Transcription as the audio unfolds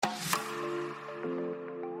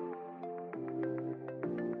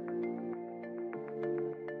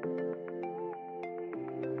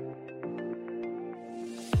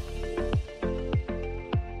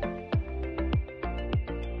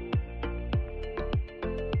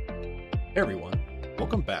Hey everyone,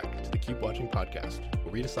 welcome back to the Keep Watching podcast,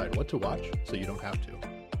 where we decide what to watch so you don't have to.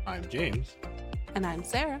 I'm James, And I'm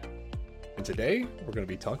Sarah. and today we're going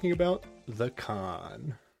to be talking about The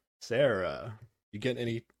Con. Sarah, you get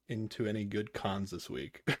into any good cons this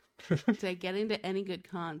week? Did I get into any good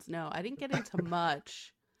cons? No, I didn't get into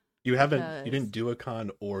much. You because- didn't do a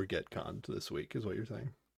con or get conned this week, is what you're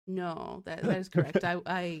saying. No, that is correct.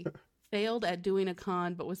 I failed at doing a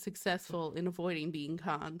con, but was successful in avoiding being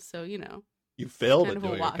conned. So, You failed kind at of a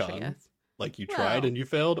doing wash, a I con. guess. Like you tried Well- and you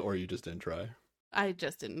failed, or you just didn't try? I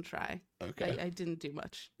just didn't try. Okay. I didn't do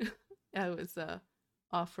much. I was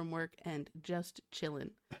off from work and just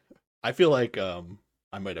chilling. I feel like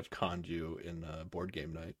I might have conned you in board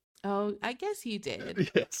game night. Oh, I guess you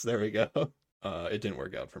did. Yes, there we go. It didn't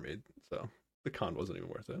work out for me, so the con wasn't even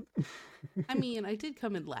worth it. I mean, I did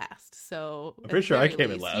come in last, so I'm at pretty the sure I very came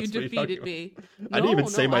in least, last. You What are you defeated talking me. I didn't even No,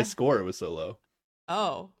 say no, my score. It was so low.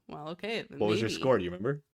 Oh, well, okay. Then What was your maybe. score? Do you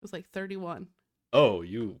remember? It was like 31. Oh,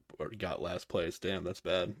 you got last place. Damn, that's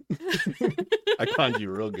bad. I conned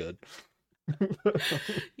you real good.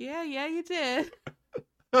 Yeah, you did.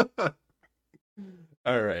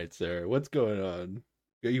 All right, Sarah, what's going on?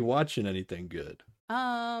 Are you watching anything good?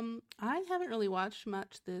 I haven't really watched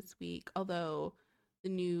much this week, although the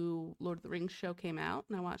new Lord of the Rings show came out,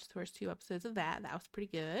 and I watched the first 2 episodes of that. That was pretty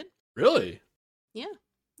good. Really?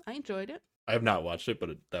 I enjoyed it. I have not watched it, but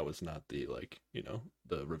that was not the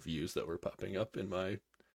the reviews that were popping up in my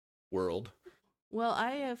world. Well,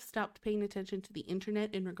 I have stopped paying attention to the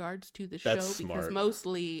internet in regards to the show That's because smart.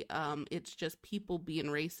 mostly it's just people being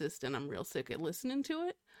racist, and I'm real sick of listening to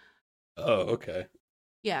it. Oh, okay.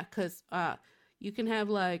 Yeah, because you can have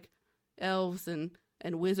like elves and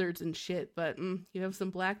wizards and shit, but you have some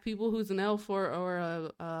black people who's an elf or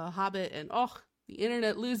a hobbit, and the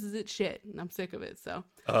internet loses its shit, and I'm sick of it. So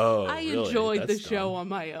Oh, I really? enjoyed the That's show dumb. on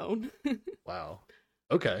my own. Wow.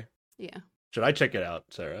 Okay. Yeah, Should I check it out,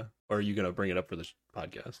 Sarah? Or are you going to bring it up for the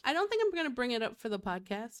podcast? I don't think I'm gonna bring it up for the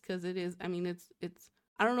podcast because it is. I mean, it's.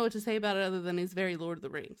 I don't know what to say about it other than it's very Lord of the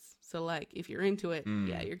Rings. So like, if you're into it,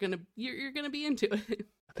 yeah, you're gonna be into it.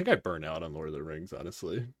 I think I burn out on Lord of the Rings,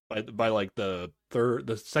 honestly. By like the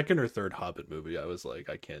second or third Hobbit movie, I was like,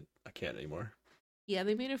 I can't anymore. Yeah,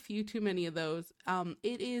 they made a few too many of those.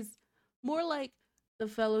 It is more like the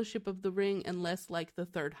Fellowship of the Ring and less like the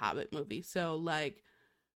third Hobbit movie. So like,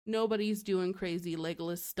 nobody's doing crazy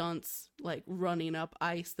Legolas stunts, like running up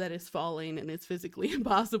ice that is falling and it's physically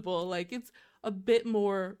impossible. Like, it's a bit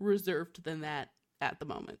more reserved than that at the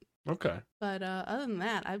moment. Okay. But other than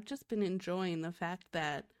that, I've just been enjoying the fact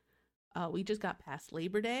that we just got past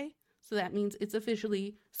Labor Day. So that means it's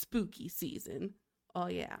officially spooky season. Oh,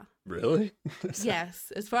 yeah. Really?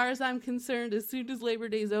 Yes. As far as I'm concerned, as soon as Labor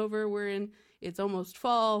Day's over, it's almost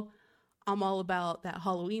fall. I'm all about that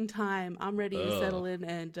Halloween time. I'm ready to settle in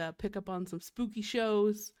and pick up on some spooky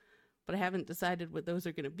shows. But I haven't decided what those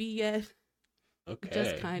are going to be yet. Okay.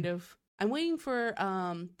 Just kind of. I'm waiting for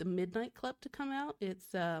the Midnight Club to come out.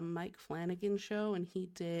 It's Mike Flanagan show, and he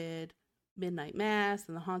did Midnight Mass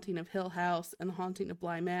and The Haunting of Hill House and The Haunting of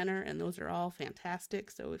Bly Manor, and those are all fantastic.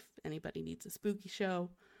 So if anybody needs a spooky show,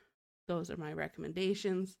 those are my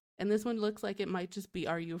recommendations. And this one looks like it might just be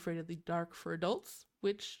Are You Afraid of the Dark for adults,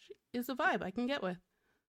 which is a vibe I can get with.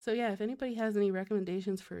 So yeah, if anybody has any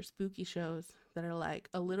recommendations for spooky shows that are like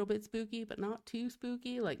a little bit spooky but not too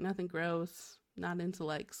spooky, like nothing gross, not into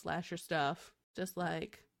like slasher stuff, just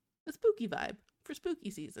like a spooky vibe for spooky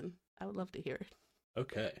season, I would love to hear it.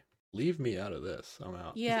 Okay. Leave me out of this. I'm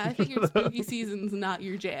out. Yeah, I figured spooky season's not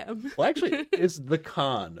your jam. Well, actually, is The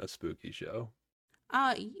Con a spooky show?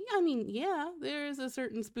 I mean, yeah, there is a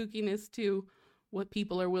certain spookiness to what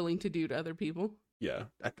people are willing to do to other people. Yeah.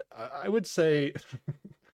 I would say,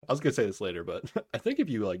 I was going to say this later, but I think if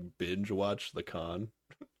you like binge watch The Con,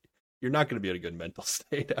 you're not going to be in a good mental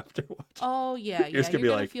state after watching. Oh, yeah, You're just you're gonna be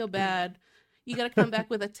going to like- feel bad. You got to come back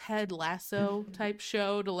with a Ted Lasso type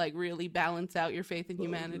show to like really balance out your faith in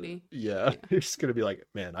humanity. Yeah. You're just going to be like,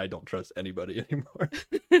 man, I don't trust anybody anymore.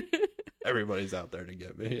 Everybody's out there to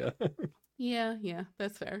get me. Yeah. Yeah,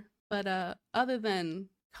 that's fair. But other than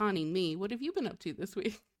conning me, what have you been up to this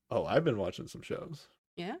week? Oh, I've been watching some shows.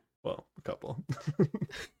 Yeah? Well, a couple.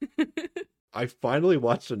 I finally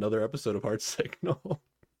watched another episode of Heart Signal.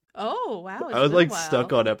 Oh, wow. I was like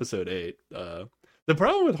stuck on episode 8. The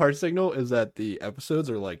problem with Heart Signal is that the episodes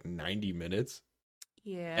are like 90 minutes.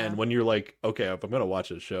 Yeah. And when you're like, okay, if I'm going to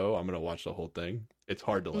watch a show, I'm going to watch the whole thing. It's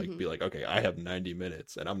hard to like be like, okay, I have 90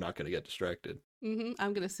 minutes and I'm not going to get distracted. I'm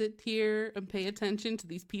going to sit here and pay attention to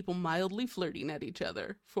these people mildly flirting at each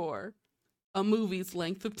other for a movie's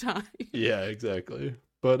length of time. Yeah, exactly.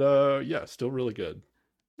 But yeah, still really good.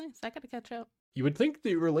 Nice. I gotta catch up. You would think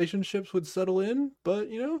the relationships would settle in, but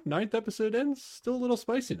ninth episode ends, still a little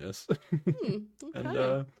spiciness. Okay.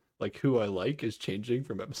 And like who I like is changing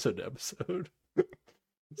from episode to episode.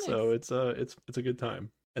 So it's a good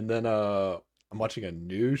time. And then I'm watching a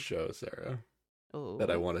new show, Sarah, that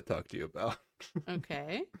I want to talk to you about.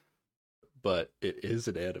 Okay. But it is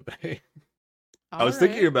an anime. All I was right.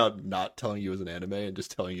 thinking about not telling you it was an anime and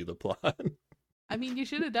just telling you the plot. I mean, you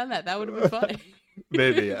should have done that. That would have been funny.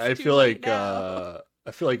 Maybe. It's I too feel late like now.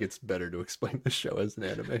 I feel like it's better to explain the show as an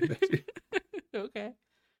anime, maybe. Okay.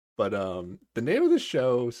 But the name of the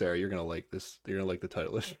show, Sarah, you're gonna like this. You're gonna like the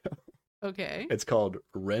title of the show. Okay. It's called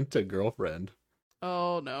Rent a Girlfriend.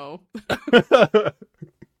 Oh no.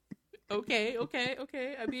 Okay.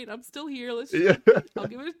 I mean, I'm still here. Yeah. I'll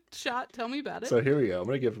give it a shot. Tell me about it. So here we go. I'm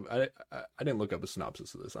gonna give. I didn't look up a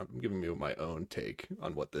synopsis of this. I'm giving you my own take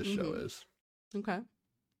on what this show is. Okay.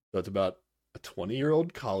 So it's about a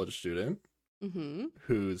 20-year-old college student Mm-hmm.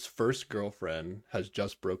 whose first girlfriend has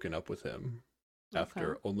just broken up with him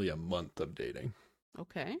after only a month of dating,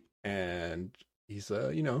 Okay. and he's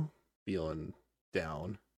feeling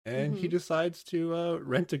down, and he Mhm. decides to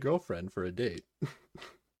rent a girlfriend for a date.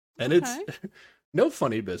 And it's no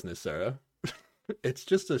funny business, Sarah. It's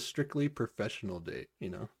just a strictly professional date,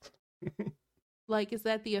 Like, is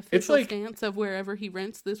that the official like- stance of wherever he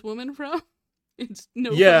rents this woman from? It's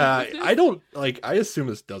no. Yeah, funny business? I don't I assume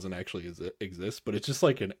this doesn't actually exist, but it's just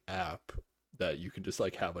like an app that you can just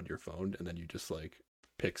like have on your phone, and then you just like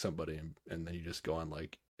pick somebody, and then you just go on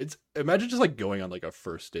like imagine just like going on like a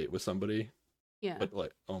first date with somebody, Yeah. but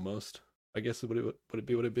like almost, I guess would it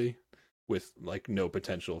be with like no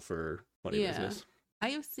potential for money Yeah. business. I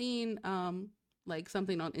have seen like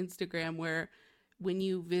something on Instagram where when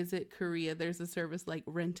you visit Korea, there's a service like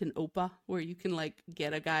Rent an Oppa where you can like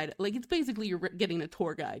get a guide. Like it's basically you're getting a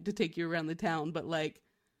tour guide to take you around the town, but like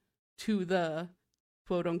to the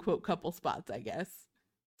quote unquote couple spots, I guess.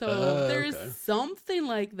 So there's Okay. something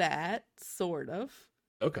like that, sort of.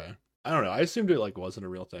 Okay. I don't know. I assumed it like wasn't a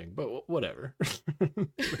real thing, but whatever.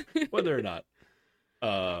 Whether or not.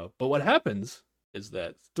 But what happens is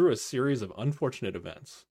that through a series of unfortunate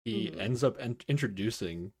events, he Mhm. ends up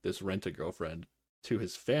introducing this rent-a-girlfriend to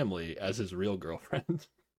his family as his real girlfriend.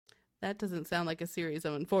 That doesn't sound like a series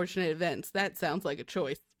of unfortunate events. That sounds like a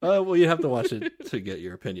choice. Well, you have to watch it to get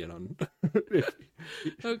your opinion on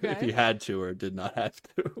if Okay. you had to or did not have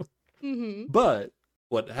to. Mm-hmm. But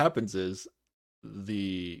what happens is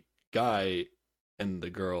the guy and the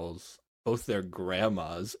girls, both their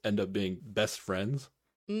grandmas, end up being best friends.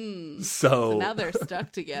 So So now they're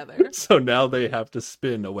stuck together. so now they have to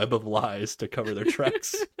spin a web of lies to cover their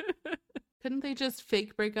tracks. Couldn't they just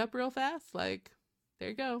fake break up real fast? Like, there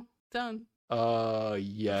you go. Done.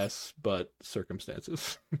 Yes, but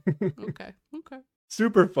circumstances. Okay.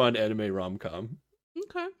 Super fun anime rom-com.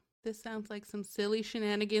 Okay. This sounds like some silly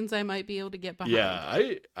shenanigans I might be able to get behind.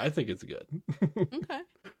 Yeah, I think it's good. Okay.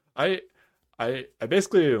 I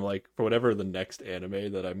basically am like, for whatever the next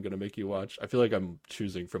anime that I'm gonna make you watch, I feel like I'm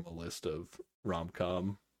choosing from a list of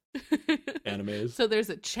rom-com animes. So there's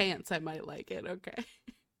a chance I might like it. Okay.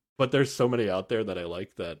 But there's so many out there that I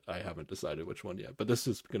like that I haven't decided which one yet. But this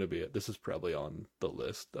is probably on the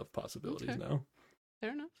list of possibilities Okay. now.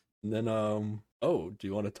 Fair enough. And then do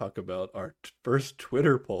you want to talk about our first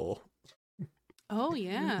Twitter poll Oh,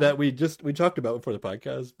 yeah. that we talked about before the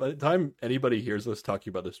podcast? By the time anybody hears us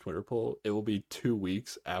talking about this Twitter poll, it will be 2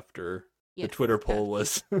 weeks after the Yes, Twitter poll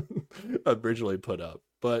that's- was originally put up.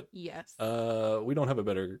 But Yes. we don't have a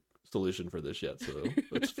better solution for this yet, so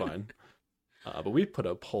that's fine. But we put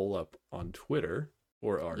a poll up on Twitter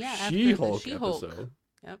for our Yeah, after the She-Hulk She-Hulk. episode.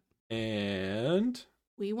 Yep. And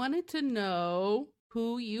We wanted to know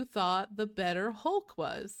who you thought the better Hulk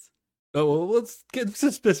was. well, let's get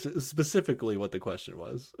specifically what the question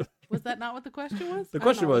was. Was that not what the question was? The I'm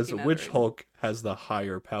question not was, looking at it which right Hulk has the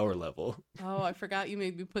higher power level? now. Oh, I forgot you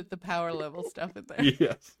made me put the power level stuff in there.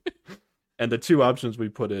 Yes. And the two options we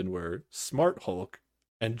put in were Smart Hulk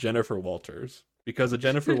and Jennifer Walters, because the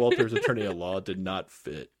Jennifer Walters Attorney at Law did not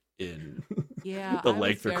fit in Yeah, the I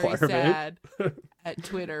length was very requirement. sad at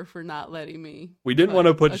Twitter for not letting me. We didn't want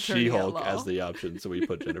to put Attorney at She-Hulk Law. as the option, so we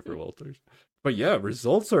put Jennifer Walters. But yeah,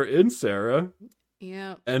 results are in, Sarah,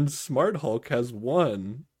 Yeah. and Smart Hulk has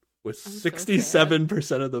won with I'm so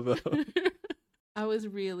 67% of the vote. I was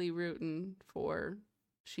really rooting for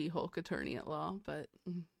She-Hulk Attorney at Law, but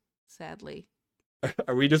sadly.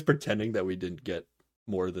 Are we just pretending that we didn't get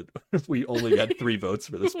more than we only had 3 votes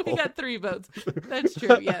for this We poll? got 3 votes. That's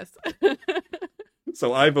true, yes.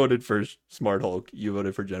 So I voted for Smart Hulk. You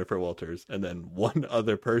voted for Jennifer Walters, and then one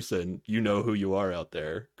other person. You know who you are out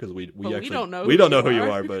there because we actually we don't know who you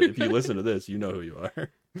are. But if you listen to this, you know who you are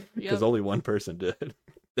because only one person did.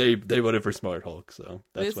 They voted for Smart Hulk. So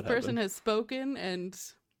that's this person has spoken, and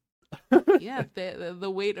yeah, the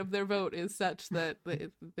weight of their vote is such that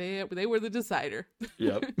they were the decider.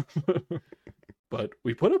 Yep. But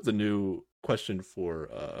we put up the new question for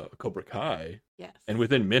Cobra Kai. Yes. And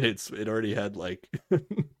within minutes, it already had like,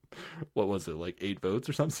 what was it, like 8 votes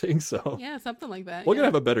or something? So yeah, something like that. We're going to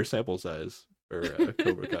have a better sample size for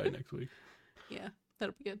Cobra Kai next week. Yeah,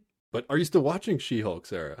 that'll be good. But are you still watching She-Hulk,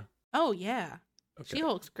 Sarah? Oh, yeah. Okay.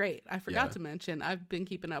 She-Hulk's great. I forgot to mention, I've been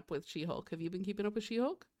keeping up with She-Hulk. Have you been keeping up with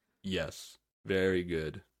She-Hulk? Yes. Very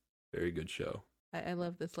good. Very good show. I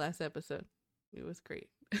love this last episode. It was great.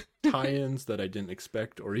 Tie-ins that I didn't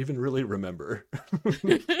expect or even really remember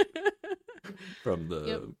from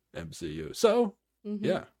the MCU. So,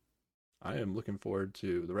 yeah, I am looking forward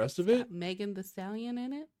to the rest of it. Megan Thee Stallion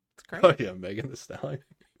in it. It's great. Oh, yeah, Megan Thee Stallion.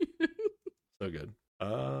 So good.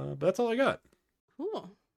 That's all I got. Cool.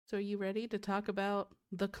 So are you ready to talk about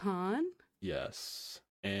the con? Yes.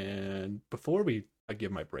 And before I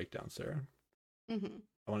give my breakdown, Sarah, I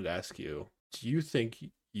wanted to ask you, do you think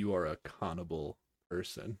you are a connable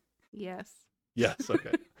person? Yes. Yes,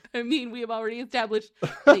 okay. I mean, we have already established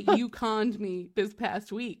that you conned me this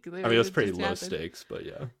past week. I mean, it was pretty low stakes, but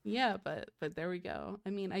yeah. Yeah, but there we go.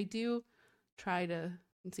 I mean, I do try to,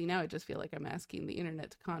 and see, now I just feel like I'm asking the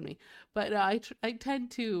internet to con me. But I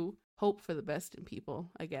tend to hope for the best in people,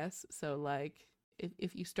 I guess. So, like,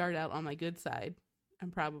 if you start out on my good side,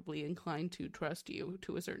 I'm probably inclined to trust you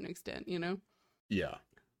to a certain extent, you know? Yeah.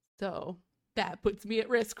 So that puts me at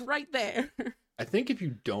risk right there. I think if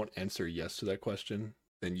you don't answer yes to that question,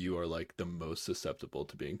 then you are like the most susceptible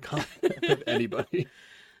to being conned of anybody.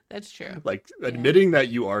 That's true. Like admitting that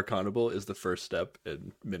you are connable is the first step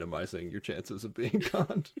in minimizing your chances of being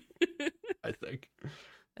conned. I think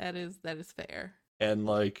that is fair. And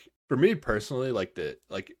like for me personally, like the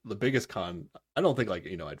biggest con, I don't think like,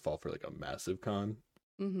 you know, I'd fall for like a massive con,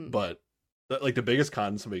 but like the biggest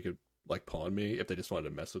con somebody could like pull on me if they just wanted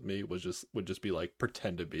to mess with me would just be like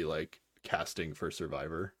pretend to be like casting for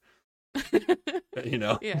Survivor, you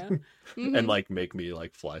know? Yeah. And like make me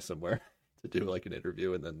like fly somewhere to do like an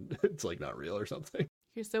interview and then it's like not real or something.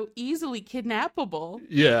 You're so easily kidnappable.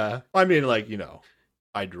 Yeah. I mean, like, you know,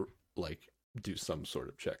 I'd like do some sort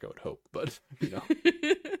of check, I would hope, but you know,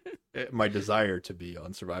 my desire to be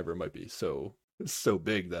on Survivor might be so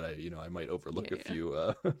big that I might overlook a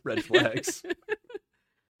few red flags.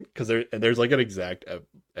 Because there's like an exact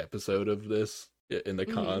episode of this in the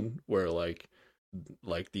con where like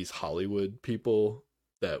these Hollywood people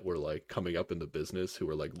that were like coming up in the business who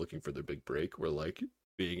were like looking for their big break were like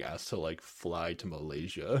being asked to like fly to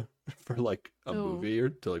Malaysia for like a movie or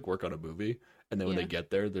to like work on a movie, and then when they get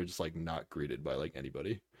there they're just like not greeted by like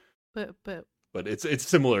anybody. But it's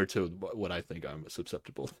similar to what I think I'm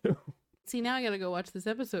susceptible to. See, now I gotta go watch this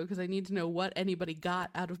episode because I need to know what anybody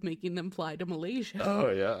got out of making them fly to Malaysia.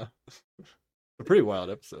 Oh, yeah. A pretty wild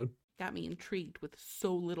episode. Got me intrigued with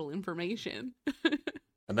so little information.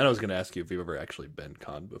 And then I was going to ask you if you've ever actually been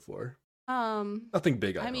conned before. Nothing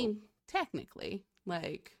big, I mean, technically,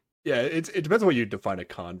 like... Yeah, it depends on what you define a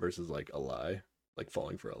con versus, like, a lie. Like,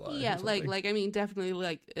 falling for a lie. Yeah, like I mean, definitely,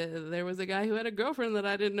 like, there was a guy who had a girlfriend that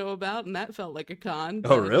I didn't know about, and that felt like a con.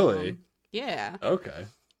 Oh, really? Yeah. Okay.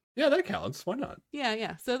 Yeah, that counts. Why not?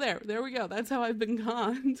 Yeah. So there we go. That's how I've been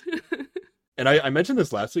conned. And I mentioned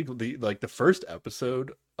this last week. The first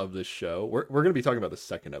episode of this show, we're going to be talking about the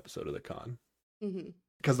second episode of the con,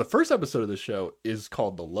 because the first episode of the show is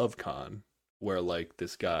called the Love Con, where like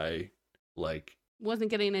this guy like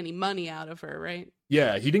wasn't getting any money out of her, right?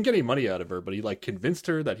 Yeah, he didn't get any money out of her, but he like convinced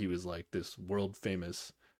her that he was like this world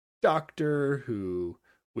famous doctor who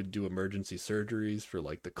would do emergency surgeries for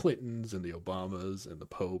like the Clintons and the Obamas and the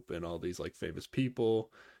Pope and all these like famous people.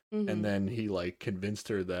 And then he like convinced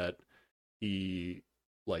her that he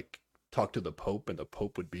like talked to the Pope and the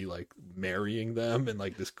Pope would be like marrying them and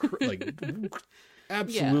like this like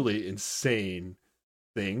absolutely insane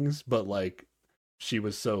things, but like she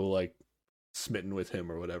was so like smitten with him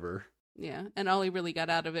or whatever. Yeah, and all he really got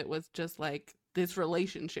out of it was just like this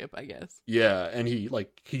relationship, I guess. Yeah, and he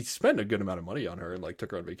spent a good amount of money on her and like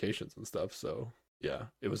took her on vacations and stuff. So yeah,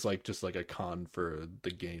 it was like just like a con for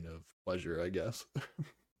the gain of pleasure, I guess.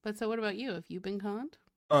 But so what about you? Have you been conned?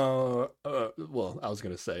 Well, I was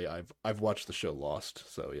gonna say I've watched the show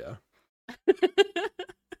Lost, so yeah.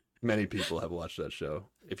 Many people have watched that show.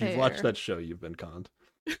 If you've watched that show, you've been conned.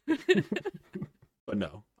 But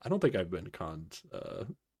no, I don't think I've been conned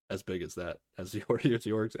as big as that as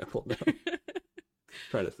your example now.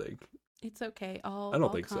 Trying to think. It's okay. I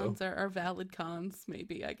don't think cons are valid cons,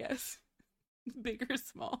 maybe, I guess. Big or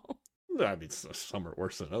small. I mean, some are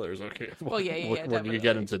worse than others. Okay. Well, yeah, When you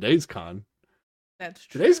get in today's con. That's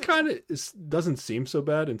true. Today's con doesn't seem so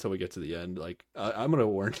bad until we get to the end. Like, I'm going to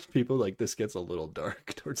warn people, like, this gets a little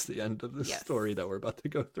dark towards the end of this story that we're about to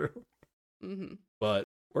go through. Mm-hmm. But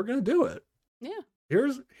we're going to do it. Yeah.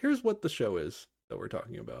 Here's what the show is that we're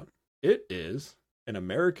talking about. It is an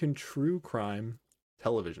American true crime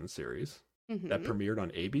television series that premiered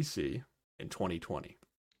on ABC in 2020.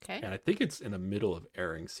 Okay. And I think it's in the middle of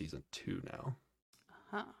airing season 2 now.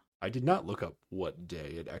 Uh-huh. I did not look up what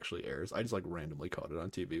day it actually airs. I just like randomly caught it on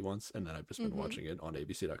TV once, and then I've just been watching it on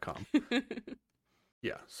ABC.com.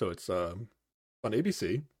 Yeah, so it's on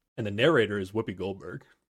ABC, and the narrator is Whoopi Goldberg,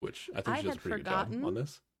 which I think she does a pretty good job on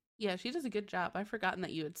this. Yeah, she does a good job. I've forgotten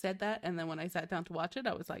that you had said that, and then when I sat down to watch it,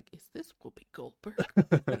 I was like, "Is this Whoopi Goldberg?"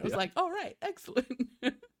 And I was like, "All right, excellent."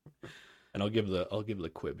 And I'll give the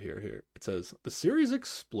quib here. It says the series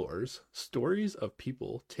explores stories of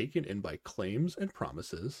people taken in by claims and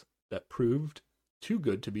promises that proved too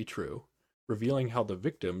good to be true, revealing how the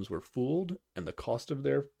victims were fooled and the cost of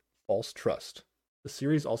their false trust. The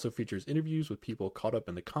series also features interviews with people caught up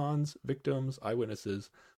in the cons, victims, eyewitnesses,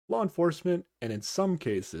 law enforcement, and in some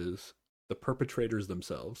cases, the perpetrators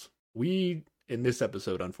themselves. We, in this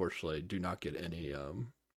episode, unfortunately, do not get any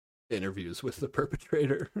interviews with the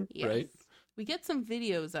perpetrator, right? We get some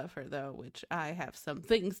videos of her, though, which I have some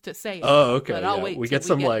things to say about. Oh, okay. But I'll wait we get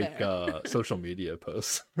some there. social media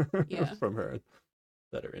posts from her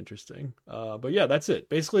that are interesting. But yeah, that's it.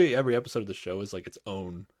 Basically, every episode of the show is like its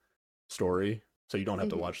own story, so you don't have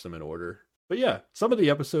to watch them in order. But yeah, some of the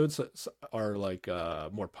episodes are like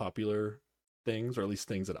more popular things, or at least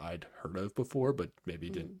things that I'd heard of before, but maybe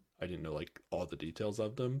I didn't know like all the details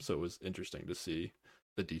of them. So it was interesting to see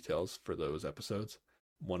the details for those episodes.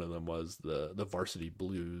 One of them was the Varsity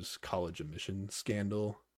Blues college admission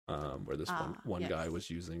scandal, where this one guy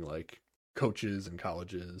was using like coaches and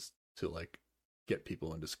colleges to like get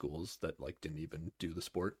people into schools that like didn't even do the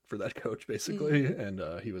sport for that coach, basically. And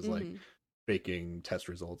he was like faking test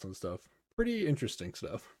results and stuff. Pretty interesting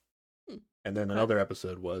stuff. And then another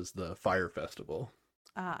episode was the Fire Festival.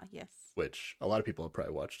 Yes. Which a lot of people have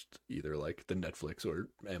probably watched either like the Netflix or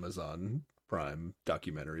Amazon Prime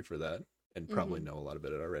documentary for that, and probably know a lot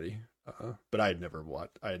about it already. But I had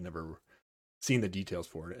never seen the details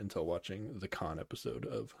for it until watching the con episode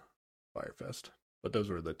of Firefest. But those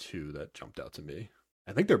were the two that jumped out to me.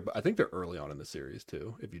 I think they're early on in the series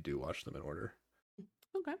too, if you do watch them in order.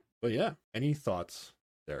 Okay. But yeah, any thoughts,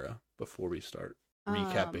 Sarah, before we start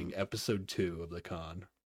recapping episode 2 of the con?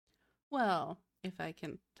 Well, if I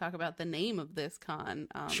can talk about the name of this con,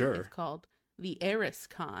 sure. It's called the Heiress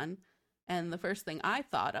Con. And the first thing I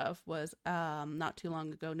thought of was not too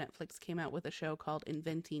long ago, Netflix came out with a show called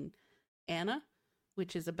Inventing Anna,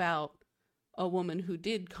 which is about a woman who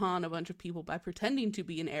did con a bunch of people by pretending to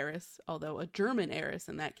be an heiress, although a German heiress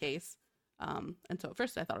in that case. And so at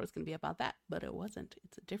first I thought it was going to be about that, but it wasn't.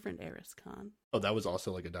 It's a different heiress con. Oh, that was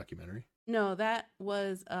also like a documentary? No, that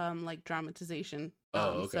was like dramatization.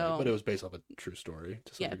 Oh, okay. But it was based off a true story.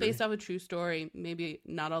 Yeah, based off a true story. Maybe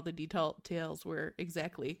not all the details were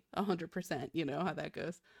exactly 100%, you know how that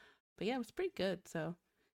goes. But yeah, it was pretty good. So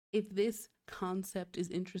if this concept is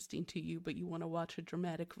interesting to you, but you want to watch a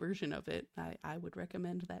dramatic version of it, I would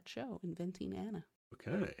recommend that show, Inventing Anna.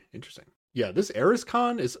 Okay, interesting. Yeah, this Heiress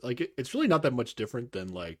Con is like it's really not that much different than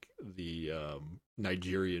like the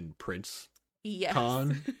Nigerian Prince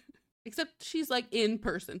con. Except she's like in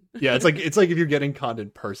person. Yeah, it's like if you're getting conned in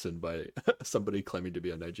person by somebody claiming to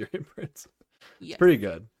be a Nigerian prince. Yes. It's pretty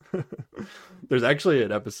good. There's actually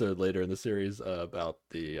an episode later in the series about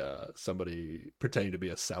the somebody pretending to be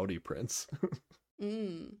a Saudi prince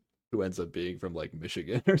who ends up being from like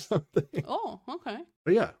Michigan or something. Oh, okay.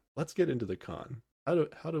 But yeah, let's get into the con.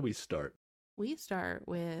 How do we start? We start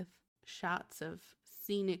with shots of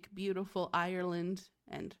scenic, beautiful Ireland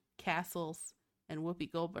and castles, and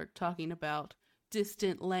Whoopi Goldberg talking about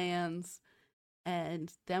distant lands,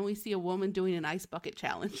 and then we see a woman doing an ice bucket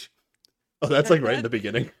challenge. Oh, that's like right in the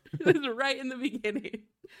beginning. That's right in the beginning.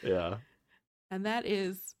 Yeah. And that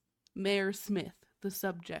is Mayor Smith, the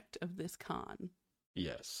subject of this con.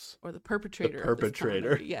 Yes. Or the perpetrator. The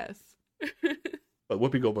perpetrator. Of this con. Yes. But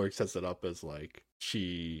Whoopi Goldberg sets it up as like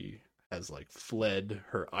she has like fled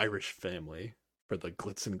her Irish family for the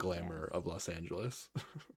glitz and glamour of Los Angeles.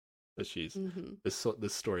 That she's this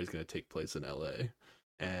story is going to take place in LA,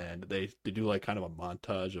 and they do like kind of a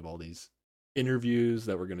montage of all these interviews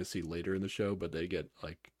that we're going to see later in the show, but they get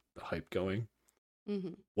like the hype going.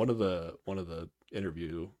 Hmm. One of the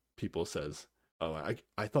interview people says, "Oh,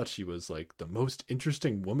 I thought she was like the most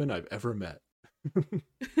interesting woman I've ever met."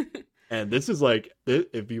 And this is like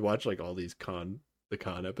if you watch like all these the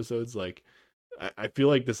con episodes, like I feel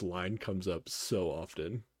like this line comes up so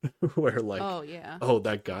often where like, Oh yeah. oh,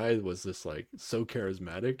 that guy was just like so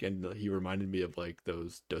charismatic, and he reminded me of like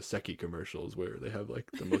those Dos Equis commercials where they have like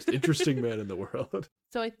the most interesting man in the world.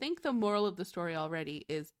 So I think the moral of the story already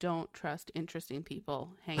is don't trust interesting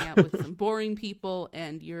people. Hang out with some boring people,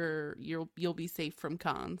 and you'll be safe from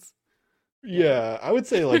cons. Yeah. Yeah, I would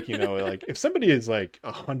say like, like if somebody is like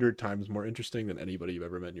 100 times more interesting than anybody you've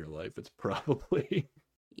ever met in your life, it's probably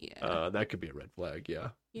Yeah. that could be a red flag. Yeah.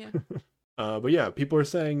 Yeah. But yeah, people are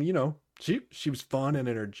saying, she was fun and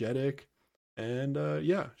energetic, and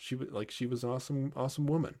yeah, she was an awesome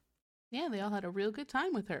woman. Yeah, they all had a real good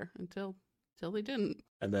time with her until they didn't.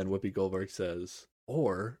 And then Whoopi Goldberg says,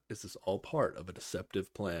 "Or is this all part of a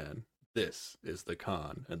deceptive plan? This is the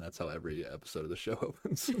con," and that's how every episode of the show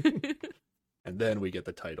opens. And then we get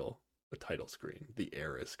the title screen, The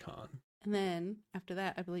Heiress Con. And then after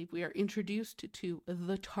that, I believe we are introduced to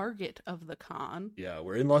the target of the con. Yeah,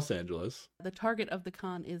 we're in Los Angeles. The target of the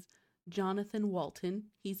con is Jonathan Walton.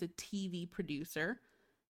 He's a TV producer.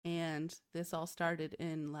 And this all started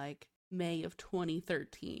in like May of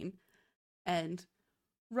 2013. And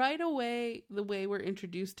right away, the way we're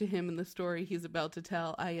introduced to him in the story he's about to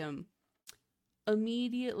tell, I am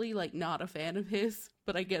immediately like not a fan of his,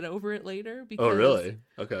 but I get over it later because Oh, really?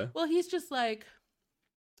 Okay. well, he's just like,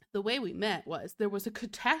 the way we met was there was a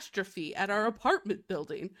catastrophe at our apartment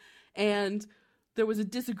building, and there was a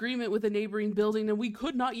disagreement with a neighboring building, and we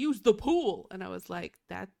could not use the pool. And I was like,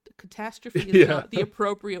 that catastrophe is not the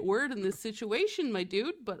appropriate word in this situation, my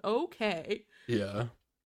dude, but okay. Yeah.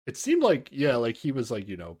 It seemed like, yeah, like he was like,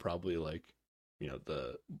 probably like,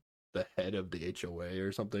 the head of the HOA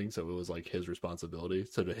or something, so it was like his responsibility.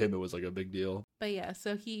 So to him it was like a big deal. But yeah,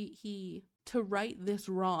 so he to right this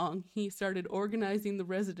wrong, he started organizing the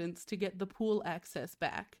residents to get the pool access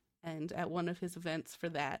back. And at one of his events for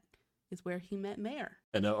that is where he met Mayor.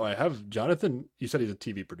 And I have Jonathan, you said he's a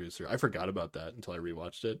TV producer. I forgot about that until I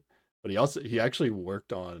rewatched it. But he actually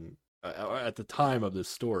worked on at the time of this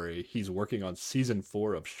story, he's working on season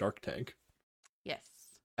 4 of Shark Tank. Yes.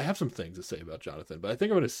 I have some things to say about Jonathan, but I think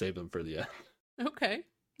I'm going to save them for the end. Okay.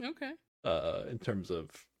 In terms of,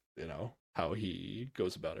 how he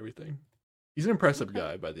goes about everything. He's an impressive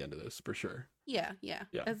guy by the end of this, for sure. Yeah.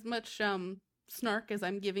 As much snark as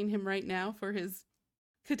I'm giving him right now for his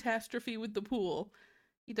catastrophe with the pool,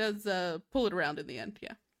 he does pull it around in the end,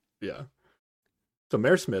 yeah. Yeah. So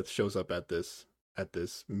Mayor Smith shows up at this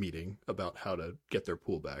meeting about how to get their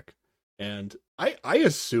pool back. And I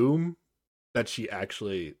assume that she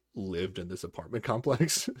actually lived in this apartment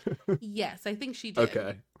complex. Yes, I think she did.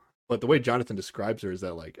 Okay. But the way Jonathan describes her is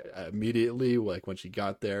that like immediately, like when she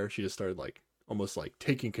got there, she just started like almost like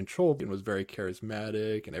taking control and was very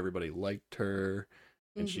charismatic, and everybody liked her,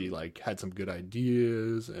 and she like had some good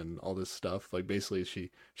ideas and all this stuff. Like basically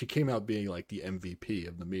she came out being like the MVP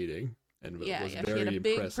of the meeting, and was very she had a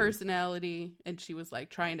big impressive personality, and she was like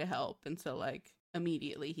trying to help, and so like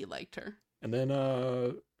immediately he liked her. And then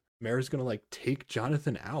Mayor's gonna like take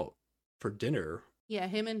Jonathan out for dinner. Yeah,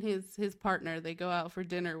 him and his partner, they go out for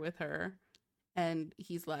dinner with her, and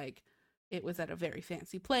he's like, it was at a very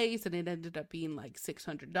fancy place, and it ended up being like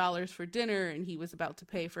 $600 for dinner, and he was about to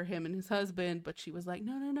pay for him and his husband, but she was like,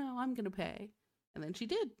 no, I'm gonna pay. And then she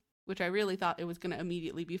did, which I really thought it was gonna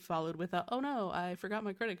immediately be followed with a, oh no, I forgot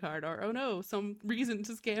my credit card, or oh no, some reason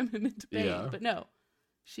to scam him into paying. Yeah. But no,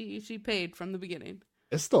 she paid from the beginning.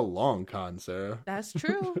 It's the long con, Sarah. That's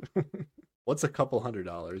true. What's a couple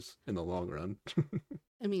 $100 in the long run?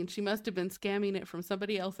 I mean, she must have been scamming it from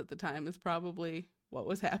somebody else at the time is probably what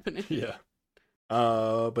was happening. Yeah.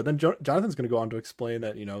 But then Jonathan's going to go on to explain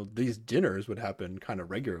that, these dinners would happen kind of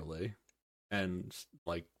regularly. And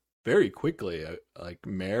like very quickly, like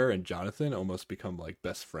Mayor and Jonathan almost become like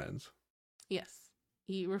best friends. Yes.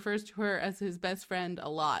 He refers to her as his best friend a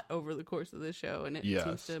lot over the course of the show, and it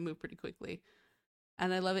seems to move pretty quickly.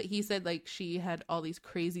 And I love it. He said like she had all these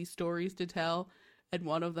crazy stories to tell. And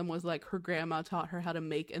one of them was like her grandma taught her how to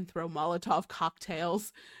make and throw Molotov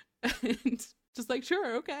cocktails. And just like,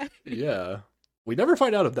 sure, okay. Yeah. We never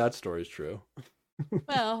find out if that story is true.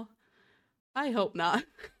 Well, I hope not.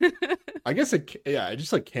 I guess it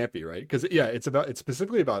just like can't be, right? Because it's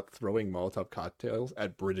specifically about throwing Molotov cocktails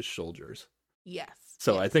at British soldiers. Yes.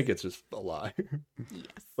 So yes. I think it's just a lie.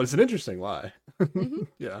 Yes. But it's an interesting lie. Mm-hmm.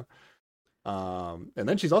 Yeah. And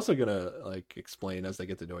then she's also gonna like explain as they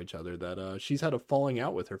get to know each other that she's had a falling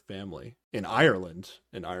out with her family in Ireland.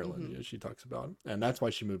 In Ireland, Mhm. she talks about, and that's why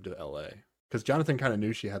she moved to L.A. Because Jonathan kind of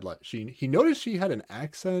knew she had like he noticed she had an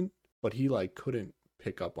accent, but he like couldn't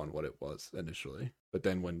pick up on what it was initially. But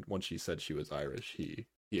then once she said she was Irish, he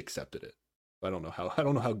accepted it. I don't know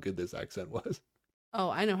how good this accent was. Oh,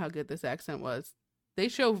 I know how good this accent was. They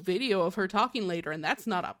show video of her talking later, and that's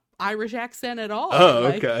not a Irish accent at all. Oh,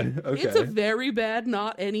 Like, okay, it's a okay. very bad,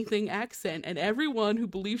 not anything accent. And everyone who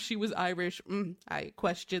believes she was Irish, I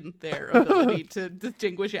question their ability to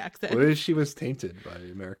distinguish accents. What if she was tainted by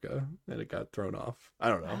America and it got thrown off? I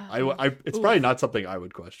don't know. It's Oof. probably not something I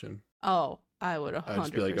would question. Oh, I would I'd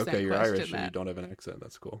just be like, 100% okay, you're question Irish and you that. don't have an accent.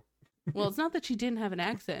 That's cool. Well, it's not that she didn't have an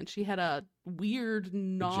accent. She had a weird,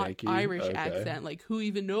 not Janky? Irish Okay. accent. Like, who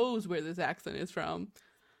even knows where this accent is from?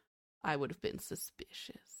 I would have been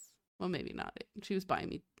suspicious. Well, maybe not. She was buying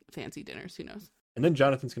me fancy dinners. Who knows? And then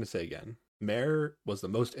Jonathan's going to say again, Mare was the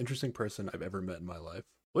most interesting person I've ever met in my life,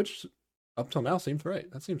 which up till now seems right.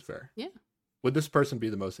 That seems fair. Yeah. Would this person be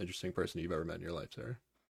the most interesting person you've ever met in your life, Sarah?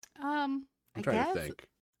 I'm I trying guess to think.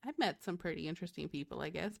 I've met some pretty interesting people, I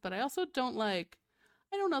guess, but I also don't like.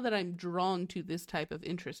 I don't know that I'm drawn to this type of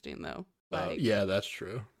interesting though. Like, Yeah, that's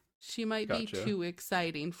true. she might be Gotcha. too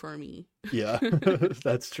exciting for me. Yeah,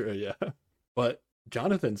 that's true. Yeah. But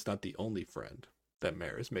Jonathan's not the only friend that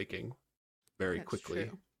Mare is making very That's quickly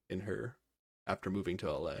true. in her after moving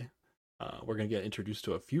to LA. We're going to get introduced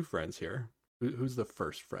to a few friends here. Who's the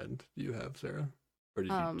first friend you have, Sarah? Or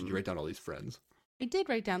did you write down all these friends? I did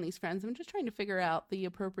write down these friends. I'm just trying to figure out the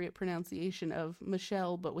appropriate pronunciation of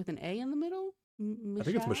Michelle, but with an A in the middle. I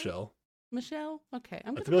think it's Michelle. Michelle? Okay.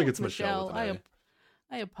 I'm I gonna feel go like with it's Michelle with an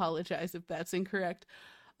I apologize if that's incorrect.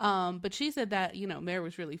 But she said that, Mare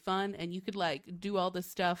was really fun and you could like do all the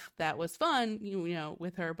stuff that was fun,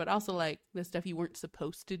 with her, but also like the stuff you weren't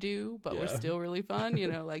supposed to do, but was Yeah. still really fun,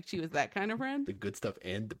 like she was that kind of friend. The good stuff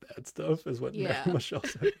and the bad stuff is what Yeah. Michelle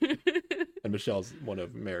said. And Michelle's one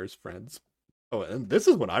of Mare's friends. Oh, and this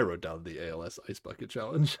is when I wrote down the ALS Ice Bucket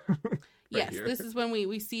Challenge. Yes, here. this is when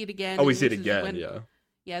we see it again. Oh, we and see it this is again, when- yeah.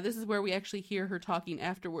 Yeah, this is where we actually hear her talking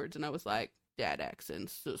afterwards, and I was like, that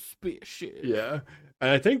accent's suspicious. Yeah. And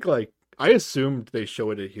I think, like, I assumed they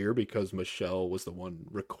showed it here because Michelle was the one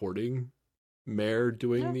recording Mare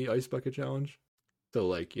doing Yeah. the Ice Bucket Challenge. So,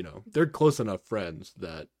 like, they're close enough friends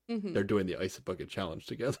that Mhm. they're doing the Ice Bucket Challenge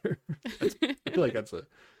together. I feel like that's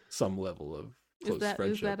some level of close Is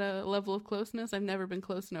friendship. that a level of closeness? I've never been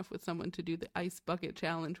close enough with someone to do the ice bucket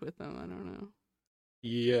challenge with them. I don't know.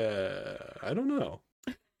 Yeah, I don't know.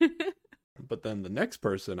 But then the next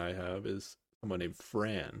person I have is someone named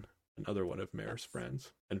Fran, another one of Mare's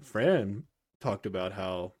friends. And Fran talked about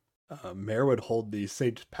how Mare would hold these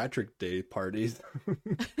St. Patrick Day parties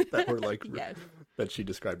that were like Yes. that she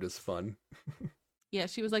described as fun. Yeah,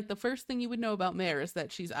 she was like, the first thing you would know about Mare is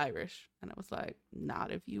that she's Irish. And I was like, not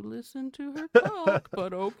if you listen to her talk,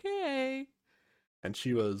 but okay. And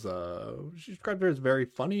she described her as very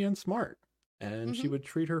funny and smart. And she Mhm. would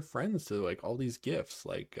treat her friends to like all these gifts,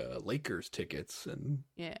 like Lakers tickets and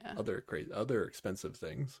Yeah. other expensive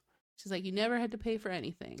things. She's like, you never had to pay for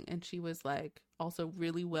anything. And she was like, also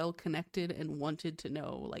really well connected and wanted to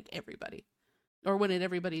know like everybody. Or wanted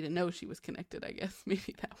everybody to know she was connected, I guess.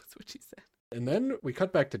 Maybe that was what she said. And then we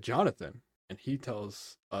cut back to Jonathan, and he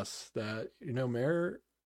tells us that Mare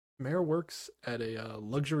works at a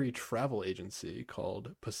luxury travel agency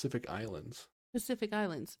called Pacific Islands.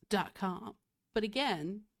 PacificIslands.com. But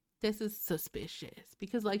again, this is suspicious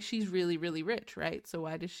because like she's really, really rich, right? So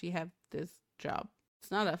why does she have this job?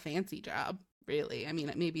 It's not a fancy job, really. I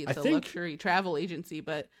mean, maybe it's I a think- luxury travel agency,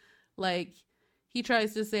 but like he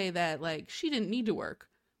tries to say that like she didn't need to work,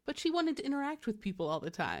 but she wanted to interact with people all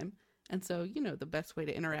the time. And so, the best way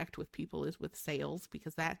to interact with people is with sales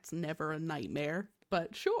because that's never a nightmare.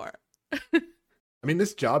 But sure. I mean,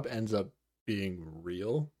 this job ends up being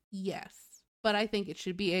real. Yes. But I think it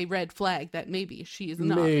should be a red flag that maybe she is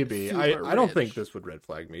not. Maybe. super I don't think rich. this would red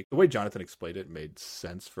flag me. The way Jonathan explained it made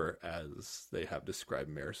sense for as they have described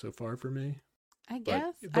Mare so far for me. I But,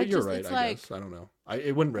 guess. but you're right, It's I like, guess. I don't know.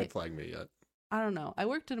 It wouldn't red flag me yet. I don't know. I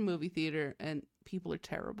worked in a movie theater and people are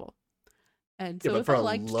terrible. And Yeah, so but if for I a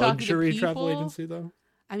liked talking to luxury people, travel agency, though?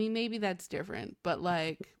 I mean, maybe that's different. But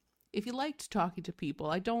like, if you liked talking to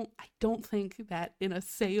people, I don't think that in a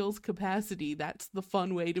sales capacity, that's the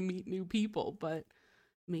fun way to meet new people. But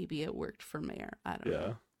maybe it worked for Mare. I don't Yeah.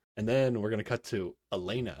 know. And then we're going to cut to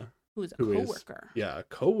Elena, Who's a who is- coworker. a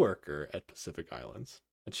co-worker at Pacific Islands.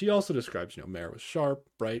 And she also describes, Mare was sharp,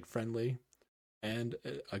 bright, friendly, and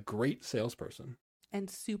a great salesperson,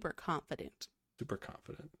 And super confident. super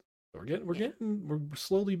confident. We're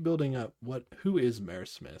slowly building up who is Mare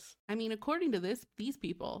Smith. I mean, according to these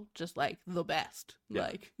people, just like the best, Yeah.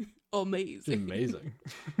 like amazing. It's amazing.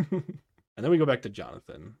 And then we go back to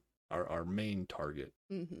Jonathan, our main target.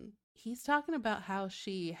 He's talking about how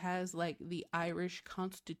she has like the Irish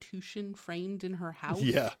Constitution framed in her house.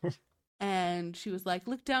 Yeah. And she was like,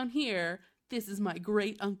 look down here. This is my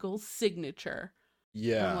great uncle's signature.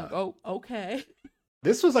 Yeah. And I'm like, oh, okay.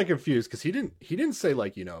 This was like confused because he didn't say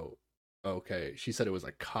like, okay. She said it was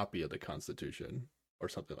a copy of the Constitution or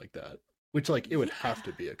something like that. Which like it would have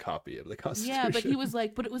to be a copy of the Constitution. Yeah, but he was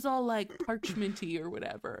like, but it was all like parchmenty or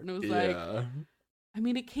whatever. And it was like, I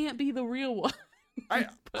mean, it can't be the real one.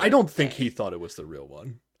 I don't think he thought it was the real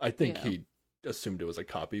one. I think he assumed it was a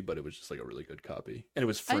copy, but it was just like a really good copy. And it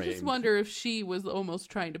was framed. I just wonder if she was almost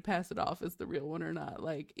trying to pass it off as the real one or not.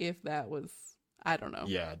 Like, if that was, I don't know.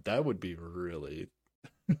 Yeah, that would be really...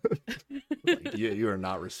 like, you are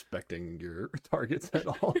not respecting your targets at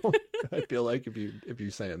all. I feel like if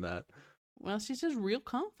you're saying that. Well, she's just real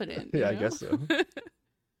confident. Yeah, I guess so.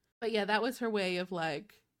 But yeah, that was her way of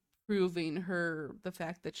like proving the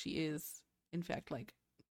fact that she is in fact like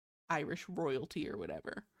Irish royalty or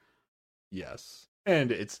whatever. Yes.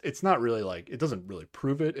 And it's not really like, it doesn't really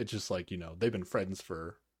prove it. It's just like, they've been friends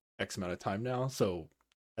for X amount of time now. So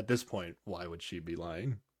at this point, why would she be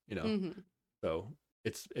lying? So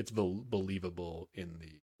it's believable in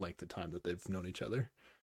the length of time that they've known each other.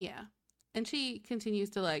 Yeah. And she continues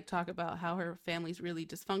to like talk about how her family's really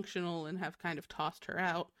dysfunctional and have kind of tossed her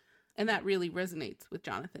out. And that really resonates with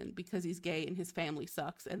Jonathan because he's gay and his family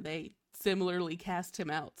sucks and they similarly cast him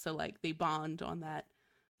out. So like they bond on that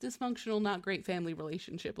dysfunctional, not great family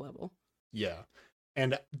relationship level. Yeah.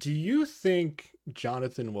 And do you think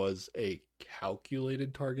Jonathan was a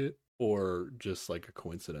calculated target or just like a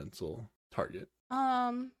coincidental target?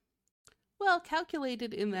 Well,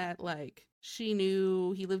 calculated in that like she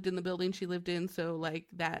knew he lived in the building she lived in, so like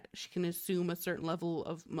that she can assume a certain level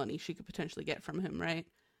of money she could potentially get from him, right?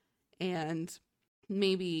 And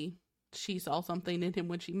maybe she saw something in him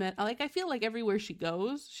when she met. Like I feel like everywhere she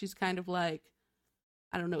goes, she's kind of like,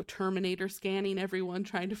 I don't know, Terminator scanning everyone,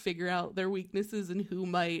 trying to figure out their weaknesses and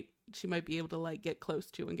who she might be able to like get close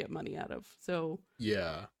to and get money out of. So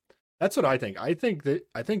yeah, that's what I think. I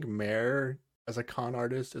think Mare as a con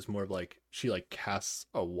artist is more of like she like casts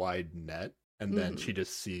a wide net and then she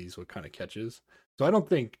just sees what kind of catches. So I don't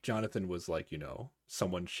think Jonathan was like,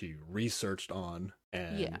 someone she researched on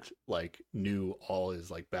and like knew all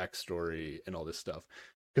his like backstory and all this stuff.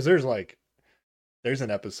 Because there's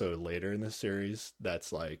an episode later in this series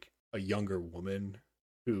that's like a younger woman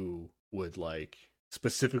who would like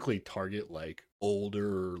specifically target like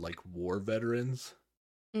older like war veterans.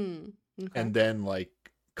 Okay. And then like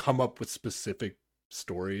come up with specific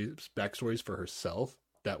backstories for herself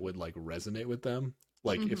that would like resonate with them.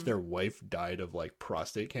 Like if their wife died of like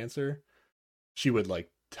prostate cancer, she would like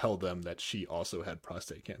tell them that she also had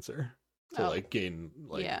prostate cancer to like gain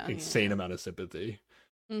like insane amount of sympathy.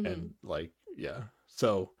 And like,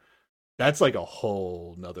 so that's like a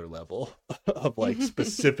whole nother level of like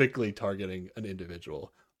specifically targeting an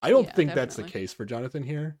individual. I don't think that's the case for Jonathan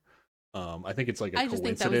here. I think it's like a coincidence. I just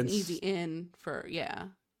think that was an easy in for, Yeah,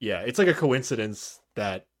 it's like a coincidence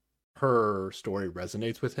that her story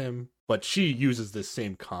resonates with him, but she uses this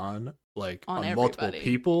same con like on multiple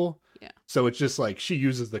people. Yeah. So it's just like she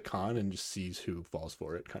uses the con and just sees who falls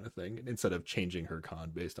for it kind of thing instead of changing her con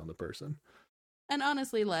based on the person. And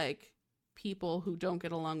honestly, like people who don't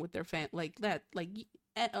get along with their like that, like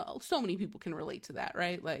so many people can relate to that,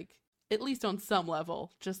 right? Like at least on some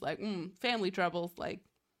level, just like family troubles, like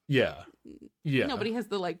yeah. Nobody has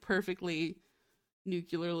the like perfectly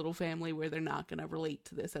nuclear little family where they're not going to relate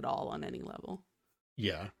to this at all on any level.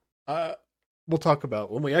 Yeah. We'll talk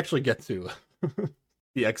about when we actually get to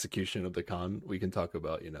the execution of the con. We can talk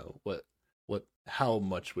about, how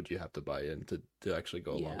much would you have to buy in to actually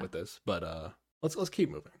go along with this. But let's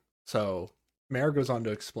keep moving. So Mare goes on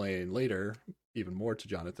to explain later, even more to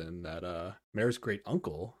Jonathan, that Mare's great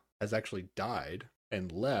uncle has actually died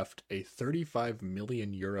and left a 35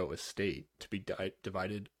 million euro estate to be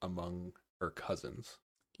divided among her cousins.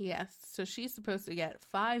 Yes, so she's supposed to get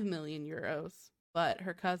 5 million euros, but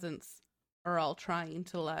her cousins are all trying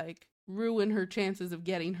to like ruin her chances of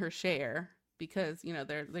getting her share because,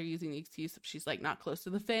 they're using the excuse of she's like not close to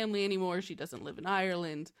the family anymore, she doesn't live in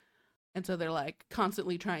Ireland. And so they're like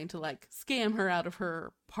constantly trying to like scam her out of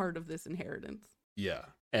her part of this inheritance. Yeah.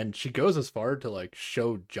 And she goes as far to like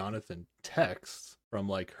show Jonathan texts from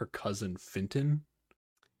like her cousin Fintan.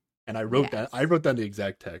 And I wrote down the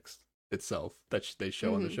exact text itself that they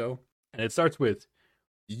show on the show. And it starts with,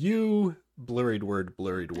 "You blurred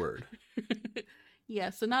word. Yeah,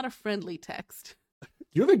 so not a friendly text. Do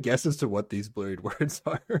you have a guess as to what these blurred words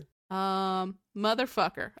are?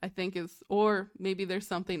 Motherfucker, I think is, or maybe there's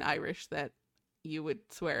something Irish that you would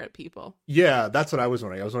swear at people. Yeah, that's what I was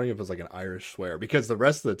wondering. I was wondering if it was like an Irish swear, because the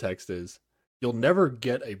rest of the text is, "You'll never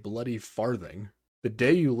get a bloody farthing. The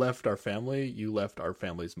day you left our family, you left our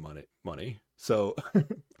family's money." So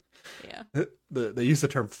Yeah. they use the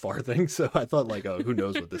term farthing, so I thought like, oh, who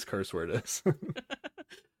knows what this curse word is?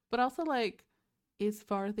 But also, like, is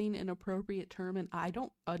farthing an appropriate term? And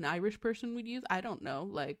an Irish person would use? I don't know.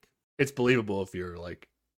 Like, It's believable if you're like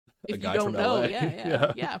a if you guy don't from know,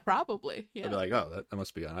 LA. yeah, probably. I'd be Yeah. like, oh, that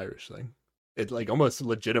must be an Irish thing. It like almost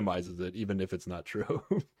legitimizes it, even if it's not true.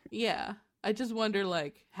 Yeah. I just wonder,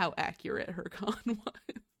 like, how accurate her con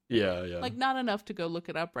was. Yeah. Like, not enough to go look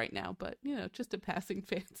it up right now, but, just a passing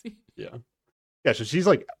fancy. Yeah. So she's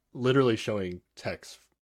like literally showing texts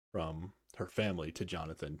from her family to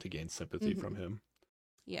Jonathan to gain sympathy from him.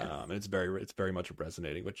 Yeah. And it's very much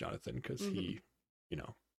resonating with Jonathan because he,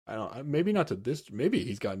 I don't, maybe not to this, maybe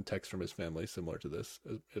he's gotten texts from his family similar to this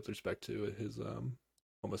with respect to his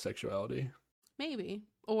homosexuality. Maybe.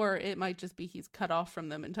 Or it might just be he's cut off from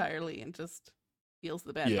them entirely and just feels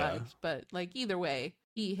the bad vibes. But, like, either way,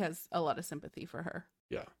 he has a lot of sympathy for her.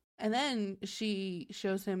 Yeah. And then she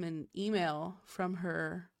shows him an email from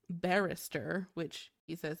her barrister, which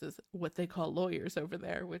he says is what they call lawyers over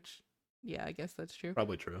there, which, yeah, I guess that's true.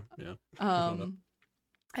 Probably true. Yeah.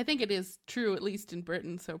 I think it is true, at least in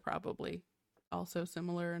Britain, so probably also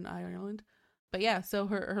similar in Ireland. But yeah, so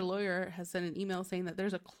her lawyer has sent an email saying that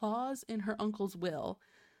there's a clause in her uncle's will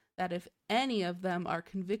that if any of them are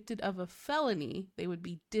convicted of a felony, they would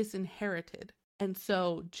be disinherited. And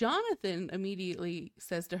so Jonathan immediately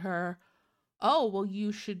says to her, oh, well,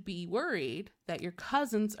 you should be worried that your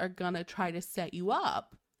cousins are going to try to set you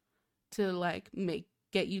up to, like,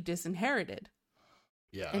 get you disinherited.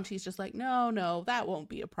 Yeah. And she's just like, no, that won't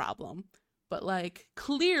be a problem. But, like,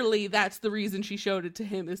 clearly that's the reason she showed it to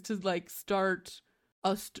him, is to, like, start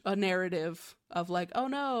a narrative of, like, oh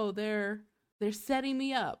no, they're setting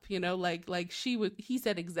me up, like he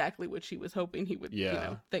said exactly what she was hoping he would,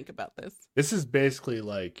 think about this. This is basically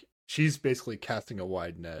like, she's basically casting a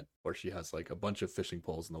wide net, or she has like a bunch of fishing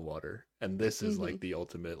poles in the water. And this is like the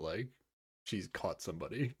ultimate, like, she's caught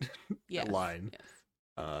somebody line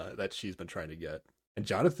that she's been trying to get. And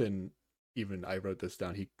Jonathan, even, I wrote this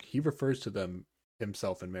down, he refers to them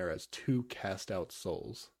himself and Mare as two cast out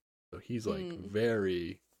souls. So he's like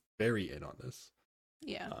very, very in on this.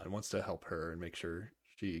 Yeah. And wants to help her and make sure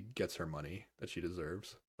she gets her money that she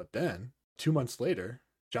deserves. But then 2 months later,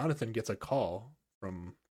 Jonathan gets a call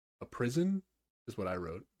from a prison, is what I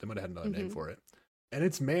wrote. They might have had another name for it. And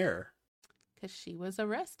it's Mare. Because she was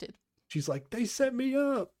arrested. She's like, they set me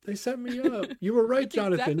up. You were right,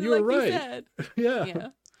 Jonathan. Exactly, you were like right. Yeah.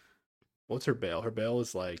 What's her bail? Her bail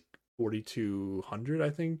is like $4,200, I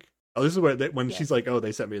think. Oh, this is where when she's like, oh,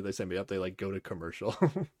 they set me up. They like go to commercial.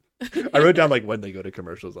 I wrote down like when they go to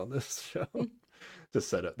commercials on this show to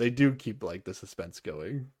set up. They do keep like the suspense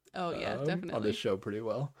going. Oh yeah, definitely on this show pretty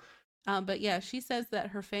well. But yeah, she says that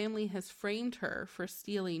her family has framed her for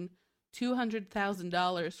stealing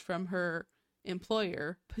 $200,000 from her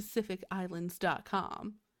employer,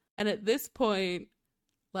 PacificIslands.com. And at this point,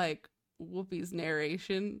 like, Whoopi's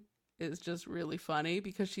narration is just really funny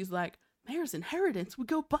because she's like, Mare's inheritance would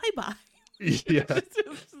go bye-bye. Yeah.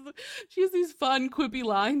 She has these fun, quippy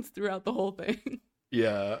lines throughout the whole thing.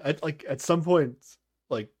 Yeah. At some point,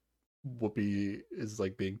 like, Whoopi is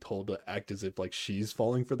like being told to act as if like she's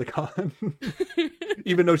falling for the con.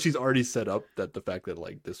 Even though she's already set up that the fact that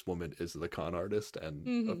like this woman is the con artist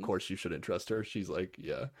and of course you shouldn't trust her. She's like,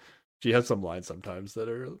 yeah. She has some lines sometimes that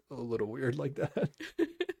are a little weird like that.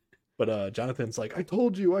 But Jonathan's like, I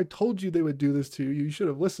told you they would do this to you. You should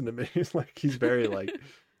have listened to me. It's like he's very like,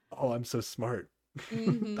 oh, I'm so smart.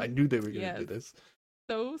 I knew they were gonna do this.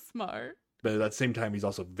 So smart. But at that same time, he's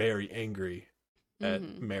also very angry at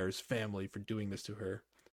Mare's family for doing this to her.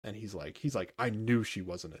 And he's like, I knew she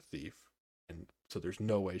wasn't a thief. And so there's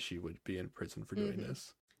no way she would be in prison for doing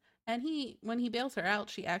this. And when he bails her out,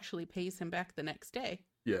 she actually pays him back the next day.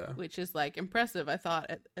 Yeah. Which is like impressive. I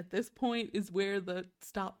thought at this point is where the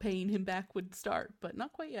stop paying him back would start, but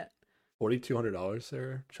not quite yet. $4,200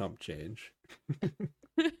 there, chump change.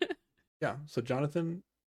 Yeah, so Jonathan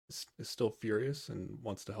is still furious and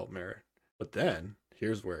wants to help Mare. But then,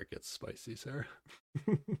 here's where it gets spicy, Sarah.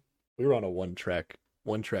 We were on a one track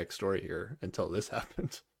story here until this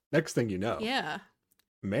happened. Next thing you know,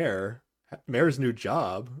 Mare's new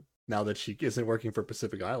job, now that she isn't working for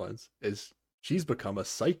Pacific Islands, is she's become a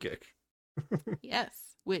psychic. Yes,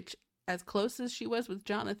 which as close as she was with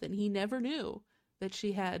Jonathan, he never knew that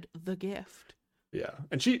she had the gift. Yeah.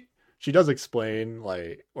 And she does explain,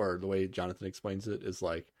 like, or the way Jonathan explains it is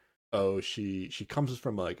like, oh, she comes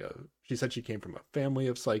from like she said she came from a family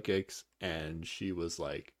of psychics, and she was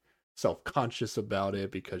like self-conscious about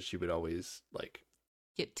it because she would always like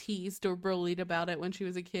Get teased or bullied about it when she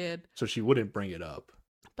was a kid. so she wouldn't bring it up.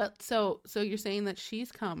 But so you're saying that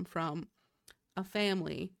she's come from a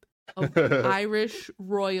family of Irish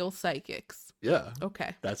royal psychics. Yeah.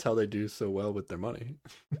 Okay. That's how they do so well with their money.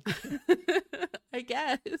 I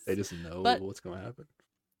guess. They just know But what's going to happen.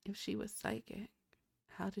 if she was psychic,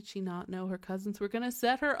 how did she not know her cousins were going to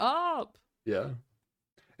set her up? Yeah.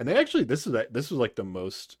 And they actually this was like the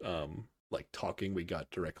most like talking we got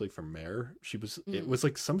directly from Mare. It was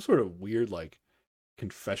like some sort of weird like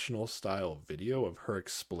confessional style video of her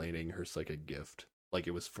explaining her psychic gift. Like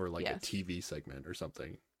it was for like a TV segment or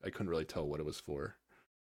something. I couldn't really tell what it was for.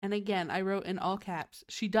 And again, I wrote in all caps,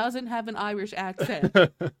 she doesn't have an Irish accent.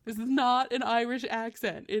 This is not an Irish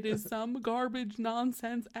accent. It is some garbage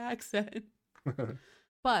nonsense accent.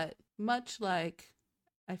 But much like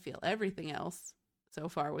I feel everything else so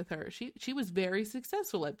far with her, she was very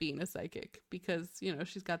successful at being a psychic because, you know,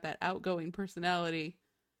 she's got that outgoing personality.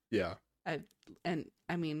 Yeah. And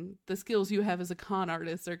I mean, the skills you have as a con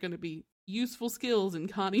artist are going to be useful skills in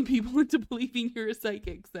conning people into believing you're a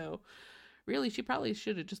psychic. So really, she probably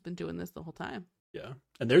should have just been doing this the whole time. Yeah.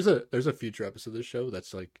 And there's a future episode of this show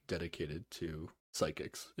that's like dedicated to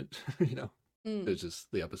psychics. You know, it's just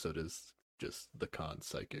the episode is just the con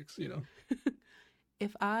psychics, you know.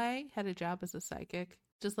 If I had a job as a psychic,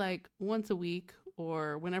 just like once a week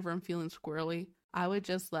or whenever I'm feeling squirrely, I would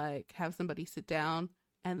just like have somebody sit down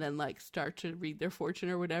and then like start to read their fortune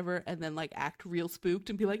or whatever, and then like act real spooked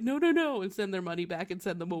and be like, no, and send their money back and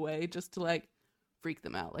send them away just to like freak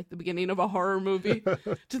them out, like the beginning of a horror movie.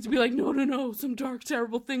 Just to be like, no, some dark,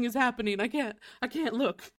 terrible thing is happening. I can't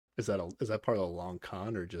look. Is that part of the long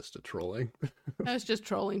con or just a trolling? I was just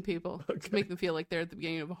trolling people to make them feel like they're at the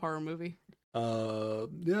beginning of a horror movie.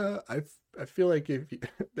 Yeah, I feel like if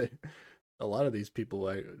a lot of these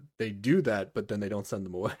people they do that, but then they don't send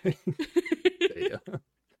them away.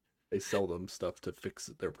 They sell them stuff to fix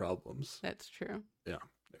their problems. That's true. Yeah,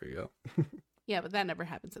 there you go. Yeah, but that never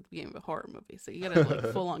happens at the beginning of a horror movie. So you gotta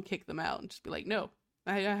like full on kick them out and just be like, no,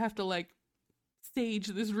 I have to like stage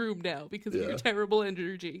this room now because of your terrible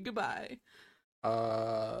energy. Goodbye.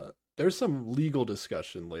 There's some legal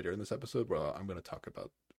discussion later in this episode where I'm going to talk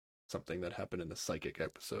about something that happened in the psychic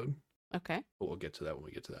episode. Okay. But we'll get to that when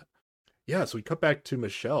we get to that. Yeah, so we cut back to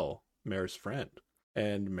Michelle, Mare's friend.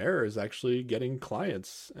 And Mare is actually getting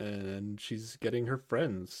clients, and she's getting her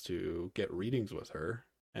friends to get readings with her.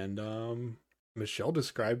 And Michelle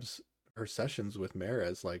describes her sessions with Mare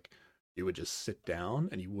as like, you would just sit down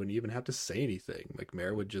and you wouldn't even have to say anything. Like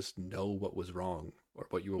Mare would just know what was wrong or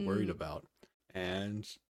what you were worried about. And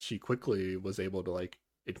she quickly was able to like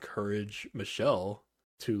encourage Michelle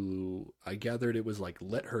to, I gathered it was like,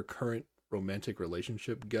 let her current romantic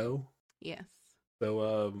relationship go. Yes.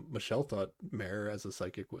 So Michelle thought Mare as a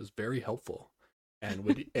psychic was very helpful,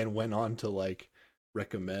 and and went on to like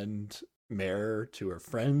recommend Mare to her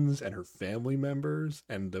friends and her family members,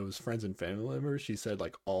 and those friends and family members, she said,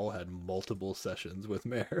 like all had multiple sessions with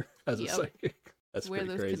Mare as a psychic. That's where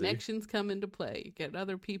those crazy. Connections come into play. You get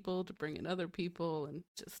other people to bring in other people and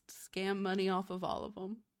just scam money off of all of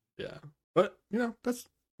them. Yeah, but you know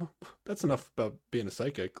that's enough about being a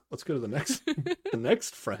psychic. Let's go to the next the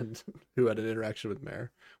next friend who had an interaction with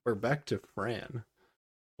Mare. We're back to Fran.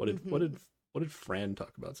 What did Fran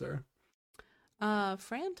talk about, Sarah?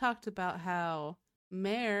 Fran talked about how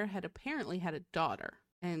Mare had apparently had a daughter,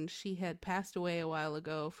 and she had passed away a while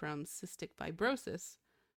ago from cystic fibrosis.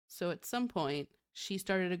 So at some point, she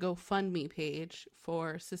started a GoFundMe page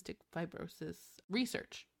for cystic fibrosis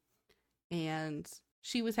research. And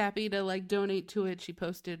she was happy to like donate to it. She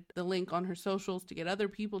posted the link on her socials to get other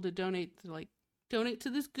people to donate to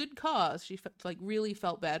this good cause. She really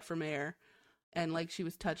felt bad for Mare, and like she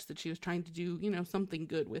was touched that she was trying to do, you know, something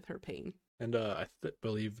good with her pain. And I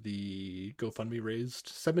believe the GoFundMe raised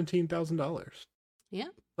 $17,000. Yeah,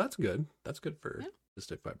 that's good. That's good for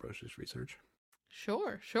cystic fibrosis research.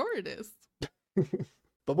 Sure it is.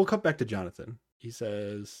 But we'll cut back to Jonathan. He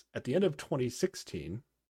says at the end of 2016.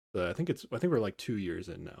 I think we're like 2 years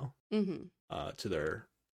in now to their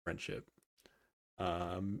friendship.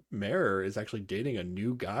 Mare is actually dating a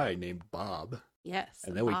new guy named Bob. Yes.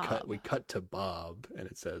 And then we cut to Bob, and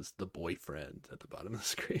it says the boyfriend at the bottom of the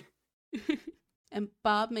screen. And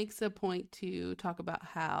Bob makes a point to talk about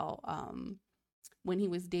how when he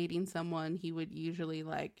was dating someone, he would usually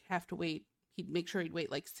like have to wait. he'd make sure he'd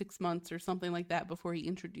wait like 6 months or something like that before he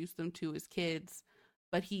introduced them to his kids.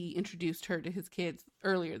 But he introduced her to his kids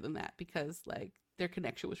earlier than that because like their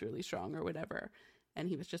connection was really strong or whatever. And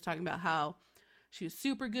he was just talking about how she was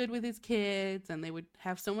super good with his kids and they would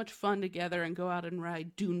have so much fun together and go out and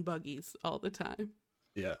ride dune buggies all the time.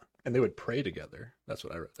 Yeah. And they would pray together. That's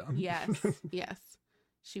what I wrote down. Yes. Yes.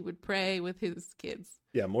 She would pray with his kids.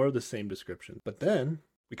 Yeah, more of the same description. But then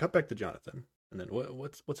we cut back to Jonathan. And then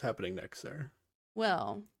what's happening next, Sarah?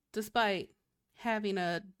 Well, despite having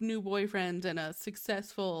a new boyfriend and a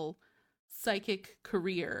successful psychic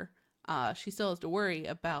career, she still has to worry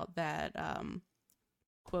about that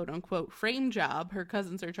quote-unquote frame job her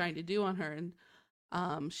cousins are trying to do on her.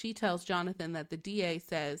 And she tells Jonathan that the DA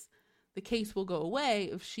says the case will go away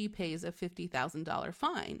if she pays a $50,000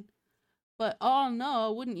 fine. But oh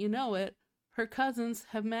no, wouldn't you know it, her cousins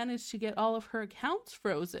have managed to get all of her accounts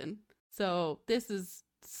frozen. So this is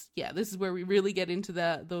where we really get into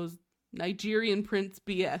those Nigerian prince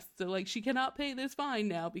BS. So like she cannot pay this fine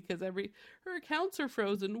now because her accounts are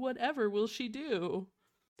frozen. Whatever will she do?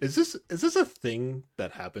 Is this a thing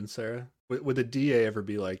that happens, Sarah? Would the DA ever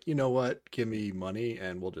be like, you know what, give me money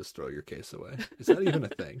and we'll just throw your case away? Is that even a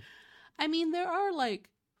thing? I mean, there are like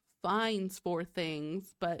fines for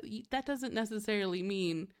things, but that doesn't necessarily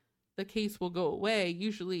mean the case will go away.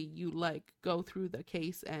 Usually you like go through the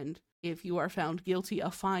case and if you are found guilty, a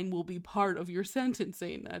fine will be part of your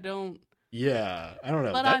sentencing. Yeah, I don't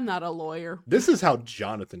know. But I'm not a lawyer. This is how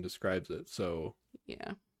Jonathan describes it. So,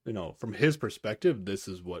 yeah. You know, from his perspective, this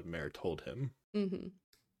is what Mare told him. Mm-hmm.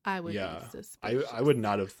 I would be suspicious. I would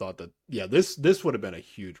not have thought that. Yeah, this would have been a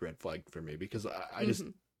huge red flag for me because I just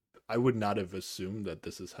I would not have assumed that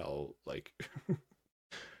this is how like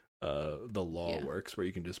the law works, where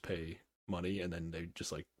you can just pay money and then they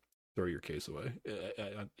just like throw your case away.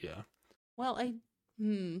 Yeah. Well,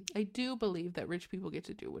 I do believe that rich people get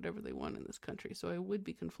to do whatever they want in this country, so I would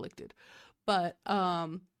be conflicted. But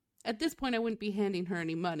at this point, I wouldn't be handing her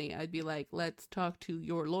any money. I'd be like, let's talk to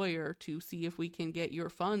your lawyer to see if we can get your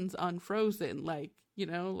funds unfrozen. Like, you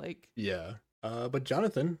know, like. Yeah. But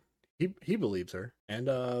Jonathan, he believes her. And,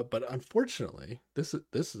 but unfortunately, this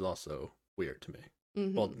is also weird to me.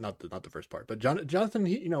 Mm-hmm. Well, not the first part, but Jonathan,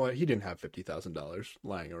 he didn't have $50,000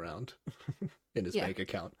 lying around in his bank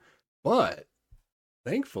account. But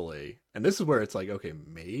thankfully, and this is where it's like, okay,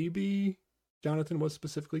 maybe Jonathan was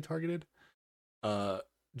specifically targeted.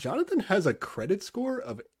 Jonathan has a credit score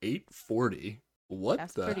of 840.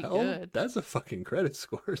 That's the hell? Good. That's a fucking credit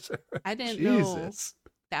score, sir. I didn't know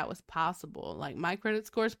that was possible. Like, my credit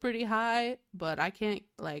score is pretty high, but I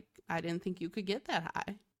didn't think you could get that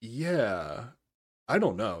high. Yeah. I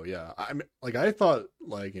don't know. Yeah. I thought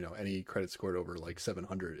any credit scored over like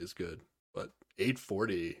 700 is good, but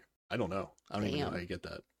 840, I don't know. I don't even know how you get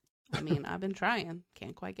that. I mean, I've been trying.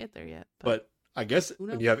 Can't quite get there yet. But I guess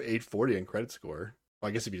when you have 840 in credit score, well,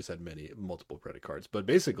 I guess if you just had multiple credit cards, but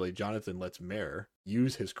basically Jonathan lets Mare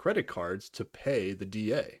use his credit cards to pay the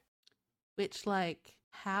DA. Which, like,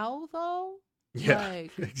 how though? Yeah,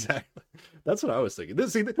 exactly. That's what I was thinking.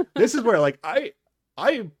 This is where like I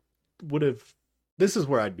would have. This is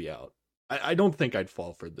where I'd be out. I don't think I'd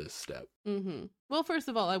fall for this step. Mm-hmm. Well, first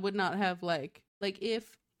of all, I would not have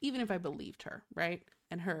even if I believed her, right,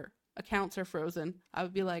 and her accounts are frozen, I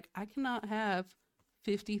would be like, I cannot have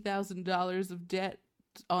 $50,000 of debt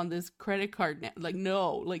on this credit card now. Like,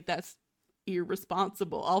 no, like that's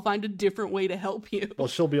irresponsible. I'll find a different way to help you. Well,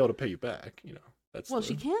 she'll be able to pay you back, you know.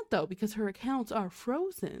 She can't though, because her accounts are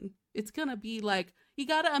frozen. It's gonna be like, you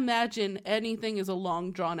gotta imagine anything is a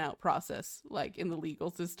long drawn out process, like in the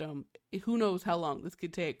legal system. Who knows how long this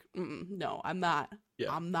could take? No, I'm not.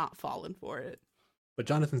 Yeah. I'm not falling for it. But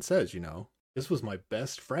Jonathan says, this was my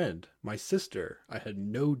best friend, my sister. I had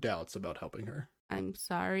no doubts about helping her. I'm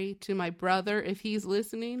sorry to my brother if he's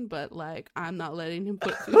listening, but I'm not letting him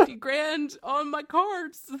put 50 grand on my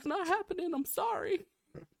cards. It's not happening. I'm sorry.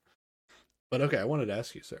 But okay, I wanted to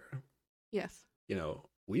ask you, Sarah. Yes.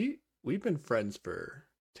 We've been friends for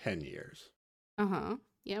 10 years. Uh-huh.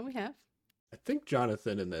 Yeah, we have. I think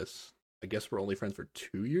Jonathan and this, I guess we're only friends for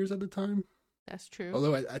 2 years at the time. That's true.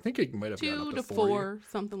 Although I think it might have gone up to 4,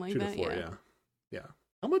 something like that. 2 to 4, yeah.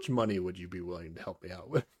 How much money would you be willing to help me out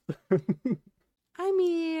with? I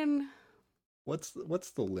mean, what's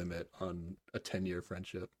the limit on a 10-year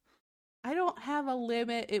friendship? I don't have a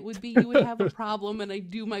limit. It would be you would have a problem and I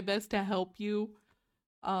do my best to help you.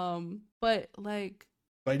 But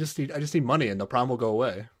I just need money and the problem will go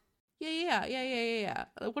away. Yeah.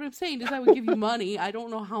 What I'm saying is I would give you money. I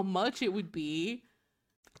don't know how much it would be.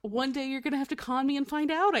 One day you're going to have to con me and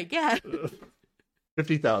find out, I guess.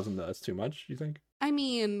 50,000, that's too much, you think? I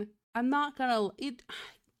mean, I'm not gonna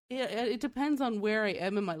it depends on where I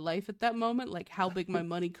am in my life at that moment, like how big my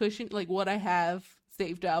money cushion, like what I have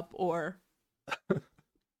saved up or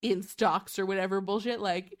in stocks or whatever bullshit.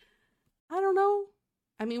 Like, I don't know.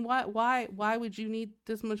 I mean, why would you need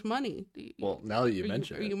this much money? Well, now that you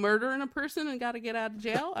mention are it, you murdering a person and got to get out of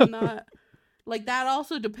jail? I'm not. Like, that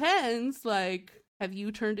also depends. Like, have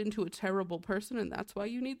you turned into a terrible person and that's why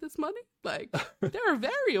you need this money? Like, there are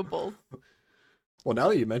variables. well, now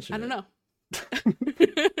that you mention I don't it, know.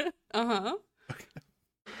 Uh-huh.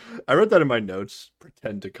 I wrote that in my notes.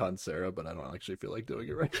 Pretend to con Sarah, but I don't actually feel like doing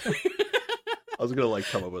it right now. I was gonna like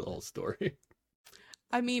come up with a whole story.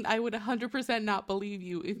 I mean, I would 100% not believe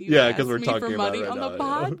you if you Yeah, because we're me talking for about money it right on now, the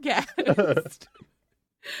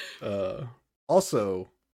podcast. Also,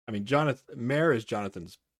 I mean, Mare is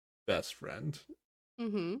Jonathan's best friend,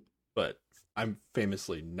 Mm-hmm. but I'm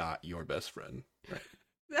famously not your best friend. Right?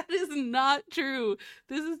 That is not true.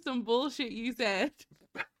 This is some bullshit you said.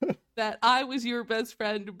 That I was your best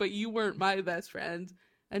friend, but you weren't my best friend.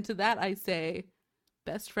 And to that I say,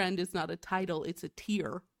 best friend is not a title, it's a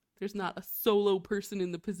tier. There's not a solo person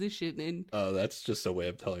in the position. And that's just a way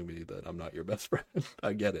of telling me that I'm not your best friend.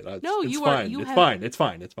 I get it. No, it's you fine. are. You it's have, fine. It's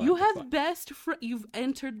fine. It's fine. You it's have fine. best friend. You've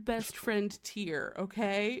entered best friend tier.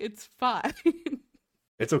 Okay, it's fine.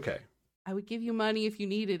 It's okay. I would give you money if you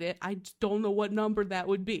needed it. I just don't know what number that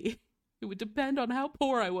would be. It would depend on how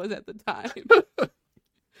poor I was at the time.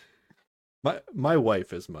 My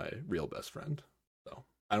wife is my real best friend, so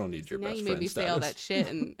I don't need your now best you friend made me status. say all that shit,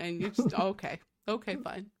 and you just okay,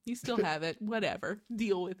 fine. You still have it. Whatever.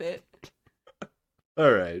 Deal with it.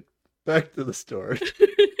 All right, back to the story.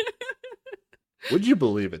 Would you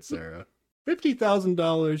believe it, Sarah?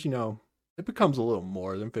 $50,000. You know, it becomes a little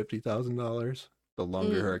more than $50,000 the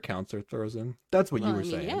longer her accounts are frozen. That's what you were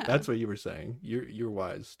saying. Yeah. That's what you were saying. You're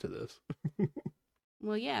wise to this.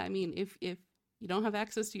 Well, yeah. I mean, if you don't have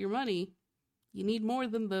access to your money, you need more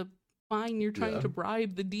than the fine you're trying to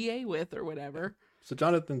bribe the DA with or whatever. So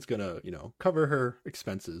Jonathan's gonna, cover her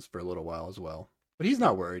expenses for a little while as well. But he's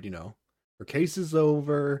not worried, Her case is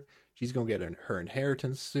over. She's gonna get her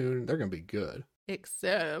inheritance soon. They're gonna be good.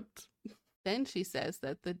 Except then she says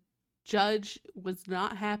that the judge was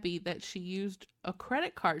not happy that she used a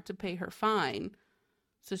credit card to pay her fine.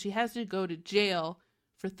 So she has to go to jail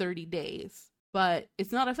for 30 days. But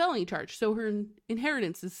it's not a felony charge, so her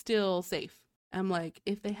inheritance is still safe. I'm like,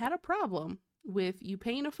 if they had a problem with you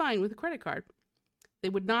paying a fine with a credit card, they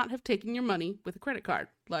would not have taken your money with a credit card.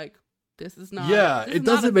 Like, this is not. Yeah, it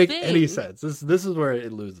doesn't make any sense. This is where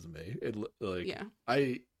it loses me.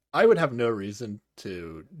 I would have no reason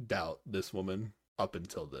to doubt this woman up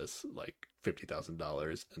until this, like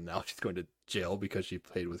 $50,000, and now she's going to jail because she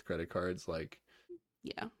paid with credit cards. Like,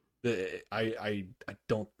 yeah, I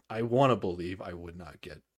want to believe I would not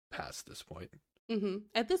get past this point. Mm-hmm.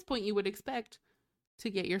 At this point, you would expect to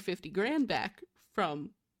get your 50 grand back from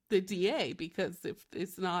the DA, because if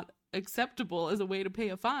it's not acceptable as a way to pay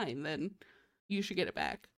a fine, then you should get it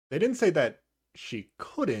back. They didn't say that she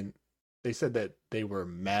couldn't. They said that they were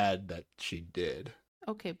mad that she did.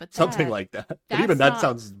 Okay, but something like that. But even that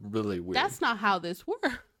sounds really weird. That's not how this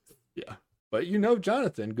works. Yeah. But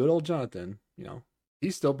Jonathan, good old Jonathan,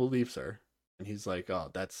 he still believes her. And he's like, oh,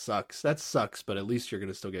 that sucks. That sucks, but at least you're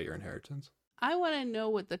going to still get your inheritance. I want to know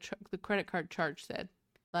what the credit card charge said.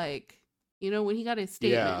 Like, when he got his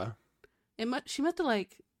statement. Yeah. She must have,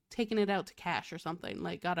 like, taken it out to cash or something.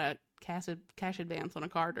 Like, got a cash advance on a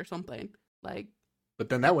card or something. Like. But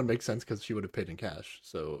then that would make sense because she would have paid in cash.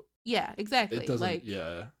 So. Yeah, exactly. It doesn't, like,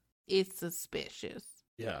 yeah. It's suspicious.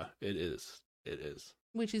 Yeah, it is. It is.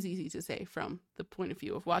 Which is easy to say from the point of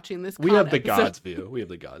view of watching this. We have the God's view. We have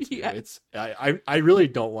the God's view. Yeah. I really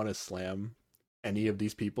don't want to slam any of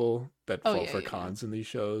these people that fall for cons in these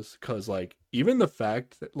shows, because like even the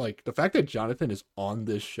fact that Jonathan is on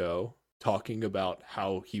this show talking about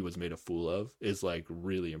how he was made a fool of is like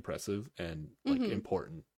really impressive and like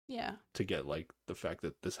important. Yeah. To get like the fact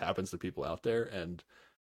that this happens to people out there, and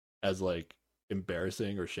as like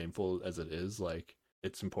embarrassing or shameful as it is, like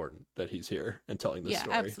it's important that he's here and telling this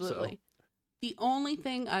story. Yeah, absolutely. So. The only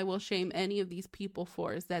thing I will shame any of these people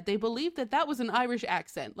for is that they believe that was an Irish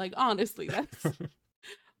accent. Like, honestly, that's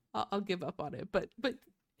I'll give up on it. But it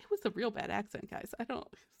was a real bad accent, guys.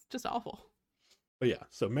 It's just awful. But yeah,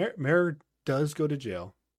 so Mare does go to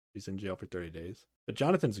jail. He's in jail for 30 days. But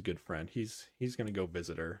Jonathan's a good friend. He's going to go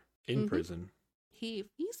visit her in prison. He's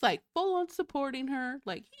like full on supporting her.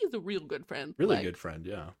 Like, he's a real good friend. Really good friend,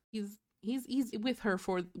 yeah. He's with her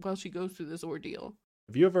while she goes through this ordeal.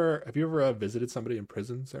 Have you ever visited somebody in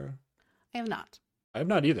prison, Sarah? I have not. I have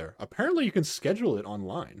not either. Apparently, you can schedule it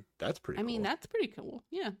online. That's pretty I cool. mean, that's pretty cool.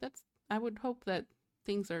 Yeah, that's. I would hope that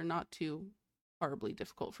things are not too horribly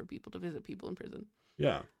difficult for people to visit people in prison.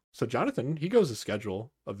 Yeah. So Jonathan, he goes to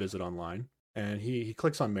schedule a visit online, and he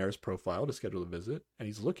clicks on Mare's profile to schedule a visit, and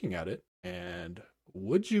he's looking at it, and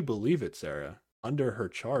would you believe it, Sarah? Under her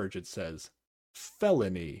charge, it says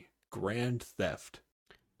felony grand theft.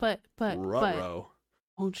 But Ruh-roh.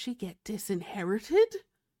 won't she get disinherited?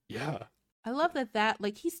 Yeah. I love that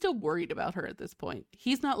like he's still worried about her at this point.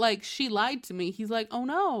 He's not like she lied to me. He's like, oh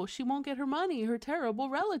no, she won't get her money. Her terrible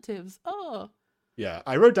relatives. Oh. Yeah,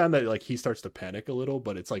 I wrote down that like he starts to panic a little,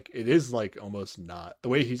 but it's like it is like almost not the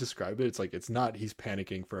way he described it. It's like it's not he's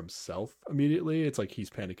panicking for himself immediately. It's like he's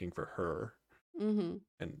panicking for her, Mm-hmm.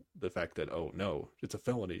 and the fact that oh no, it's a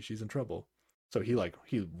felony, she's in trouble. So he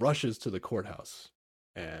rushes to the courthouse,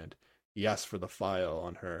 and he asks for the file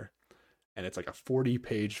on her, and it's like a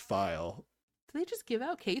 40-page file. Do they just give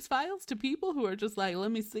out case files to people who are just like, let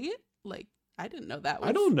me see it? Like, I didn't know that was.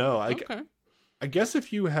 I don't know. Okay. I guess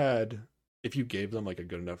if you gave them like a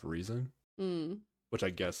good enough reason, which I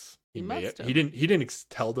guess He must have. he didn't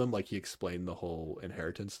tell them, like he explained the whole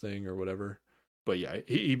inheritance thing or whatever. But yeah,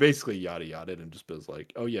 he basically yada yada and just was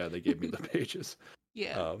like, oh yeah, they gave me the pages.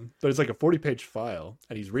 Yeah. But it's like a 40-page file,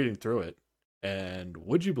 and he's reading through it, and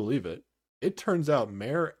would you believe it? It turns out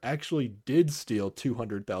Mare actually did steal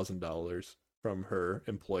 $200,000 from her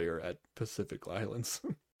employer at Pacific Islands.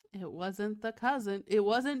 It wasn't the cousin. It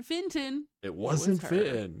wasn't Finton. It wasn't her.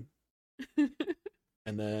 Finn.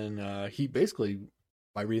 And then he basically,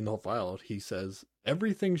 by reading the whole file, he says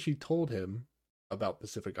everything she told him about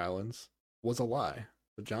Pacific Islands was a lie.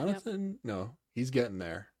 But Jonathan, no, he's getting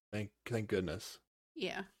there. Thank goodness.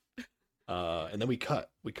 Yeah. And then we cut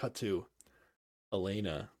to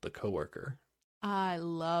Elena, the coworker. I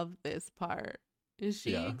love this part.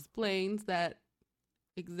 She Yeah. explains that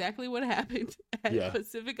exactly what happened at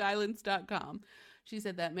PacificIslands.com. She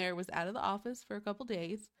said that Mare was out of the office for a couple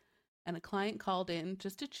days, and a client called in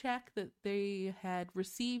just to check that they had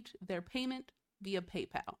received their payment via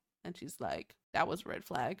PayPal. And she's like, that was a red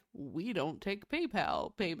flag. We don't take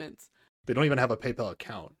PayPal payments. They don't even have a PayPal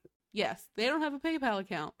account. Yes, they don't have a PayPal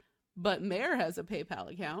account, but Mare has a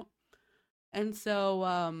PayPal account. And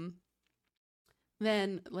so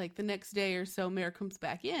then like the next day or so, Mare comes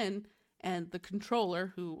back in, and the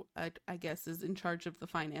controller, who I guess is in charge of the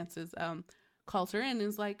finances, calls her in and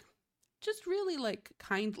is like, just really like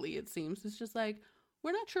kindly, it seems. It's just like,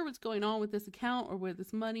 we're not sure what's going on with this account or where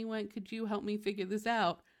this money went. Could you help me figure this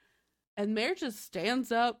out? And Mare just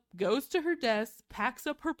stands up, goes to her desk, packs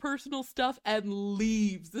up her personal stuff, and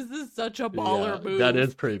leaves. This is such a baller move. That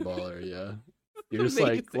is pretty baller, yeah. You're just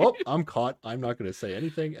Amazing. like, well, I'm caught. I'm not going to say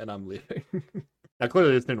anything, and I'm leaving. Now,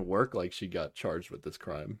 clearly this didn't work. Like, she got charged with this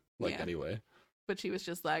crime, anyway. But she was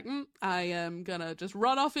just like, I am going to just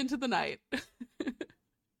run off into the night.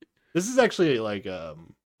 This is actually, like,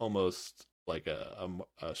 almost like a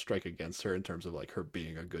strike against her in terms of, like, her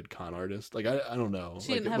being a good con artist. Like, I don't know.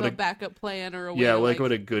 She like, didn't have a backup plan or a way yeah, to, like,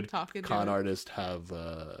 would a good talking con artist have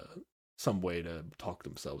some way to talk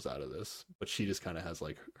themselves out of this? But she just kind of has,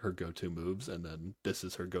 like, her go-to moves, and then this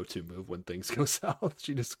is her go-to move when things go south.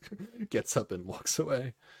 She just gets up and walks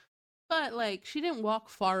away. But, like, she didn't walk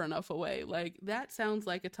far enough away. Like, that sounds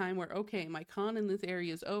like a time where, okay, my con in this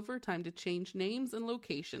area is over. Time to change names and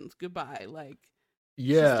locations. Goodbye. Like,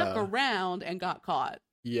 yeah, she stuck around and got caught.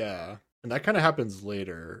 Yeah. And that kind of happens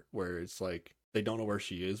later, where it's like, they don't know where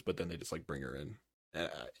she is, but then they just, like, bring her in.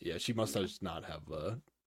 Yeah, she must just not have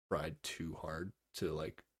tried too hard to,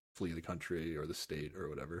 like, flee the country or the state or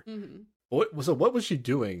whatever. Mm-hmm. So what was she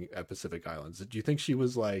doing at Pacific Islands? Do you think she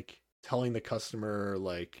was, like, telling the customer,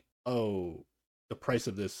 like, oh, the price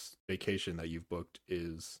of this vacation that you've booked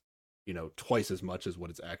is, you know, twice as much as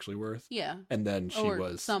what it's actually worth? Yeah. And then she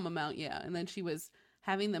was some amount, yeah. And then she was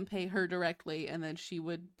having them pay her directly, and then she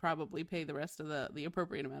would probably pay the rest of the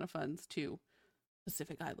appropriate amount of funds to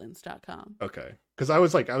PacificIslands.com. Okay. Because I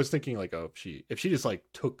was thinking, like, oh, if she just, like,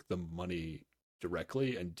 took the money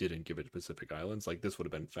directly and didn't give it to Pacific Islands, like, this would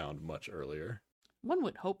have been found much earlier. One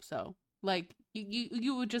would hope so. Like,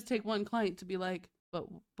 you would just take one client to be like, but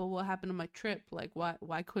what happened to my trip? Like,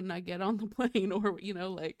 why couldn't I get on the plane? Or, you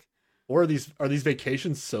know, like, or are these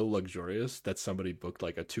vacations so luxurious that somebody booked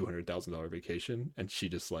like a $200,000 vacation and she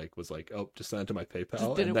just like was like, oh, just send it to my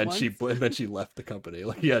PayPal, and then she left the company.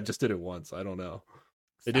 Like, yeah, just did it once. I don't know.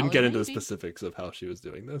 They didn't get into the specifics of how she was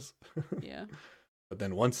doing this. Yeah. But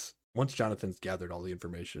then once Jonathan's gathered all the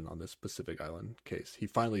information on this Pacific Island case, he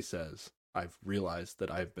finally says, I've realized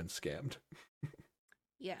that I've been scammed.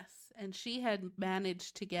 Yes. And she had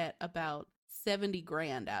managed to get about 70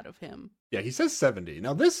 grand out of him. Yeah, he says 70.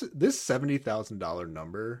 Now this $70,000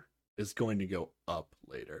 number is going to go up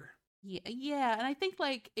later. Yeah, and I think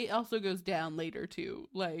like it also goes down later too.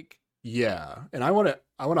 Like, yeah, and I want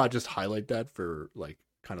to just highlight that for like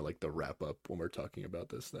kind of like the wrap up when we're talking about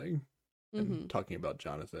this thing and talking about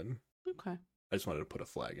Jonathan. Okay. I just wanted to put a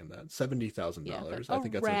flag in that. $70,000. Yeah, I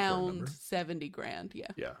think that's an important number. 70 grand. Yeah.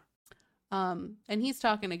 Yeah. And he's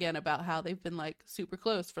talking again about how they've been like super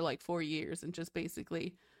close for like 4 years, and just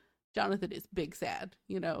basically Jonathan is big sad.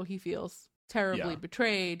 You know, he feels terribly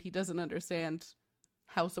betrayed. He doesn't understand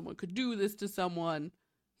how someone could do this to someone.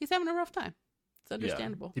 He's having a rough time. It's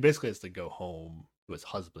understandable. Yeah. He basically has to go home to his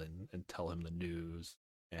husband and tell him the news,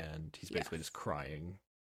 and he's basically just crying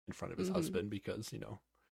in front of his husband because, you know,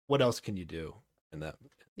 what else can you do in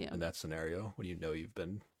that scenario when you know you've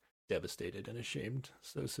been devastated and ashamed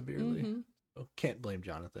so severely? So can't blame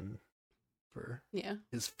Jonathan for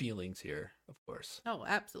his feelings here, of course. Oh,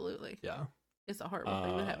 absolutely. Yeah. It's a horrible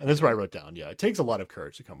thing to happen. And this is what I wrote down. Yeah, it takes a lot of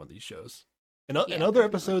courage to come on these shows. In other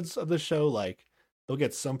episodes of the show, like, they'll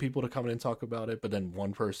get some people to come in and talk about it, but then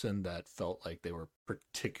one person that felt like they were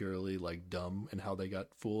particularly like dumb in how they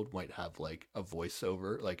got fooled might have like a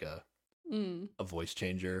voiceover, like a voice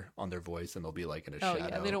changer on their voice, and they'll be like in a shadow.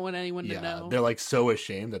 Yeah, they don't want anyone to know. They're like so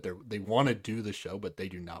ashamed that they want to do the show, but they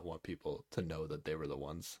do not want people to know that they were the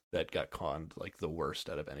ones that got conned like the worst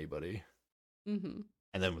out of anybody. And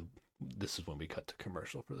then this is when we cut to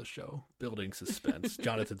commercial for the show, building suspense.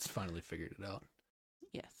 Jonathan's finally figured it out.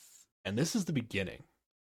 Yes. And this is the beginning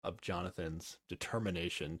of Jonathan's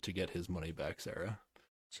determination to get his money back, Sarah.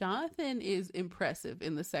 Jonathan is impressive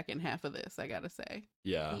in the second half of this, I gotta say.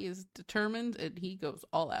 Yeah. He is determined and he goes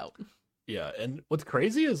all out. Yeah, and what's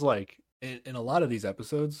crazy is like in a lot of these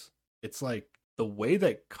episodes, it's like the way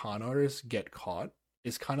that con artists get caught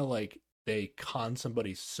is kind of like they con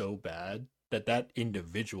somebody so bad that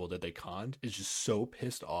individual that they conned is just so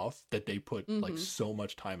pissed off that they put like so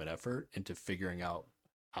much time and effort into figuring out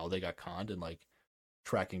how they got conned and like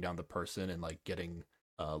tracking down the person and like getting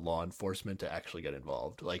law enforcement to actually get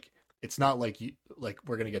involved. Like, it's not like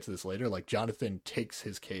we're gonna get to this later. Like, Jonathan takes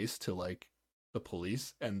his case to like the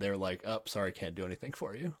police, and they're like, "Oh, sorry, can't do anything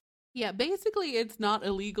for you." Yeah, basically, it's not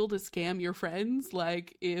illegal to scam your friends.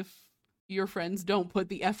 Like, if your friends don't put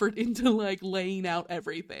the effort into like laying out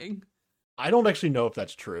everything. I don't actually know if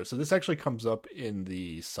that's true. So this actually comes up in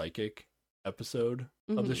the psychic episode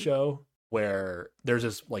of the show, where there's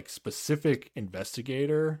this like specific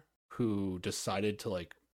investigator who decided to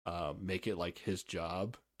like make it like his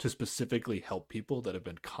job to specifically help people that have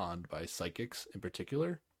been conned by psychics in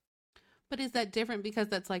particular. But is that different because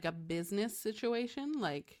that's like a business situation?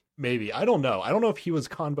 Like, maybe, I don't know. I don't know if he was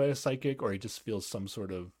conned by a psychic or he just feels some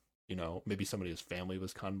sort of, you know, maybe somebody in his family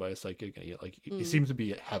was conned by a psychic, and he seems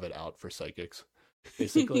to have it out for psychics.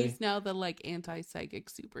 Basically, he's now the like anti-psychic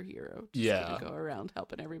superhero. Just gonna go around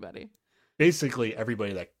helping everybody. Basically,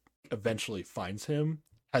 everybody that eventually finds him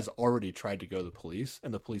has already tried to go to the police,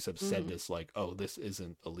 and the police have said this like, "Oh, this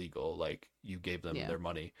isn't illegal. Like, you gave them their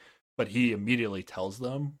money," but he immediately tells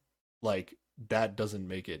them like that doesn't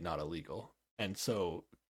make it not illegal, and so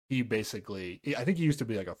he basically, I think he used to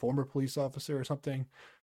be like a former police officer or something.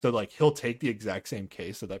 So like he'll take the exact same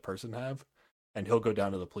case that person have, and he'll go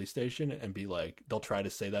down to the police station and be like, they'll try to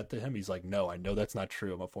say that to him. He's like, "No, I know that's not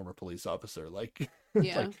true. I'm a former police officer." Like,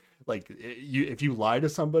 if you lie to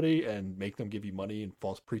somebody and make them give you money and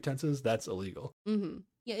false pretenses, that's illegal.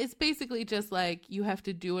 Yeah, it's basically just like you have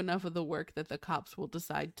to do enough of the work that the cops will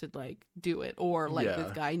decide to like do it, or like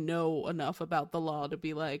this guy know enough about the law to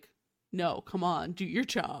be like, "No, come on, do your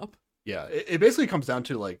job." Yeah, it basically comes down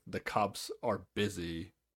to like the cops are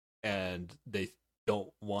busy and they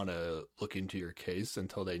don't want to look into your case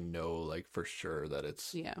until they know like for sure that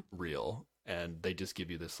it's real, and they just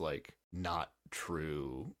give you this like not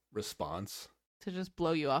true response to just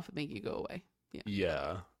blow you off and make you go away.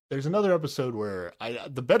 Yeah. There's another episode where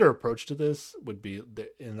the better approach to this would be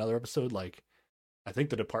in another episode, like I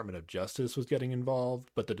think the Department of Justice was getting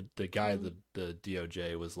involved, but the guy, the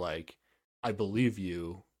DOJ was like, "I believe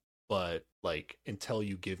you, but like until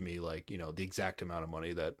you give me like, you know, the exact amount of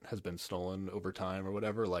money that has been stolen over time or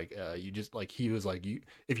whatever, like you just like," he was like,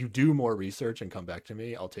 if you do more research and come back to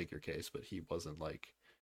me, I'll take your case. But he wasn't like,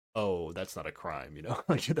 "Oh, that's not a crime," you know?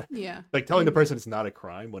 Like like telling the person it's not a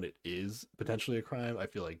crime when it is potentially a crime, I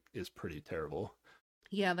feel like is pretty terrible.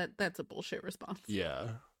 Yeah, that's a bullshit response. Yeah.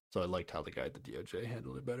 So I liked how the guy at the DOJ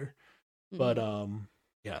handled it better. But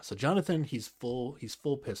so Jonathan, he's full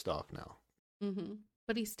pissed off now.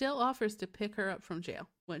 But he still offers to pick her up from jail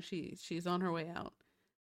when she's on her way out.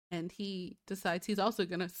 And he decides he's also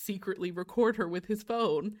going to secretly record her with his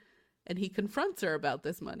phone And he confronts her about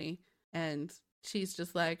this money. And she's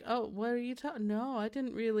just like, oh, what are you talking? No, I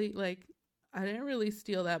didn't really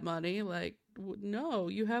steal that money. Like, no,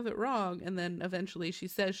 you have it wrong. And then eventually she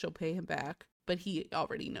says she'll pay him back. But he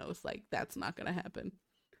already knows, like, that's not going to happen.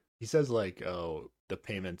 He says, like, oh, the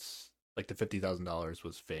payments, like the $50,000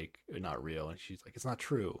 was fake, not real. And she's like, it's not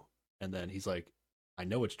true. And then he's like, I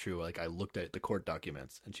know it's true. Like, I looked at the court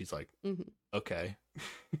documents. And she's like, okay.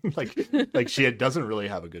 like she doesn't really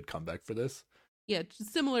have a good comeback for this. Yeah,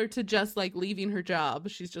 similar to just, like, leaving her job.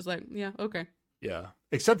 She's just like, yeah, okay. Yeah.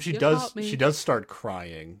 Except she does start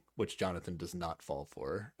crying, which Jonathan does not fall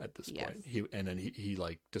for at this point. He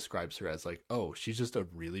like describes her as like, oh, she's just a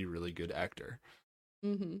really, really good actor.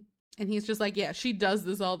 Mm-hmm. And he's just like, yeah, she does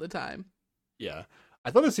this all the time. Yeah. I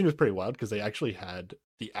thought the scene was pretty wild because they actually had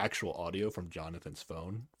the actual audio from Jonathan's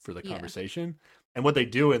phone for the conversation. And what they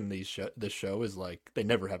do in this show is like they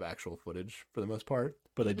never have actual footage for the most part,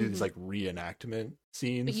 but they do these like reenactment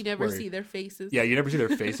scenes. But you never see their faces. Yeah, you never see their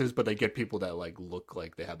faces, but they get people that like look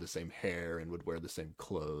like they have the same hair and would wear the same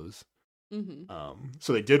clothes. Mm-hmm.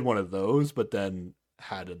 So they did one of those, but then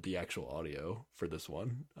had the actual audio for this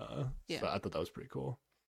one. So I thought that was pretty cool.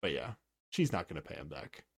 But yeah, she's not going to pay him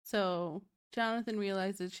back. So Jonathan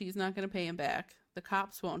realizes she's not going to pay him back. The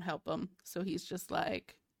cops won't help him. So he's just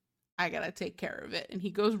like, I got to take care of it. And he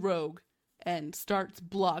goes rogue and starts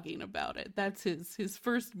blogging about it. That's his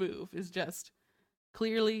first move, is just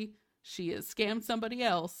clearly she has scammed somebody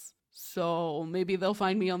else. So maybe they'll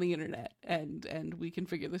find me on the internet and we can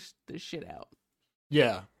figure this shit out.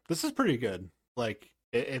 Yeah, this is pretty good. Like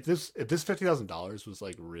if this $50,000 was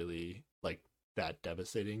like really like that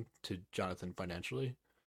devastating to Jonathan financially,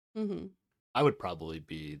 I would probably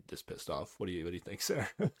be this pissed off. What do you think, Sarah?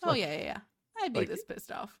 Oh yeah. I'd be this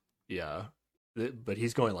pissed off. Yeah, but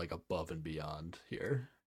he's going like above and beyond here.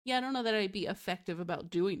 Yeah, I don't know that I'd be effective about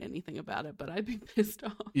doing anything about it, but I'd be pissed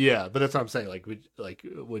off. Yeah, but that's what I'm saying. Like,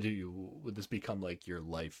 would this become like your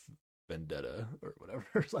life vendetta or whatever?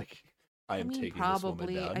 It's like, I mean, taking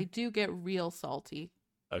probably. This woman down. I do get real salty.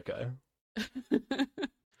 Okay.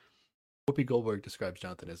 Whoopi Goldberg describes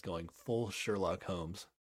Jonathan as going full Sherlock Holmes.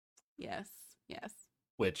 Yes.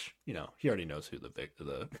 Which, you know, he already knows who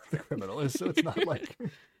the criminal is, so it's not like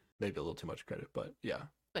maybe a little too much credit, but yeah.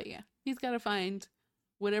 But yeah, he's got to find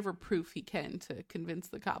whatever proof he can to convince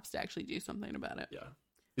the cops to actually do something about it. Yeah.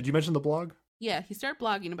 Did you mention the blog? Yeah, he started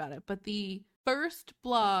blogging about it, but the first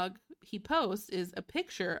blog he posts is a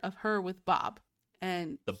picture of her with Bob.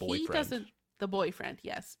 And the boyfriend. The boyfriend,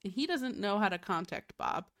 yes. And he doesn't know how to contact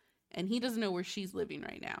Bob, and he doesn't know where she's living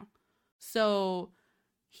right now. So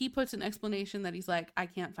he puts an explanation that he's like, I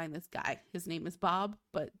can't find this guy. His name is Bob,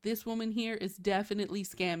 but this woman here is definitely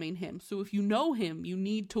scamming him. So if you know him, you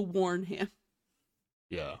need to warn him.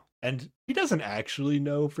 Yeah. And he doesn't actually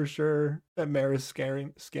know for sure that Mare is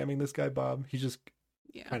scamming this guy, Bob. He's just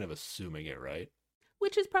kind of assuming it, right?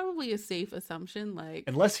 Which is probably a safe assumption. Like,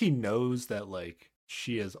 unless he knows that, like,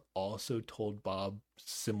 she has also told Bob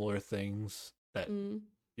similar things that,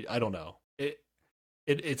 I don't know.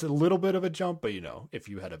 It's a little bit of a jump, but, you know, if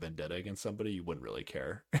you had a vendetta against somebody, you wouldn't really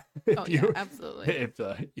care. Absolutely.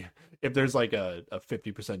 If there's like a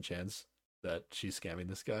 50% chance that she's scamming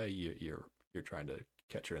this guy, you're trying to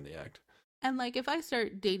catch her in the act. And like, if I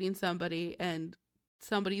start dating somebody and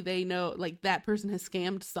somebody they know, like, that person has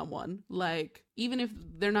scammed someone, like, even if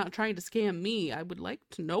they're not trying to scam me, I would like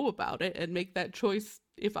to know about it and make that choice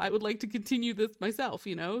if I would like to continue this myself,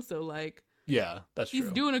 you know? So like, yeah, that's true.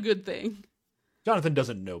 He's doing a good thing. Jonathan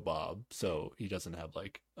doesn't know Bob, so he doesn't have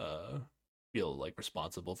like feel like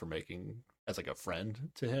responsible for making as like a friend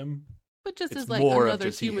to him. But just as like another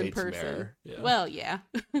human person. Yeah. Well, yeah.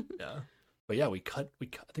 Yeah. But yeah, I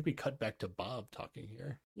think we cut back to Bob talking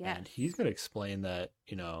here. Yeah. And he's going to explain that,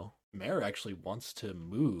 you know, Mare actually wants to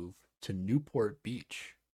move to Newport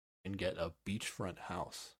Beach and get a beachfront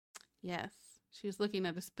house. Yes. She was looking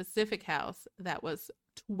at a specific house that was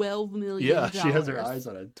 $12 million. Yeah, she has her eyes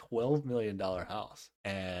on a $12 million house.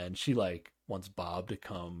 And she like wants Bob to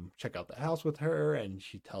come check out the house with her, and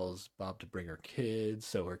she tells Bob to bring her kids.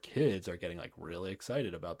 So her kids are getting like really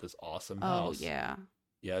excited about this awesome house. Oh, yeah.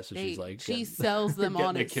 Yeah, so she's like... She sells them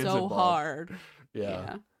on it so hard.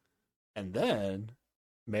 Yeah. And then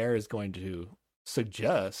Mare is going to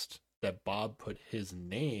suggest that Bob put his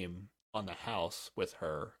name on the house with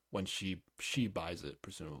her when she buys it,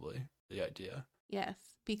 presumably, the idea. Yes,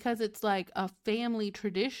 because it's like a family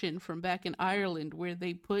tradition from back in Ireland where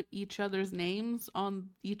they put each other's names on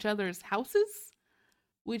each other's houses,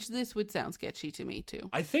 which this would sound sketchy to me too.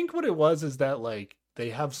 I think what it was is that like they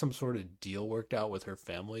have some sort of deal worked out with her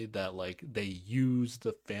family that like they use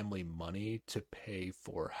the family money to pay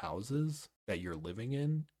for houses that you're living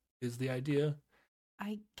in is the idea.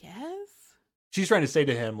 I guess. She's trying to say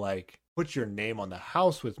to him like, put your name on the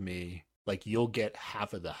house with me, like you'll get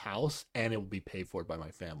half of the house and it will be paid for by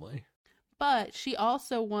my family. But she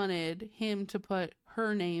also wanted him to put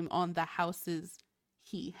her name on the houses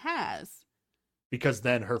he has. Because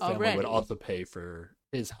then her family already would also pay for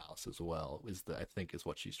his house as well, I think is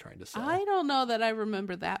what she's trying to say. I don't know that I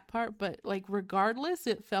remember that part, but like regardless,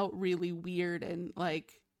 it felt really weird and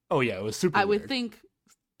like Oh yeah, it was super I weird. would think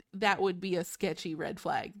that would be a sketchy red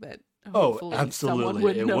flag that Oh, hopefully someone absolutely,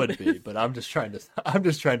 would it notice. would be. But I'm just trying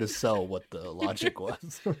to sell what the logic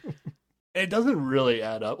was. It doesn't really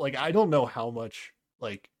add up. Like I don't know how much.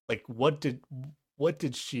 Like what did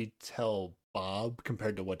she tell Bob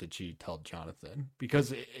compared to what did she tell Jonathan?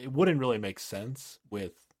 Because it wouldn't really make sense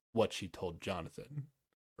with what she told Jonathan,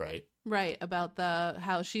 right? Right, about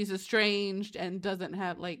how she's estranged and doesn't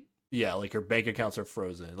have like Yeah, like her bank accounts are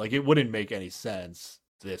frozen. Like it wouldn't make any sense.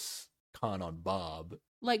 This con on Bob.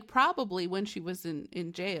 probably when she was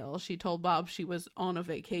in jail, she told Bob she was on a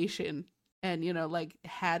vacation and like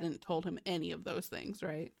hadn't told him any of those things,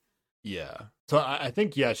 right? Yeah. So I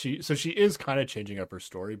think she is kind of changing up her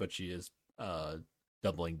story, but she is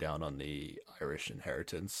doubling down on the Irish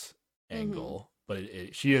inheritance angle.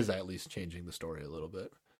 But she is at least changing the story a little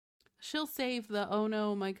bit. She'll save the "oh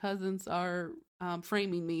no, my cousins are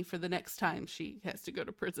framing me" for the next time she has to go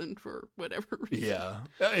to prison for whatever reason.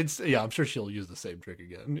 Yeah, I'm sure she'll use the same trick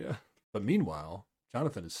again. Yeah. But meanwhile,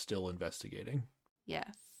 Jonathan is still investigating.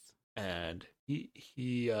 Yes. And he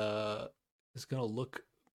is gonna look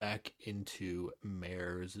back into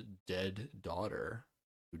Mare's dead daughter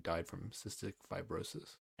who died from cystic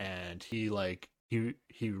fibrosis. And he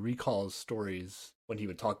recalls stories when he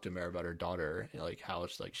would talk to Mare about her daughter, like how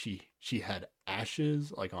it's like she had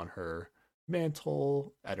ashes like on her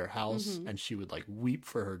mantle at her house, and she would like weep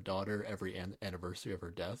for her daughter every anniversary of her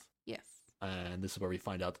death. Yes. And this is where we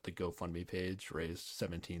find out that the GoFundMe page raised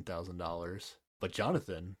 $17,000. But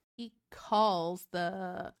Jonathan, he calls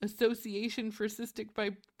the Association for Cystic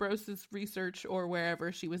Fibrosis Research, or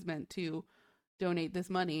wherever she was meant to donate this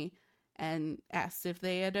money, and asks if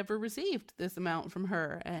they had ever received this amount from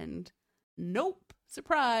her. And nope,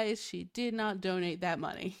 surprise, she did not donate that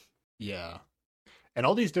money. Yeah. And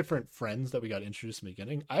all these different friends that we got introduced in the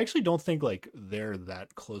beginning, I actually don't think like they're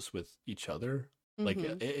that close with each other.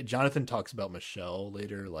 Like Jonathan talks about Michelle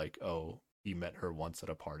later, like, oh, he met her once at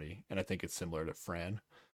a party. And I think it's similar to Fran.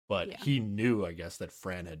 But he knew, I guess, that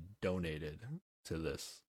Fran had donated to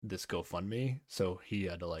this GoFundMe. So he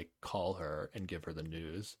had to like call her and give her the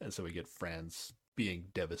news. And so we get Fran's being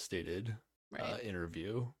devastated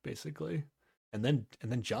interview, basically. And then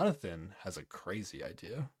Jonathan has a crazy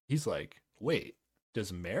idea. He's like, wait,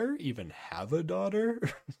 does Mare even have a daughter?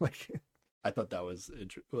 Like, I thought that was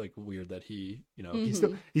like weird that he,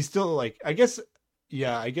 he's still like, I guess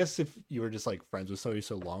if you were just like friends with somebody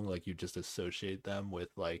so long, like you just associate them with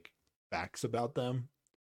like facts about them,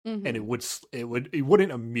 and it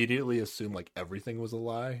wouldn't immediately assume like everything was a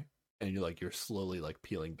lie, and you're slowly like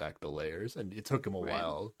peeling back the layers, and it took him a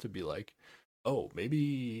while to be like, oh,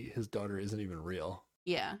 maybe his daughter isn't even real.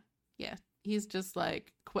 Yeah. He's just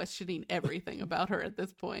like questioning everything about her at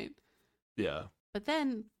this point. Yeah. But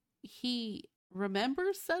then he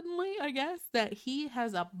remembers suddenly, I guess, that he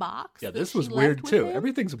has a box. Yeah, this was weird too.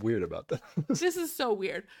 Everything's weird about this. This is so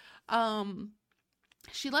weird.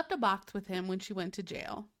 She left a box with him when she went to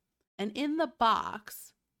jail. And in the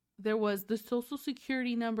box, there was the social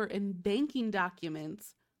security number and banking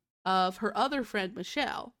documents of her other friend,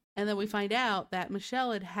 Michelle. And then we find out that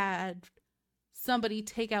Michelle had somebody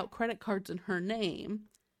take out credit cards in her name.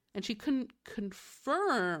 And she couldn't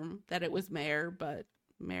confirm that it was Mare, but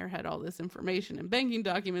Mare had all this information and banking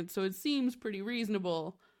documents, so it seems pretty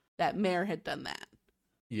reasonable that Mare had done that.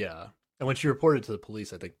 Yeah. And when she reported to the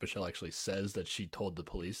police, I think Michelle actually says that she told the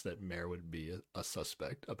police that Mare would be a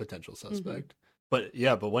suspect, a potential suspect. But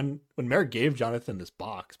when Mare gave Jonathan this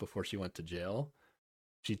box before she went to jail,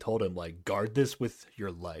 she told him, like, guard this with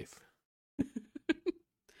your life.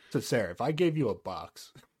 So, Sarah, if I gave you a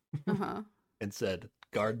box and said,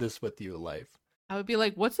 guard this with your life, I would be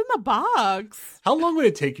like, what's in the box? How long would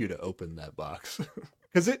it take you to open that box?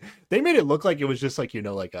 Because they made it look like it was just like,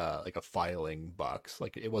 like a filing box.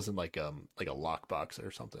 Like it wasn't like a lock box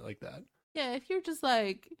or something like that. Yeah, if you're just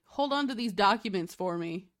like, hold on to these documents for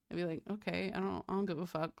me, I'd be like, okay, I don't give a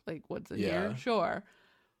fuck. Like, what's in here? Sure.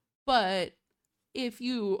 But if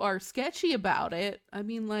you are sketchy about it, I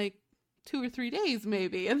mean, like 2 or 3 days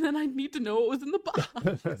maybe, and then I need to know what was in the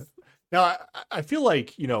box. Now, I feel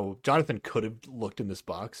like, Jonathan could have looked in this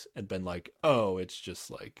box and been like, oh, it's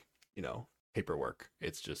just like, paperwork.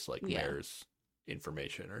 It's just like Yeah. Mare's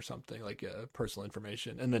information or something, like personal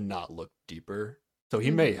information, and then not look deeper. So he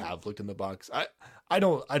Mm-hmm. may have looked in the box. I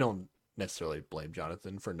don't necessarily blame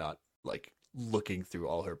Jonathan for not like looking through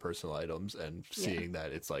all her personal items and seeing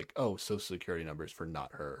that it's like, oh, social security numbers for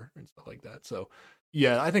not her and stuff like that. So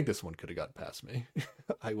yeah, I think this one could have gotten past me.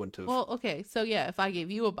 I wouldn't have. Well, okay, so yeah, if I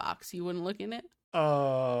gave you a box, you wouldn't look in it?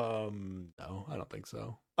 No, I don't think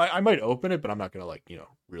so. I might open it, but I'm not gonna like,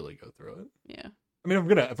 really go through it. Yeah. I mean,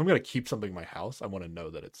 if I'm gonna keep something in my house, I want to know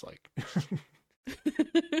that it's like,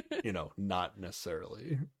 not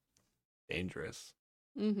necessarily dangerous.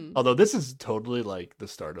 Mm-hmm. Although this is totally like the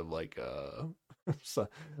start of like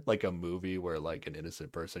like a movie where like an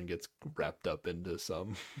innocent person gets wrapped up into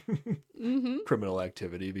some Mm-hmm. criminal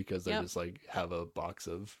activity because they Yep. just like have a box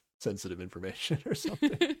of sensitive information or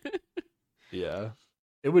something. Yeah.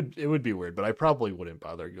 It would be weird, but I probably wouldn't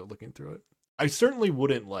bother looking through it. I certainly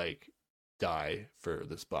wouldn't like die for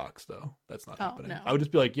this box though. That's not happening. no. I would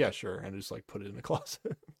just be like, yeah, sure, and just like put it in the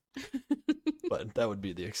closet. But that would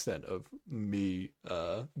be the extent of me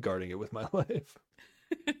guarding it with my life.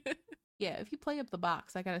 Yeah, if you play up the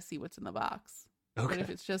box, I gotta see what's in the box. Okay. But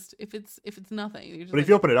if it's nothing, you're just But like, if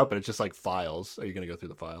you open it up and it's just like files, are you gonna go through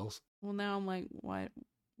the files? well, now I'm like, why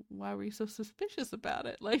were you so suspicious about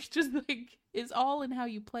it? Like, just like, it's all in how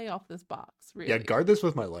you play off this box, really. Yeah, guard this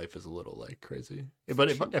with my life is a little like crazy. But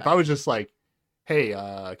Too if I was just like, hey,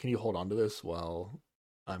 can you hold on to this while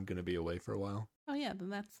I'm gonna be away for a while? Oh yeah, then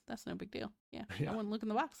that's no big deal. Yeah, Yeah. I wouldn't look in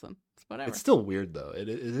the box then. It's whatever. It's still weird though. It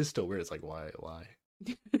is still weird. It's like why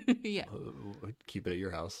Yeah. keep it at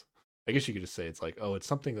your house? I guess you could just say it's like, oh, it's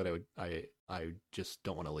something that I just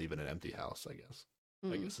don't want to leave in an empty house. I guess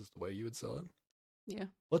Mm. is the way you would sell it. Yeah.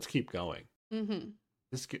 Let's keep going. Mm-hmm.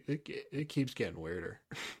 It keeps getting weirder.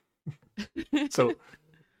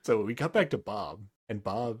 So we got back to Bob, and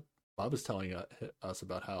Bob is telling us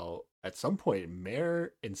about how at some point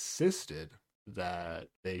Mare insisted that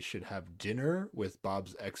they should have dinner with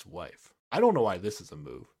Bob's ex-wife. I don't know why this is a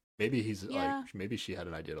move. Maybe maybe she had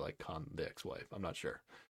an idea to like con the ex-wife. I'm not sure.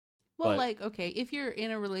 Well, But- like, okay, if you're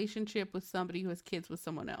in a relationship with somebody who has kids with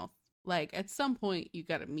someone else, like, at some point you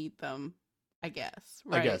got to meet them, I guess.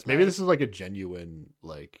 Right? I guess maybe Like, this is like a genuine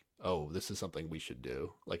like, oh, this is something we should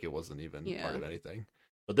do. Like it wasn't even part of anything.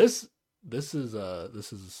 But this is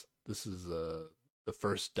the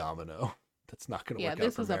first domino that's not going to work out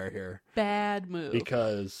this for is a Mare here. bad move.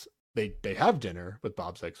 Because they have dinner with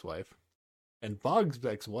Bob's ex-wife, and Bob's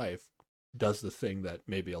ex-wife does the thing that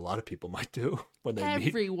maybe a lot of people might do when they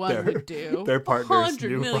Everyone would do their partner's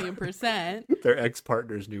 100 million%. meet their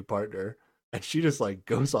ex-partner's new partner, and she just like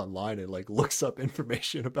goes online and like looks up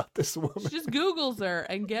information about this woman. She just Googles her,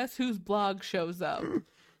 and guess whose blog shows up?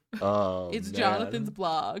 Oh, It's man. Jonathan's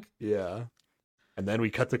blog. Yeah. And then we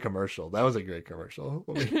cut to commercial. That was a great commercial.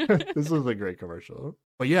 This was a great commercial.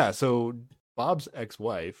 But yeah, so Bob's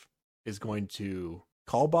ex-wife is going to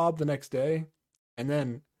call Bob the next day, and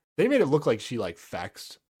then they made it look like she like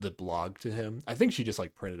faxed the blog to him. I think she just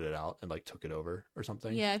like printed it out and like took it over or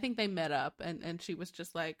something. Yeah, I think they met up, and she was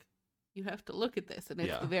just like, you have to look at this. And it's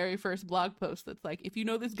Yeah. the very first blog post that's like, if you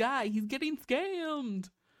know this guy, he's getting scammed.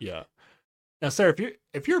 Yeah. Now, Sarah,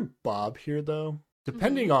 if you're Bob here though,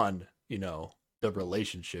 depending on, the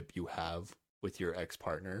relationship you have with your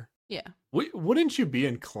ex-partner, Yeah. wouldn't you be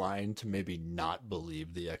inclined to maybe not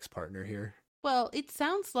believe the ex-partner here? Well, it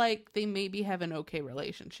sounds like they maybe have an okay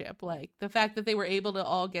relationship. Like, the fact that they were able to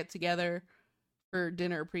all get together for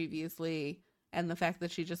dinner previously, and the fact that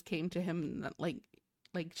she just came to him, and,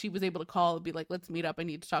 like she was able to call and be like, let's meet up, I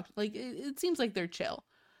need to talk. Like, it seems like they're chill.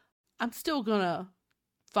 I'm still gonna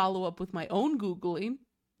follow up with my own Googling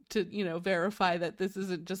to, verify that this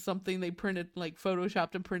isn't just something they printed, like,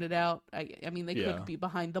 photoshopped and printed out. I mean, they Yeah. could be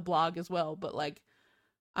behind the blog as well, but, like,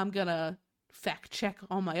 I'm gonna fact check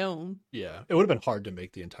on my own. Yeah, it would have been hard to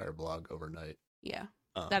make the entire blog overnight. Yeah,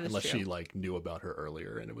 that is unless true. she like knew about her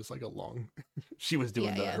earlier and it was like a long. She was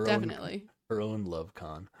doing yeah, her definitely. own love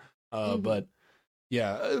con. Mhm. But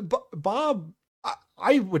yeah, Bob,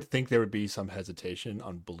 I would think there would be some hesitation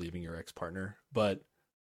on believing your ex-partner, but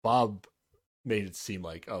Bob made it seem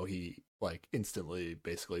like, oh, he like instantly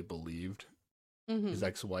basically believed Mhm. his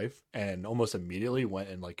ex-wife and almost immediately went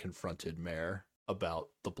and like confronted Mare about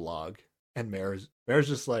the blog. And Mare's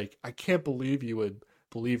just like, I can't believe you would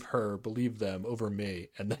believe them over me.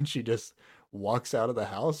 And then she just walks out of the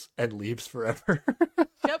house and leaves forever.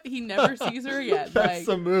 Yep, he never sees her again. That's Like,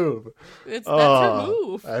 the move. that's her Oh,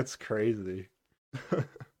 move. That's crazy.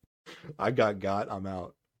 I got, I'm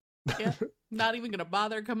out. Yeah. Not even gonna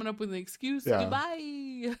bother coming up with an excuse. Yeah.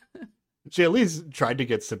 Goodbye. She at least tried to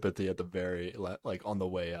get sympathy at the very, like, on the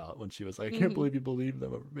way out when she was like, I can't Mhm. believe you believe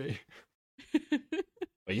them over me.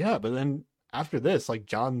 But yeah, but then after this, like,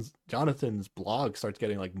 Jonathan's blog starts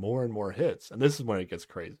getting like more and more hits, and this is when it gets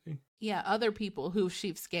crazy. Yeah, other people who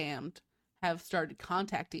she's scammed have started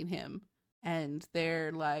contacting him, and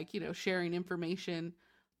they're like, sharing information,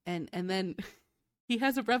 and then he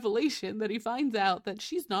has a revelation that he finds out that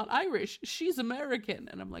she's not Irish, she's American.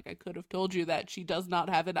 And I'm like, I could have told you that she does not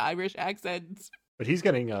have an Irish accent. But he's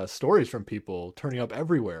getting stories from people turning up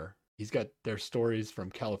everywhere. He's got their stories from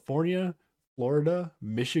California, Florida,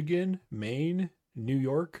 Michigan, Maine, New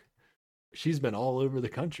York. She's been all over the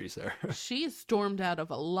country, Sarah. She stormed out of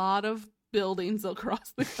a lot of buildings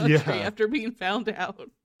across the country after being found out.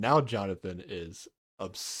 Now Jonathan is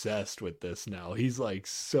obsessed with this now. He's like,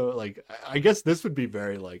 so like, I guess this would be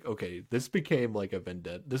very like, okay, this became like a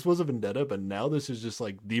vendetta. This was a vendetta, but now this is just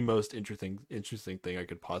like the most interesting thing I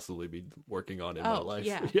could possibly be working on in my life.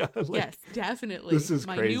 Yeah. Yeah, like, yes, definitely. This is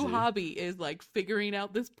my crazy. new hobby is like figuring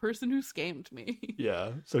out this person who scammed me.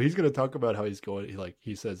 Yeah. So he's going to talk about how he's going,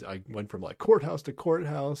 he says, I went from like courthouse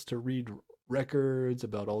to read records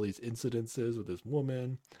about all these incidences with this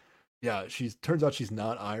woman. Yeah, turns out she's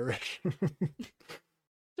not Irish.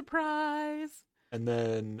 Surprise. And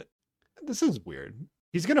then this is weird.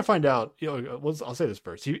 He's gonna find out. I'll say this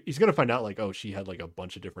first. He's gonna find out like, oh, she had like a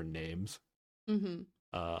bunch of different names. Mm-hmm.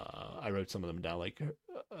 I wrote some of them down. Like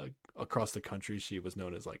across the country, she was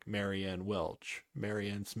known as like Marianne Welch,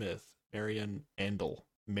 Marianne Smith, Marianne Andel,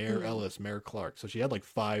 Mayor Ellis, Mayor Clark. So she had like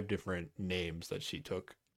 5 different names that she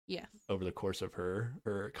took. Yes. Over the course of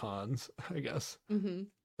her cons, I guess. Mm-hmm.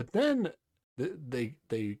 But then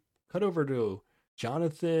they cut over to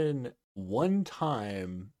Jonathan. One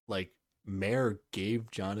time, like, Mare gave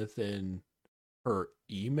Jonathan her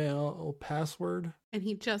email password, and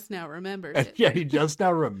he just now remembered it. Yeah, he just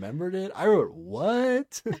now remembered it. I wrote,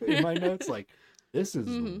 what? In my notes, like, this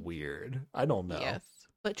is weird. I don't know. Yes,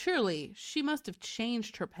 but surely she must have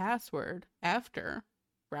changed her password after,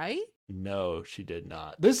 right? No, she did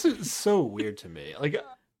not. This is so weird to me. Like,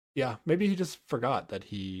 yeah, maybe he just forgot that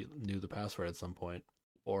he knew the password at some point,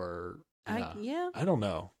 or I don't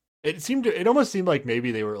know. It almost seemed like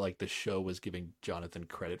maybe they were like, the show was giving Jonathan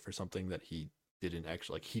credit for something that he didn't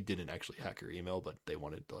actually hack her email, but they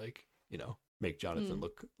wanted to, like, make Jonathan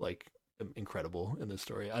look like incredible in this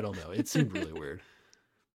story. I don't know. It seemed really weird.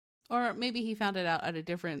 Or maybe he found it out at a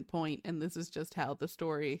different point, and this is just how the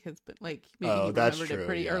story has been. Like, maybe he that's remembered true, it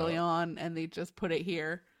pretty yeah. early on, and they just put it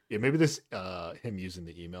here. Yeah, maybe this him using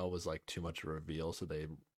the email was like too much to reveal, so they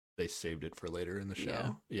saved it for later in the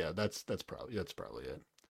show. Yeah, that's probably it.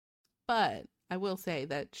 But I will say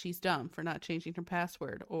that she's dumb for not changing her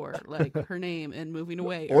password or like her name and moving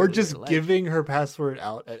away, or just giving her password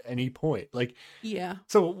out at any point. Like, yeah.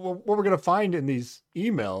 So what we're gonna find in these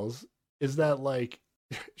emails is that, like,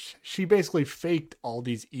 she basically faked all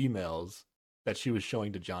these emails that she was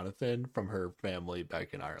showing to Jonathan from her family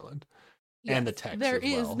back in Ireland. Yes, and the text. There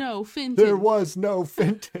is no Fintan. There was no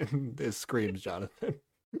Fintan. This screams Jonathan.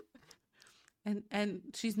 And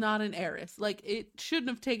she's not an heiress. Like, it shouldn't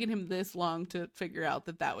have taken him this long to figure out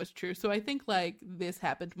that was true. So I think, like, this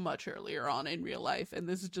happened much earlier on in real life, and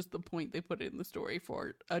this is just the point they put in the story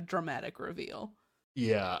for a dramatic reveal.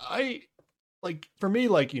 Yeah, for me,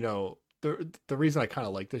 like, the reason I kind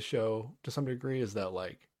of like this show to some degree is that,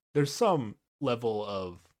 like, there's some level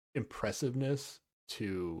of impressiveness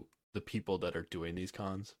to the people that are doing these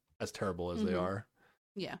cons, as terrible as they are.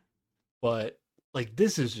 Yeah. But, like,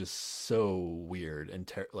 this is just so weird and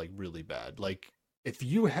like really bad. Like, if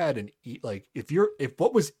you had if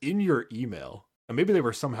what was in your email, and maybe they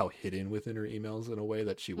were somehow hidden within her emails in a way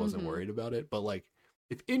that she wasn't worried about it, but, like,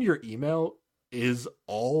 if in your email is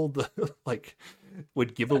all the like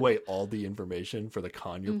would give away all the information for the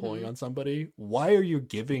con you're pulling on somebody, why are you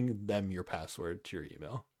giving them your password to your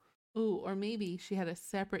email? Ooh, or maybe she had a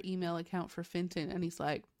separate email account for Fintan, and he's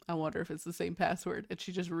like, I wonder if it's the same password, and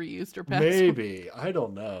she just reused her password. Maybe. I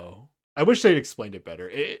don't know. I wish they'd explained it better.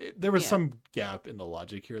 There was some gap in the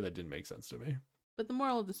logic here that didn't make sense to me. But the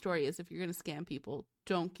moral of the story is, if you're going to scam people,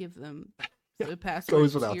 don't give them the password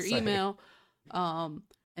to your email.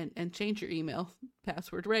 And change your email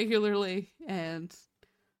password regularly, and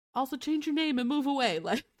also change your name and move away.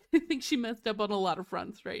 Like, I think she messed up on a lot of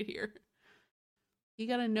fronts right here. You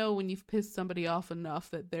gotta know when you've pissed somebody off enough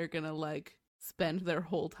that they're gonna, like, spend their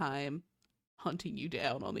whole time hunting you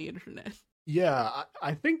down on the internet. Yeah,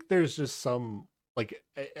 I think there's just some, like,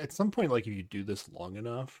 at some point, like, if you do this long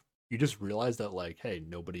enough, you just realize that, like, hey,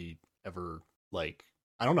 nobody ever, like,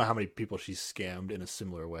 I don't know how many people she's scammed in a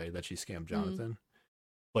similar way that she scammed Jonathan,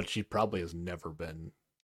 but she probably has never been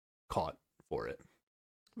caught for it.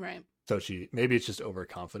 Right. So maybe it's just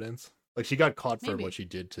overconfidence. Like she got caught for Maybe. what she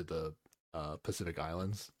did to the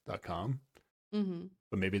PacificIslands.com, Mm-hmm.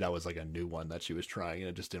 but maybe that was like a new one that she was trying and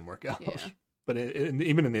it just didn't work out. Yeah. But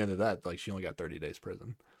even in the end of that, like she only got 30 days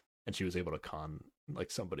prison, and she was able to con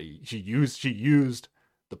like somebody. She used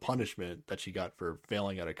the punishment that she got for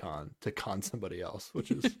failing at a con to con somebody else,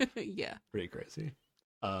 which is Yeah. pretty crazy.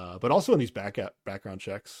 But also in these background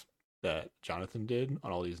checks that Jonathan did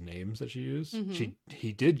on all these names that she used,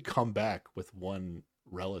 he did come back with one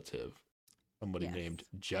relative, somebody named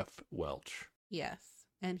Jeff Welch. Yes.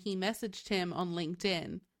 And he messaged him on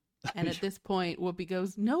LinkedIn. And at this point, Whoopi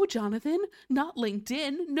goes, "No, Jonathan, not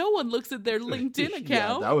LinkedIn. No one looks at their LinkedIn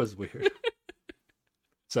account." Yeah, that was weird.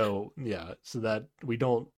 So that we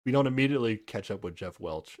don't immediately catch up with Jeff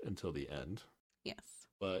Welch until the end. Yes.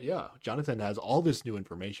 But yeah, Jonathan has all this new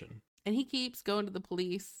information. And he keeps going to the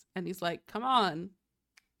police and he's like, "Come on,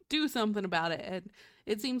 do something about it." And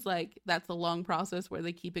it seems like that's a long process where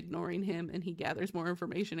they keep ignoring him and he gathers more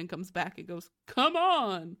information and comes back and goes, "Come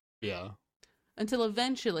on." Yeah. Until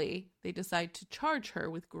eventually they decide to charge her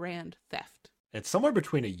with grand theft. It's somewhere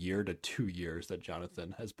between a year to 2 years that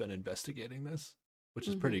Jonathan has been investigating this, which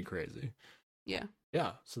is pretty crazy. Yeah.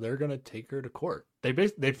 Yeah, so they're going to take her to court.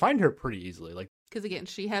 They find her pretty easily. Like, because again,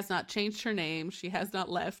 she has not changed her name. She has not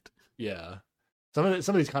left. Yeah. Some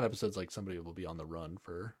of these kind of episodes, like somebody will be on the run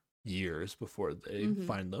for years before they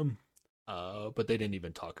find them. But they didn't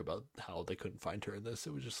even talk about how they couldn't find her in this.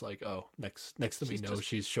 It was just like, oh, next thing we know,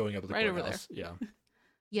 she's showing up at the right courthouse. over there. Yeah.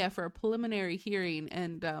 Yeah, for a preliminary hearing,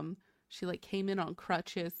 and she like came in on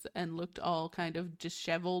crutches and looked all kind of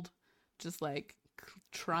disheveled, just like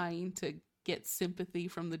trying to get sympathy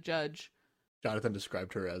from the judge. Jonathan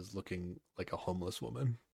described her as looking like a homeless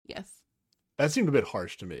woman. Yes. That seemed a bit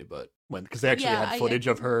harsh to me, but because they actually had footage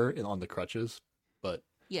of her on the crutches, but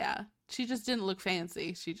yeah, she just didn't look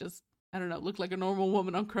fancy. She just, I don't know, looked like a normal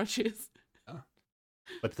woman on crutches. Yeah.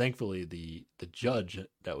 But thankfully, the judge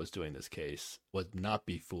that was doing this case would not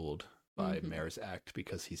be fooled by Mayor's Act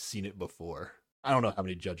because he's seen it before. I don't know how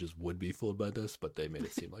many judges would be fooled by this, but they made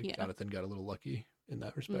it seem like Jonathan got a little lucky in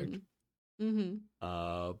that respect.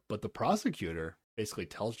 But the prosecutor basically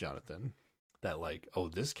tells Jonathan that, like, oh,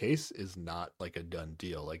 this case is not like a done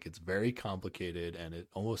deal. Like, it's very complicated and it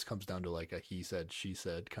almost comes down to like a he said, she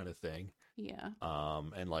said kind of thing. Yeah.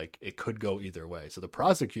 And like it could go either way. So the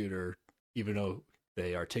prosecutor, even though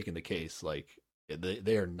they are taking the case, like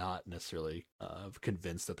they are not necessarily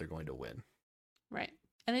convinced that they're going to win. Right.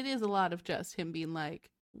 And it is a lot of just him being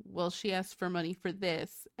like, well, she asked for money for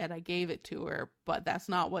this and I gave it to her, but that's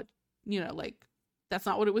not what, like, that's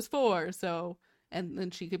not what it was for. So, and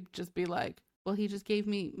then she could just be like, well, he just gave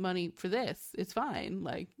me money for this. It's fine.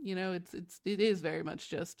 Like, it is very much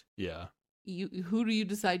just, yeah. Who do you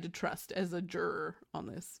decide to trust as a juror on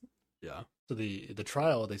this? Yeah. So the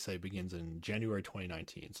trial, they say, begins in January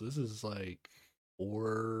 2019. So this is like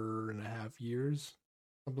 4.5 years,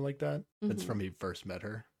 something like that. That's from he first met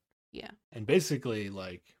her. Yeah. And basically,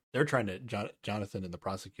 like, they're trying to, Jonathan and the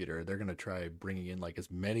prosecutor, they're going to try bringing in like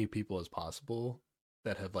as many people as possible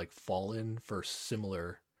that have like fallen for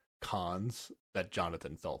similar cons that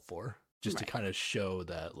Jonathan fell for, just to kind of show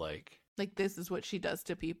that like this is what she does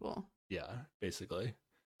to people. Yeah, basically.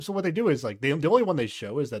 So what they do is like the only one they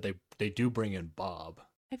show is that they do bring in Bob.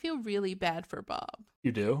 I feel really bad for Bob.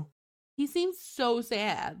 You do? He seems so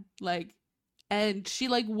sad. Like, and she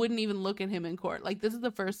like wouldn't even look at him in court. Like, this is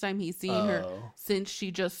the first time he's seen her since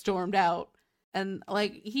she just stormed out. And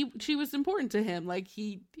like she was important to him. Like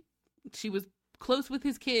she was close with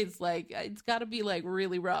his kids. Like, it's got to be like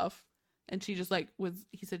really rough. And she just like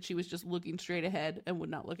he said she was just looking straight ahead and would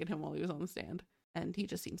not look at him while he was on the stand. And he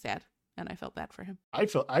just seemed sad. And I felt bad for him. I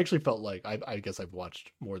actually felt like I guess I've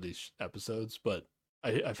watched more of these episodes, but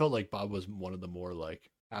I felt like Bob was one of the more like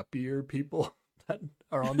happier people that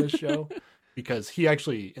are on this show because he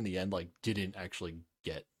actually in the end like didn't actually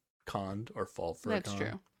get conned or fall for a con. That's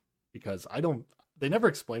true. Because they never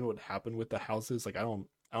explain what happened with the houses. Like I don't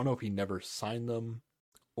know if he never signed them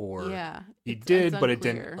or he did, but it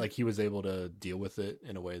didn't, like he was able to deal with it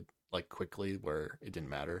in a way like quickly where it didn't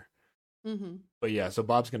matter. But yeah, so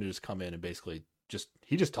Bob's going to just come in and basically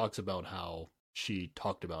he just talks about how she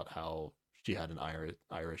talked about how she had an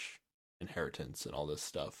Irish inheritance and all this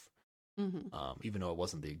stuff. Even though it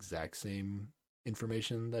wasn't the exact same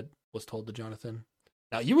information that was told to Jonathan.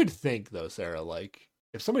 Now you would think though, Sarah, like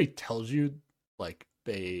if somebody tells you like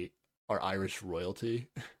they are Irish royalty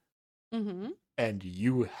and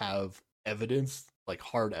you have evidence like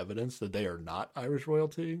hard evidence that they are not Irish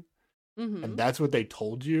royalty, and Mm-hmm. that's what they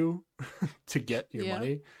told you to get your Yeah.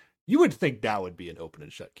 money, you would think that would be an open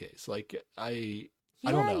and shut case. Like I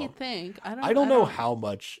don't Yeah, know. you'd think. I don't know how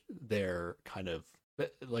much they're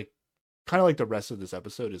like kind of like the rest of this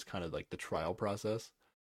episode is kind of like the trial process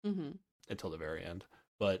Mm-hmm. until the very end.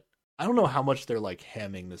 But I don't know how much they're like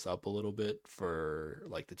hamming this up a little bit for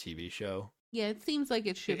like the TV show. Yeah, it seems like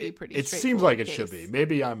it should be pretty It seems straightforward like it case. should be.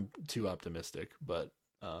 Maybe I'm too optimistic, but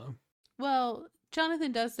Well,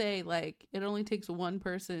 Jonathan does say like it only takes one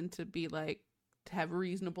person to be like to have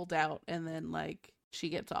reasonable doubt, and then like she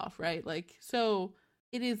gets off, right? Like, so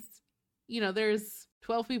it is, there's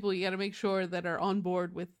 12 people you got to make sure that are on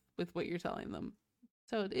board with what you're telling them.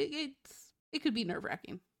 So it could be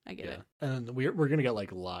nerve-wracking. I get yeah. it. And we're gonna get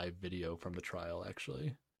like live video from the trial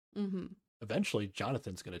actually. Mm-hmm. Eventually,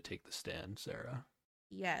 Jonathan's gonna take the stand, Sarah.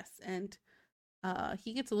 Yes, and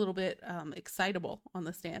he gets a little bit excitable on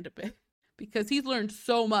the stand a bit because he's learned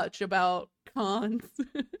so much about cons.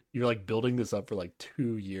 You're like building this up for like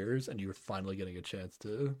 2 years, and you're finally getting a chance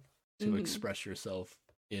to Mhm. express yourself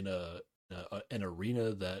in an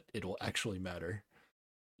arena that it will actually matter.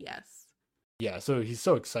 Yes. Yeah, so he's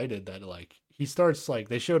so excited that like he starts like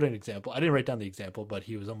they showed an example. I didn't write down the example, but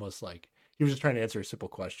he was almost like he was just trying to answer a simple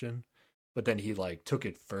question, but then he like took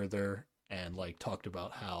it further and like talked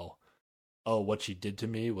about how what she did to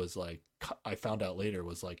me was like I found out later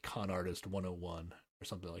was like con artist 101 or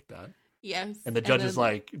something like that. Yes. And the judge is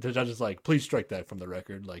like, please strike that from the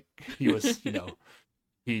record. Like he was,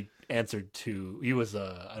 he answered to he was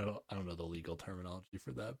I don't know the legal terminology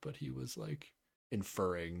for that, but he was like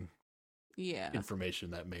inferring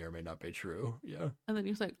information that may or may not be true. Yeah. And then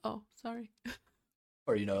he was like, "Oh, sorry."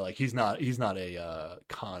 Or like he's not a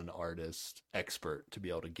con artist expert to be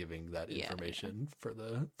able to giving that information for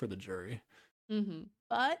the jury. Mm-hmm.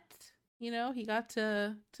 But he got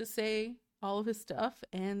to say all of his stuff,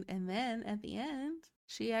 and then at the end,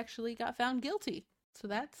 she actually got found guilty. So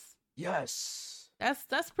that's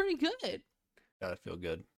pretty good. Gotta feel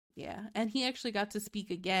good. Yeah, and he actually got to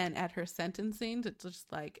speak again at her sentencing to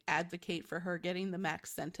just like advocate for her getting the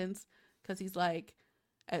max sentence because he's like,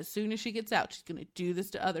 as soon as she gets out, she's gonna do this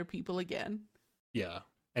to other people again. Yeah,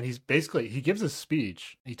 and he gives a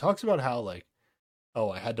speech. He talks about how like,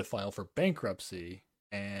 I had to file for bankruptcy,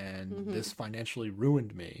 and this financially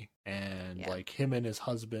ruined me. And like him and his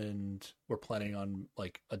husband were planning on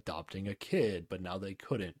like adopting a kid, but now they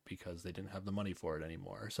couldn't because they didn't have the money for it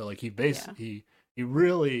anymore. So like he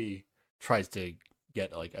really tries to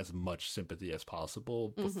get like as much sympathy as possible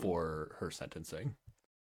before her sentencing.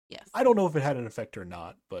 Yes. I don't know if it had an effect or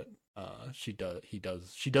not, but she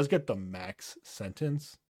does get the max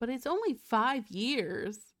sentence. But it's only 5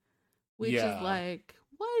 years, which is like,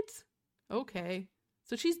 what? Okay.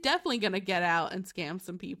 So she's definitely going to get out and scam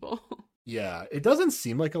some people. Yeah, it doesn't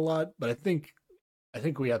seem like a lot, but I think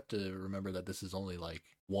we have to remember that this is only like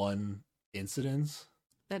one incidence.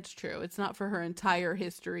 That's true. It's not for her entire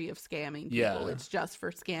history of scamming people. Yeah. It's just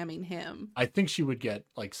for scamming him. I think she would get,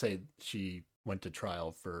 like, say she went to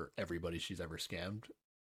trial for everybody she's ever scammed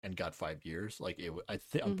and got 5 years. Like,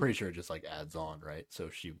 I'm pretty sure it just, like, adds on, right? So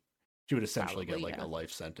she would essentially get, like, a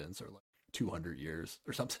life sentence or, like, 200 years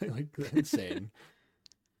or something like that. Insane.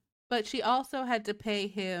 But she also had to pay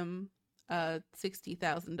him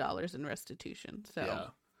 $60,000 in restitution.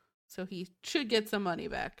 So he should get some money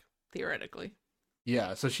back, theoretically.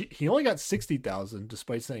 Yeah, so he only got 60,000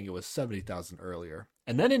 despite saying it was 70,000 earlier.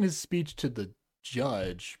 And then in his speech to the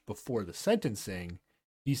judge before the sentencing,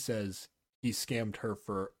 he says he scammed her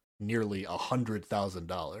for nearly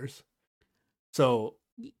 $100,000. So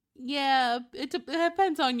yeah, it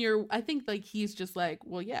depends on I think like he's just like,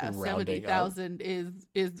 well, yeah, 70,000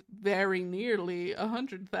 is very nearly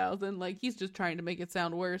 100,000. Like he's just trying to make it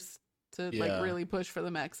sound worse to like really push for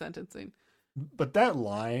the max sentencing. But that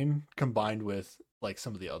line combined with like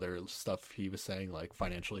some of the other stuff he was saying, like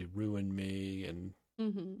financially ruined me and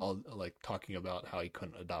all like talking about how he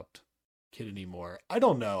couldn't adopt a kid anymore. I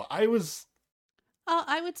don't know. I would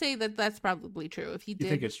say that that's probably true. If he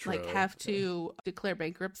did like have to declare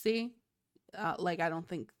bankruptcy, like I don't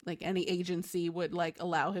think like any agency would like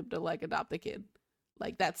allow him to like adopt a kid.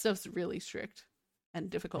 Like that stuff's really strict and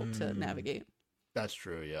difficult to navigate. That's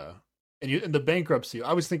true, yeah. And the bankruptcy,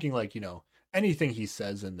 I was thinking like, anything he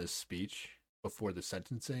says in this speech before the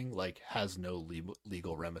sentencing like has no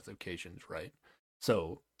legal ramifications, right?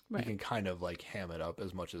 So he can kind of like ham it up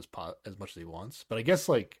as much as he wants. But I guess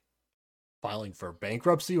like filing for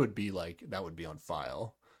bankruptcy would be like that would be on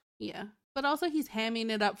file. Yeah. But also he's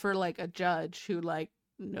hamming it up for like a judge who like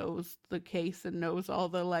knows the case and knows all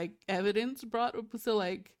the like evidence brought up. So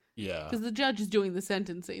like Yeah. because the judge is doing the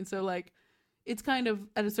sentencing. So like, it's kind of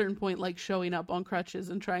at a certain point like showing up on crutches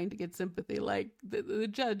and trying to get sympathy. Like the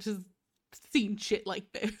judge has seen shit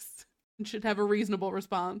like this and should have a reasonable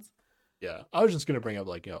response. Yeah. I was just going to bring up,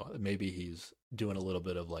 like, maybe he's doing a little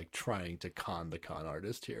bit of like trying to con the con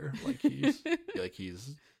artist here. Like he's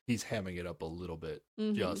hamming it up a little bit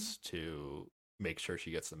just to make sure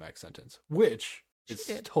she gets the max sentence, which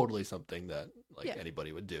is totally something that like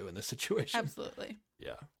anybody would do in this situation. Absolutely.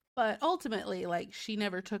 Yeah. But ultimately, like, she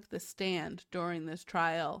never took the stand during this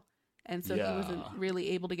trial. And so he wasn't really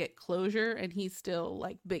able to get closure. And he's still,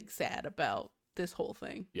 like, big sad about this whole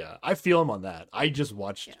thing. Yeah, I feel him on that. I just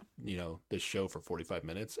watched, this show for 45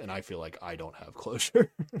 minutes. And I feel like I don't have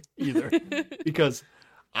closure either. Because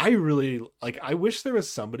I really, like, I wish there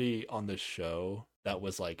was somebody on this show that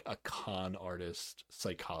was, like, a con artist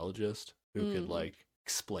psychologist who could, like,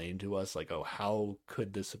 explain to us, like, oh, how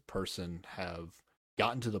could this person have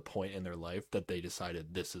gotten to the point in their life that they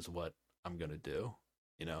decided this is what I'm gonna do,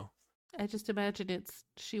 I just imagine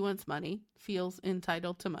she wants money, feels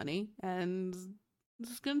entitled to money, and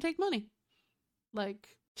is gonna take money. Like,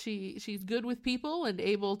 she's good with people and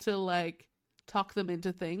able to, like, talk them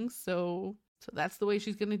into things, so that's the way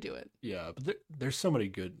she's gonna do it. Yeah, but there's so many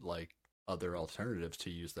good, like, other alternatives to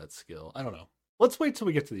use that skill. I don't know. Let's wait till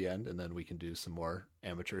we get to the end and then we can do some more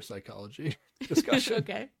amateur psychology discussion.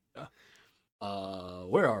 Okay. Yeah.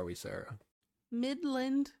 Where are we, Sarah?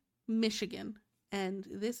 Midland, Michigan. And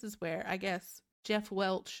this is where, I guess, Jeff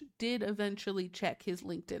Welch did eventually check his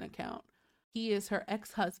LinkedIn account. He is her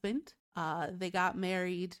ex-husband. They got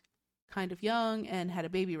married kind of young and had a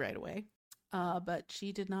baby right away. But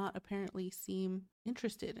she did not apparently seem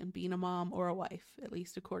interested in being a mom or a wife, at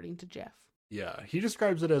least according to Jeff. Yeah, he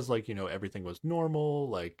describes it as like, everything was normal.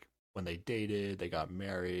 Like when they dated, they got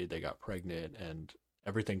married, they got pregnant, and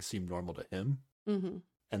everything seemed normal to him. Mm-hmm.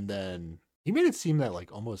 And then he made it seem that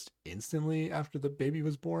like almost instantly after the baby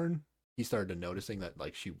was born, he started noticing that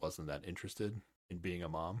like she wasn't that interested in being a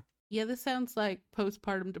mom. Yeah, this sounds like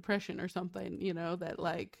postpartum depression or something, that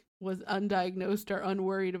like was undiagnosed or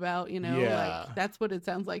unworried about, like that's what it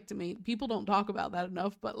sounds like to me. People don't talk about that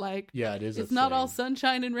enough, but like, yeah, it is. It's not all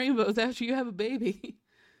sunshine and rainbows after you have a baby.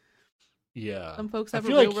 Yeah. Some folks have a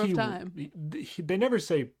real rough time. They never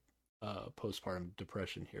say postpartum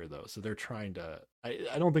depression here though. So they're trying to,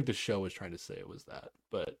 I don't think the show was trying to say it was that,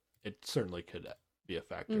 but it certainly could be a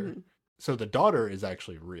factor. Mm-hmm. So the daughter is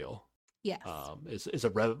actually real. Yes. It's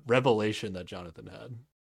a revelation that Jonathan had.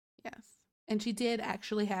 Yes. And she did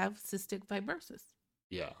actually have cystic fibrosis.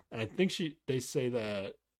 Yeah. And I think they say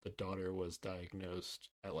that the daughter was diagnosed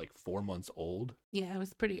at like 4 months old. Yeah, it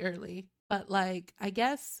was pretty early. But like, I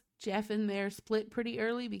guess Jeff and Mare split pretty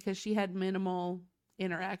early because she had minimal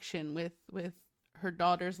interaction with her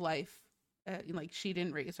daughter's life. Like, she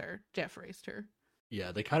didn't raise her. Jeff raised her.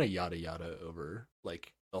 Yeah, they kind of yada yada over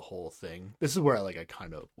like the whole thing. This is where I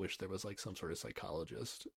kind of wish there was like some sort of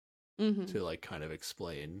psychologist to like kind of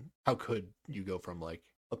explain how could you go from like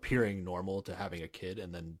appearing normal to having a kid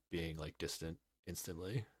and then being like distant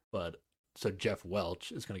instantly. But so Jeff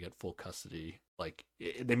Welch is going to get full custody. Like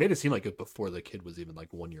they made it seem like it before the kid was even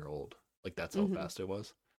like 1 year old. Like that's how fast it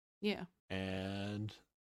was. Yeah. And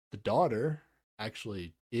the daughter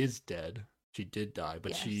actually is dead. She did die,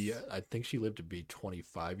 but I think she lived to be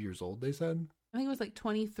 25 years old, they said. I think it was like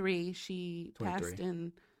 23. She passed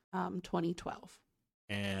in 2012.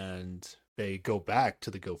 And they go back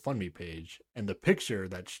to the GoFundMe page, and the picture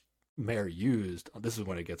that Mare used, this is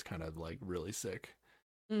when it gets kind of like really sick.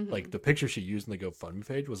 Like the picture she used in the GoFundMe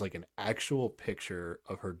page was like an actual picture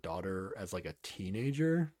of her daughter as like a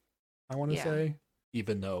teenager, I want to say.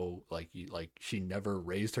 Even though like she never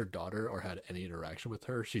raised her daughter or had any interaction with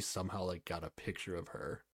her, she somehow like got a picture of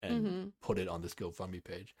her and put it on this GoFundMe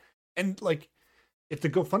page. And like, if the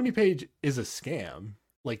GoFundMe page is a scam,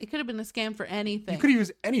 like it could have been a scam for anything. You could have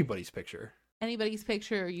used anybody's picture.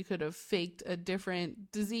 You could have faked a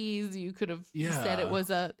different disease. You could have said it was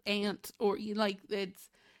a ant, or like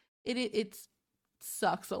it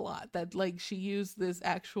sucks a lot that like she used this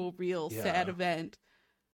actual real sad event.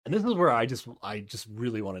 And this is where I just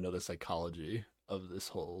really want to know the psychology of this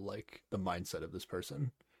whole, like, the mindset of this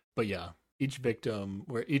person. But yeah, each victim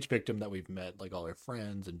that we've met, like all our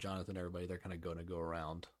friends and Jonathan, everybody, they're kind of going to go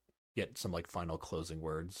around, get some like final closing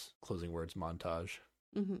words montage.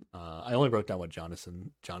 I only wrote down what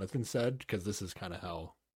Jonathan said, because this is kind of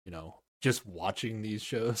how, just watching these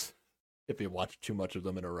shows, if you watch too much of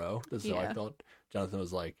them in a row, this is how I felt. Jonathan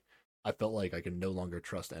was like, I felt like I could no longer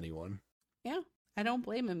trust anyone. Yeah. I don't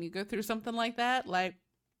blame him. You go through something like that, like,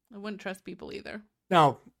 I wouldn't trust people either.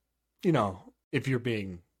 Now, if you're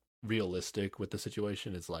being realistic with the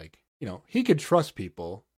situation. Is like, you know, he could trust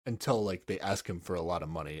people until like they ask him for a lot of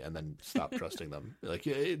money and then stop trusting them. Like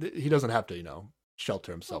he doesn't have to, you know,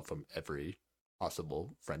 shelter himself from every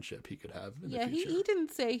possible friendship he could have in the future. He didn't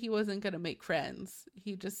say he wasn't going to make friends.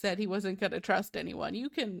 He just said he wasn't going to trust anyone. You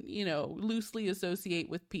can, you know, loosely associate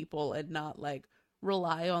with people and not like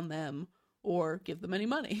rely on them or give them any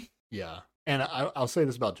money. Yeah. And I'll say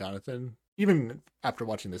this about Jonathan. Even after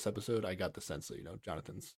watching this episode, I got the sense that, you know,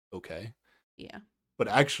 Jonathan's okay. Yeah. But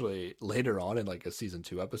actually, later on in like a season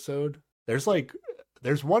 2 episode, there's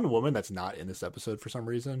one woman that's not in this episode for some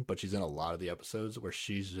reason, but she's in a lot of the episodes where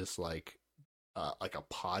she's just like a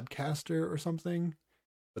podcaster or something.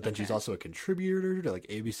 But then she's also a contributor to like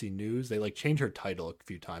ABC News. They like change her title a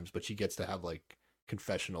few times, but she gets to have like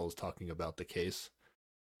confessionals talking about the case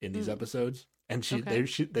in these episodes. And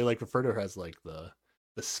they like refer to her as like the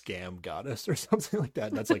scam goddess or something like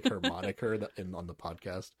that. That's like her moniker on the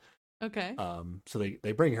podcast. Okay. So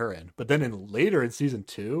they bring her in, but then later in season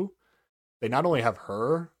 2, they not only have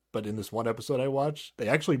her, but in this one episode I watched, they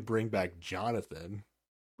actually bring back Jonathan.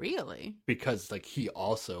 Really? Because like he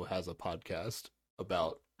also has a podcast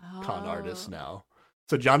about con artists now.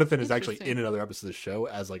 So Jonathan is actually in another episode of the show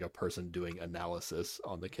as like a person doing analysis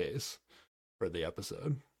on the case for the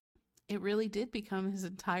episode. It really did become his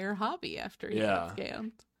entire hobby after he got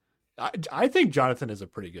scammed. I think Jonathan is a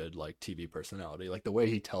pretty good like TV personality. Like the way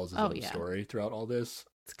he tells his own story throughout all this,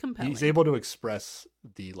 it's compelling. He's able to express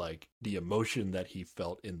the emotion that he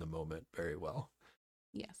felt in the moment very well.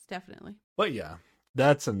 Yes, definitely. But yeah,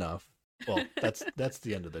 that's enough. Well, that's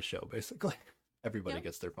the end of the show basically. Everybody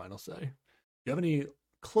gets their final say. Do you have any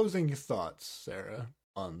closing thoughts, Sarah,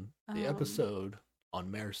 on the episode, on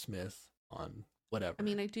Mayor Smith, on whatever? I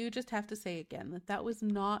mean, I do just have to say again that was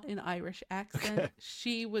not an Irish accent. Okay.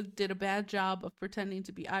 She did a bad job of pretending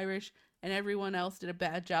to be Irish, and everyone else did a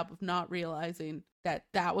bad job of not realizing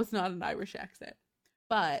that was not an Irish accent.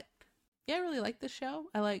 But yeah, I really like this show.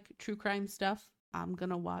 I like true crime stuff. I'm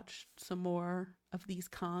gonna watch some more of these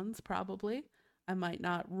cons probably. I might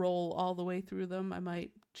not roll all the way through them. I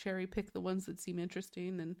might cherry pick the ones that seem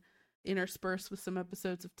interesting and intersperse with some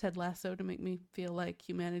episodes of Ted Lasso to make me feel like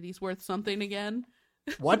humanity's worth something again.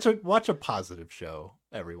 Watch a positive show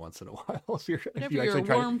every once in a while. If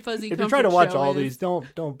you're trying to watch all these,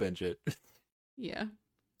 don't binge it. Yeah,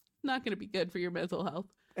 not going to be good for your mental health.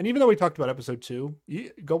 And even though we talked about episode 2,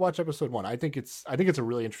 go watch episode 1. I think it's a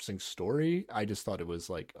really interesting story. I just thought it was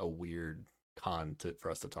like a weird con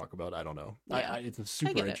for us to talk about. I don't know. Yeah, it's a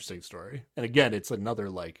super interesting story. And again, it's another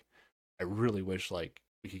like I really wish like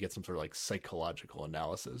we could get some sort of like psychological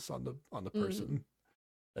analysis on the person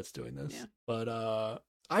that's doing this. Yeah. But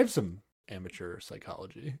I have some amateur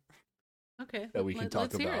psychology. Okay. That we can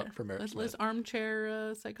talk about for Mayor Smith. Let's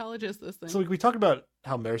armchair psychologist this thing. So like, we talk about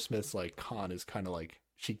how Mayor Smith's like con is kind of like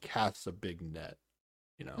she casts a big net,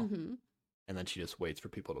 you know, and then she just waits for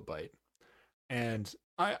people to bite. And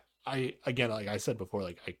I again, like I said before,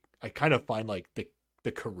 like I kind of find like the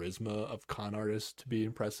charisma of con artists to be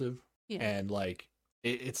impressive. Yeah. And like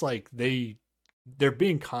it's like they're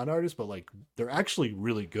being con artists, but like they're actually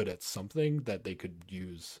really good at something that they could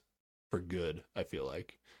use for good, I feel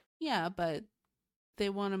like. Yeah, but they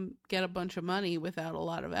want to get a bunch of money without a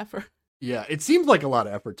lot of effort. Yeah, it seems like a lot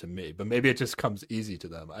of effort to me, but maybe it just comes easy to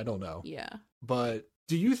them. I don't know. Yeah. But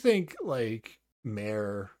do you think like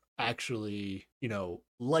Mayor actually, you know,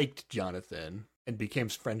 liked Jonathan and became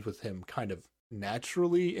friends with him kind of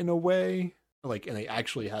naturally in a way? Like, and they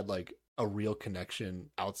actually had like a real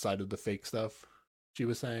connection outside of the fake stuff she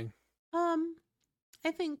was saying?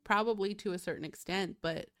 I think probably to a certain extent,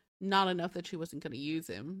 but not enough that she wasn't going to use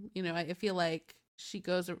him. You know, I feel like she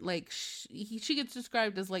goes like she gets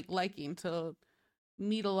described as like liking to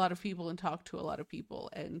meet a lot of people and talk to a lot of people,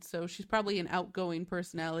 and so she's probably an outgoing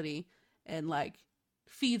personality and like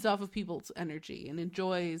feeds off of people's energy and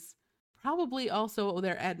enjoys probably also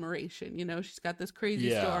their admiration. You know, she's got this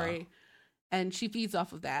crazy story and she feeds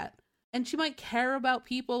off of that. And she might care about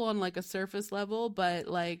people on like a surface level, but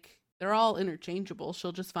like they're all interchangeable.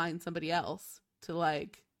 She'll just find somebody else to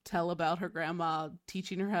like tell about her grandma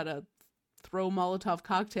teaching her how to throw Molotov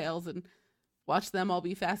cocktails and watch them all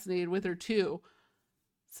be fascinated with her too.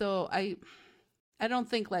 So I don't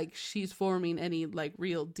think like she's forming any like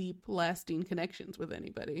real deep lasting connections with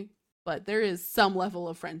anybody, but there is some level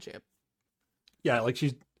of friendship. Yeah, like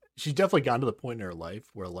she's definitely gotten to the point in her life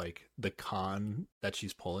where like the con that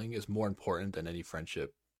she's pulling is more important than any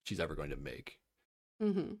friendship she's ever going to make.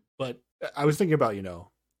 Mm-hmm. But I was thinking about, you know,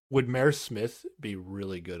 would Mayor Smith be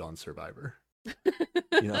really good on Survivor?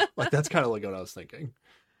 You know, like that's kind of like what I was thinking.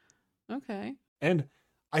 Okay. And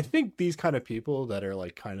I think these kind of people that are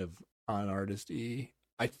like kind of con artist-y,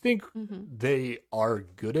 I think Hmm. they are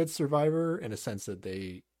good at Survivor in a sense that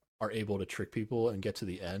they are able to trick people and get to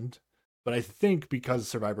the end. But I think because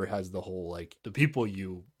Survivor has the whole like the people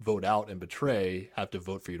you vote out and betray have to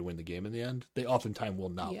vote for you to win the game in the end, they oftentimes will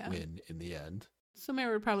not Yeah. win in the end. So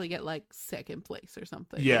Mary would probably get like second place or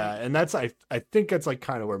something. Yeah, Like, and that's I think that's like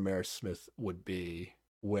kind of where Mare Smith would be,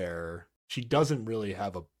 where she doesn't really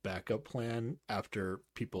have a backup plan after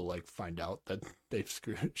people like find out that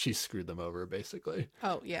she screwed them over basically.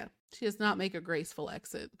 oh yeah, she does not make a graceful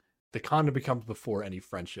exit. The con becomes before any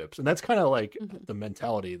friendships, and that's kind of like Hmm. the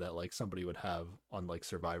mentality that like somebody would have on like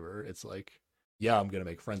Survivor. It's like, yeah, I'm gonna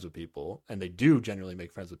make friends with people, and they do generally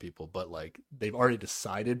make friends with people, but like they've already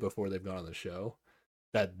decided before they've gone on the show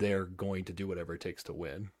that they're going to do whatever it takes to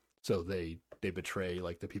win. So they betray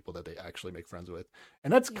like the people that they actually make friends with.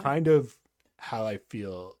 And that's Yeah. kind of how I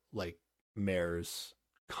feel like Mare's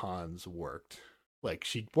cons worked. Like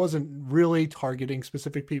she wasn't really targeting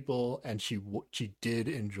specific people, and she did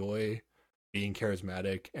enjoy being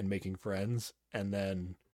charismatic and making friends. And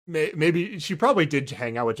then maybe she probably did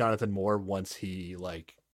hang out with Jonathan more once he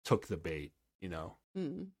like took the bait, you know.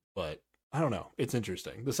 Mm. But I don't know. It's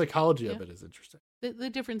interesting. The psychology Yeah. of it is interesting.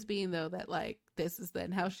 The difference being though that like this is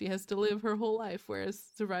then how she has to live her whole life, whereas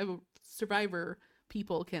survivor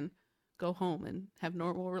people can go home and have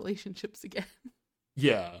normal relationships again.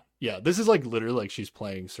 Yeah, yeah. This is like literally like she's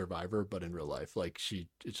playing Survivor, but in real life. Like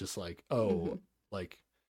it's just like, Hmm. oh, like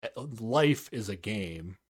life is a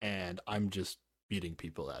game, and I'm just beating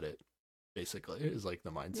people at it. Basically, is like the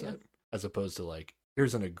mindset, Yeah. as opposed to like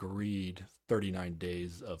here's an agreed 39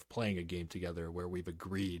 days of playing a game together where we've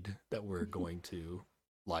agreed that we're going to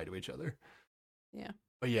lie to each other. Yeah.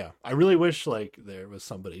 But yeah, I really wish like there was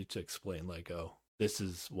somebody to explain like, oh, this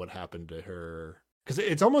is what happened to her, because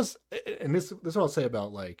it's almost, and this is what I'll say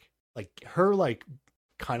about like her like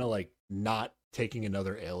kind of like not taking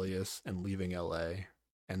another alias and leaving LA,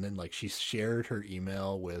 and then like she shared her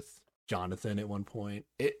email with Jonathan at one point.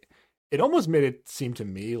 It almost made it seem to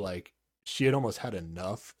me like she had almost had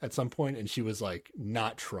enough at some point, and she was like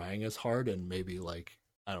not trying as hard, and maybe like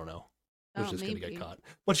I don't know, was Oh, just gonna get maybe. caught.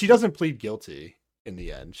 But she doesn't plead guilty in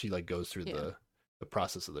the end. She like goes through Yeah. the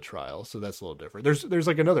process of the trial, so that's a little different. There's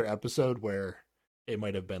like another episode where it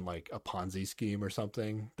might have been like a Ponzi scheme or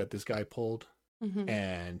something that this guy pulled, Hmm.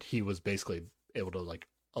 and he was basically able to like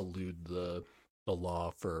elude the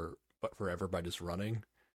law for but forever by just running.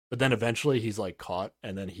 But then eventually he's like caught,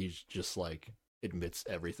 and then he's just like admits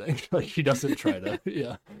everything. Like he doesn't try to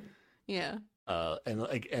yeah. Yeah.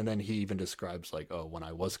 And then he even describes like, oh, when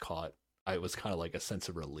I was caught, I was kind of like a sense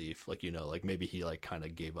of relief, like, you know, like maybe he like kind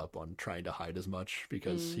of gave up on trying to hide as much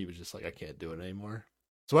because he Mm. was just like, I can't do it anymore.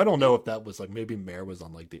 So I don't know if that was like maybe Mare was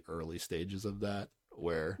on like the early stages of that,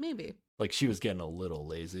 where Maybe. like she was getting a little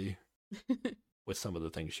lazy with some of the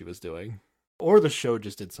things she was doing, or the show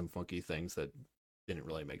just did some funky things that didn't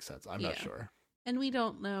really make sense. I'm not Yeah. sure. And we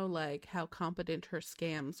don't know like how competent her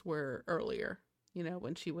scams were earlier. You know,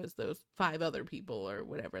 when she was those 5 other people or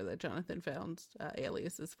whatever that Jonathan found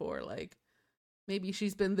aliases for. Like maybe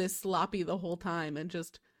she's been this sloppy the whole time and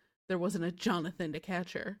just there wasn't a Jonathan to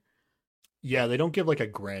catch her. Yeah, they don't give like a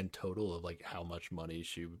grand total of like how much money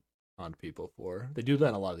she conned people for. They do that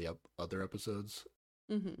in a lot of the other episodes.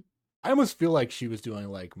 Hmm. I almost feel like she was doing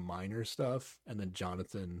like minor stuff, and then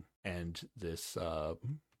Jonathan and this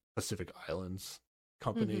Pacific Islands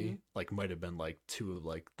company like might have been like two of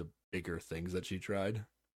like the bigger things that she tried.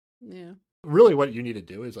 Yeah. Really, what you need to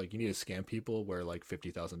do is like you need to scam people where like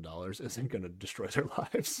 $50,000 isn't going to destroy their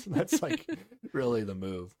lives. That's like really the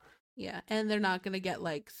move. Yeah. And they're not going to get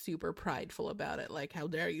like super prideful about it. Like, how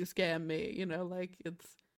dare you scam me? You know, like it's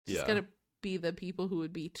just Yeah. going to be the people who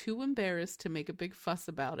would be too embarrassed to make a big fuss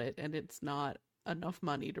about it. And it's not enough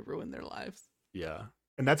money to ruin their lives. Yeah.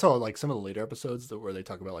 And that's all like some of the later episodes that where they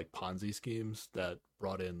talk about like Ponzi schemes that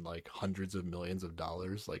brought in like hundreds of millions of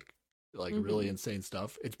dollars, like really insane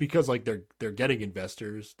stuff. It's because like they're getting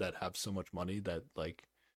investors that have so much money that like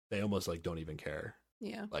they almost like don't even care.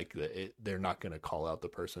 Yeah. Like they're not going to call out the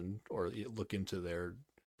person or look into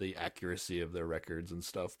the accuracy of their records and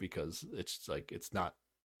stuff, because it's like it's not,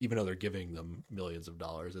 even though they're giving them millions of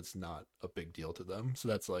dollars, it's not a big deal to them. So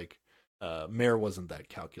that's like Mare wasn't that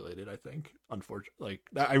calculated, I think. Unfortunately,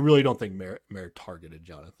 like I really don't think Mare targeted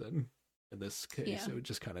Jonathan in this case. Yeah. It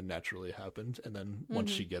just kind of naturally happened, and then once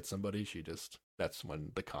she gets somebody, that's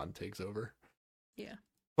when the con takes over. Yeah.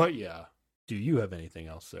 But yeah, do you have anything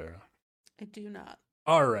else, Sarah? I do not.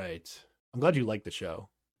 All right, I'm glad you liked the show.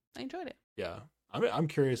 I enjoyed it. Yeah, I'm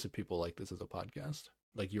curious if people like this as a podcast.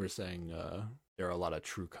 Like you were saying, there are a lot of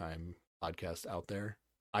true crime podcasts out there.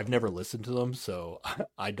 I've never listened to them, so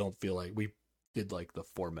I don't feel like we did like the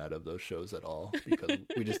format of those shows at all because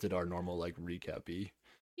we just did our normal like recap-y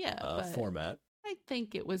but format. I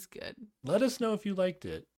think it was good. Let us know if you liked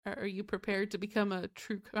it. Are you prepared to become a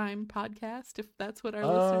true crime podcast if that's what our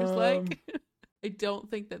listeners like? I don't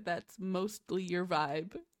think that that's mostly your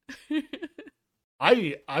vibe.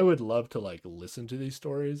 I would love to like listen to these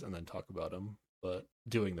stories and then talk about them, but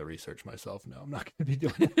doing the research myself, no, I'm not going to be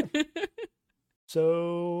doing it.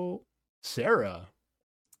 So, Sarah,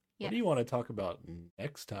 Yes. what do you want to talk about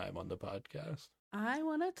next time on the podcast? I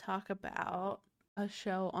want to talk about a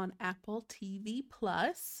show on Apple TV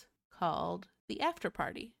Plus called The After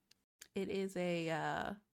Party. It is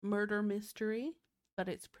a murder mystery, but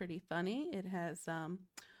it's pretty funny. It has oh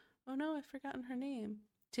no, I've forgotten her name.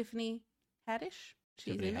 Tiffany Haddish.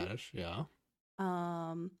 She's Tiffany in Haddish, yeah.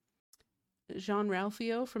 it.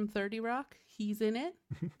 Jean-Ralphio from 30 Rock. He's in it.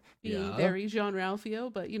 Being Yeah. very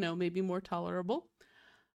Jean-Ralphio, but maybe more tolerable.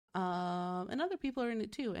 And other people are in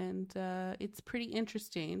it too, and it's pretty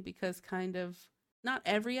interesting because kind of not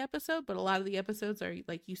every episode, but a lot of the episodes are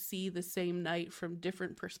like you see the same night from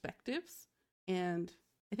different perspectives, and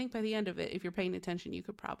I think by the end of it, if you're paying attention, you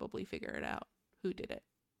could probably figure it out who did it.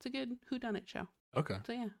 It's a good whodunit show. Okay.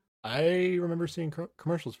 So yeah, I remember seeing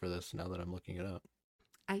commercials for this now that I'm looking it up.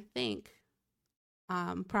 I think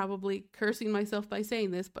probably cursing myself by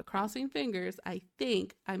saying this, but crossing fingers, I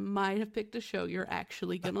think I might have picked a show you're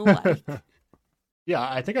actually gonna like. Yeah,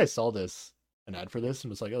 I think I saw an ad for this and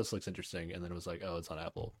was like, oh, this looks interesting. And then it was like, oh, it's on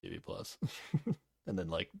Apple TV Plus. And then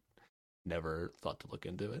like never thought to look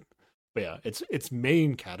into it. But yeah, its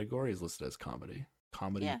main category is listed as comedy.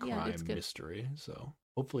 Comedy, Yeah, crime, it's good. mystery. So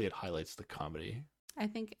hopefully it highlights the comedy. I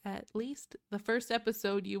think at least the first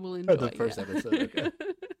episode you will Oh, enjoy. the first episode, okay.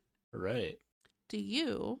 Right. Do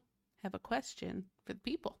you have a question for the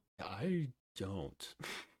people? I don't.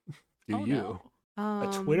 Do Oh, you? no. A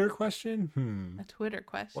Twitter question? A Twitter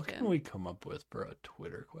question. What can we come up with for a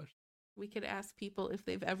Twitter question? We could ask people if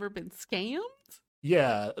they've ever been scammed.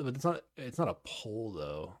 Yeah, but it's not a poll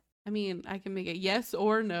though. I mean, I can make it yes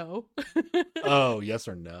or no. Oh, yes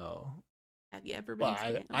or no. Have you ever been Well,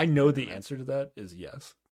 scammed? I know the answer to that is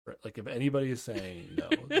yes. Right? Like if anybody is saying no,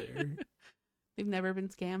 They've never been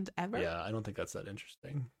scammed ever? yeah, I don't think that's that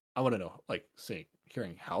interesting. I want to know, like,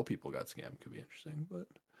 hearing how people got scammed could be interesting, but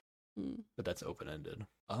that's open ended.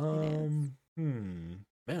 Man,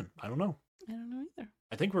 I don't know. I don't know either.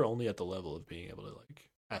 I think we're only at the level of being able to like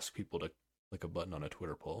ask people to click a button on a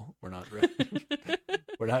Twitter poll. We're not really,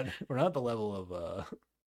 we're not at the level of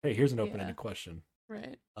hey, here's an open ended question.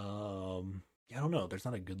 Right. Yeah, I don't know. There's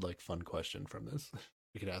not a good like fun question from this.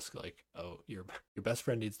 We could ask like, oh, your best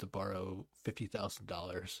friend needs to borrow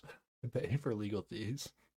 $50,000 to pay for legal fees,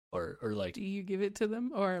 or like, do you give it to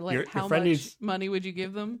them, or like your how friend much money would you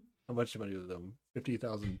give them? how much money with them?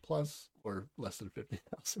 50,000 plus or less than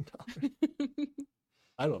 $50,000?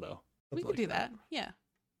 I don't know. We Something could like do that. Yeah.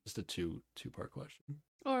 Just a two-part question.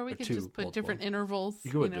 Or we Or could two, just put multiple. different intervals.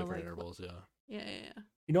 You go with different like, intervals, yeah. Yeah.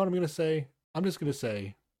 You know what I'm gonna say? I'm just gonna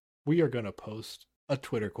say we are gonna post a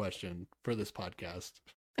Twitter question for this podcast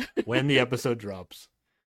when the episode drops.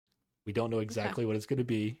 We don't know exactly what it's gonna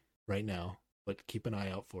be right now, but keep an eye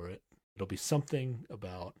out for it. It'll be something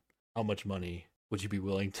about how much money would you be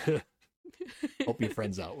willing to help your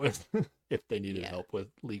friends out with if they needed help with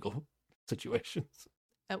legal situations.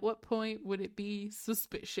 At what point would it be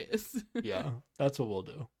suspicious? Yeah, that's what we'll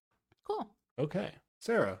do. Cool. Okay.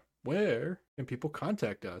 Sarah, where can people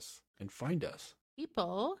contact us and find us?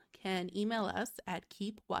 People can email us at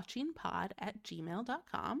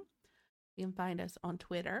keepwatchingpod@gmail.com. You can find us on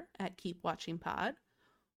Twitter at keepwatchingpod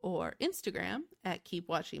or Instagram at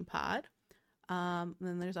keepwatchingpod.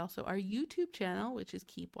 Then there's also our YouTube channel, which is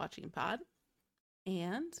Keep Watching Pod.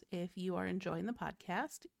 And if you are enjoying the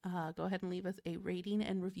podcast, go ahead and leave us a rating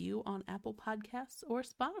and review on Apple Podcasts or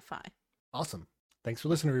Spotify. Awesome. Thanks for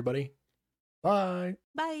listening, everybody. Bye.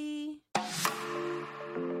 Bye.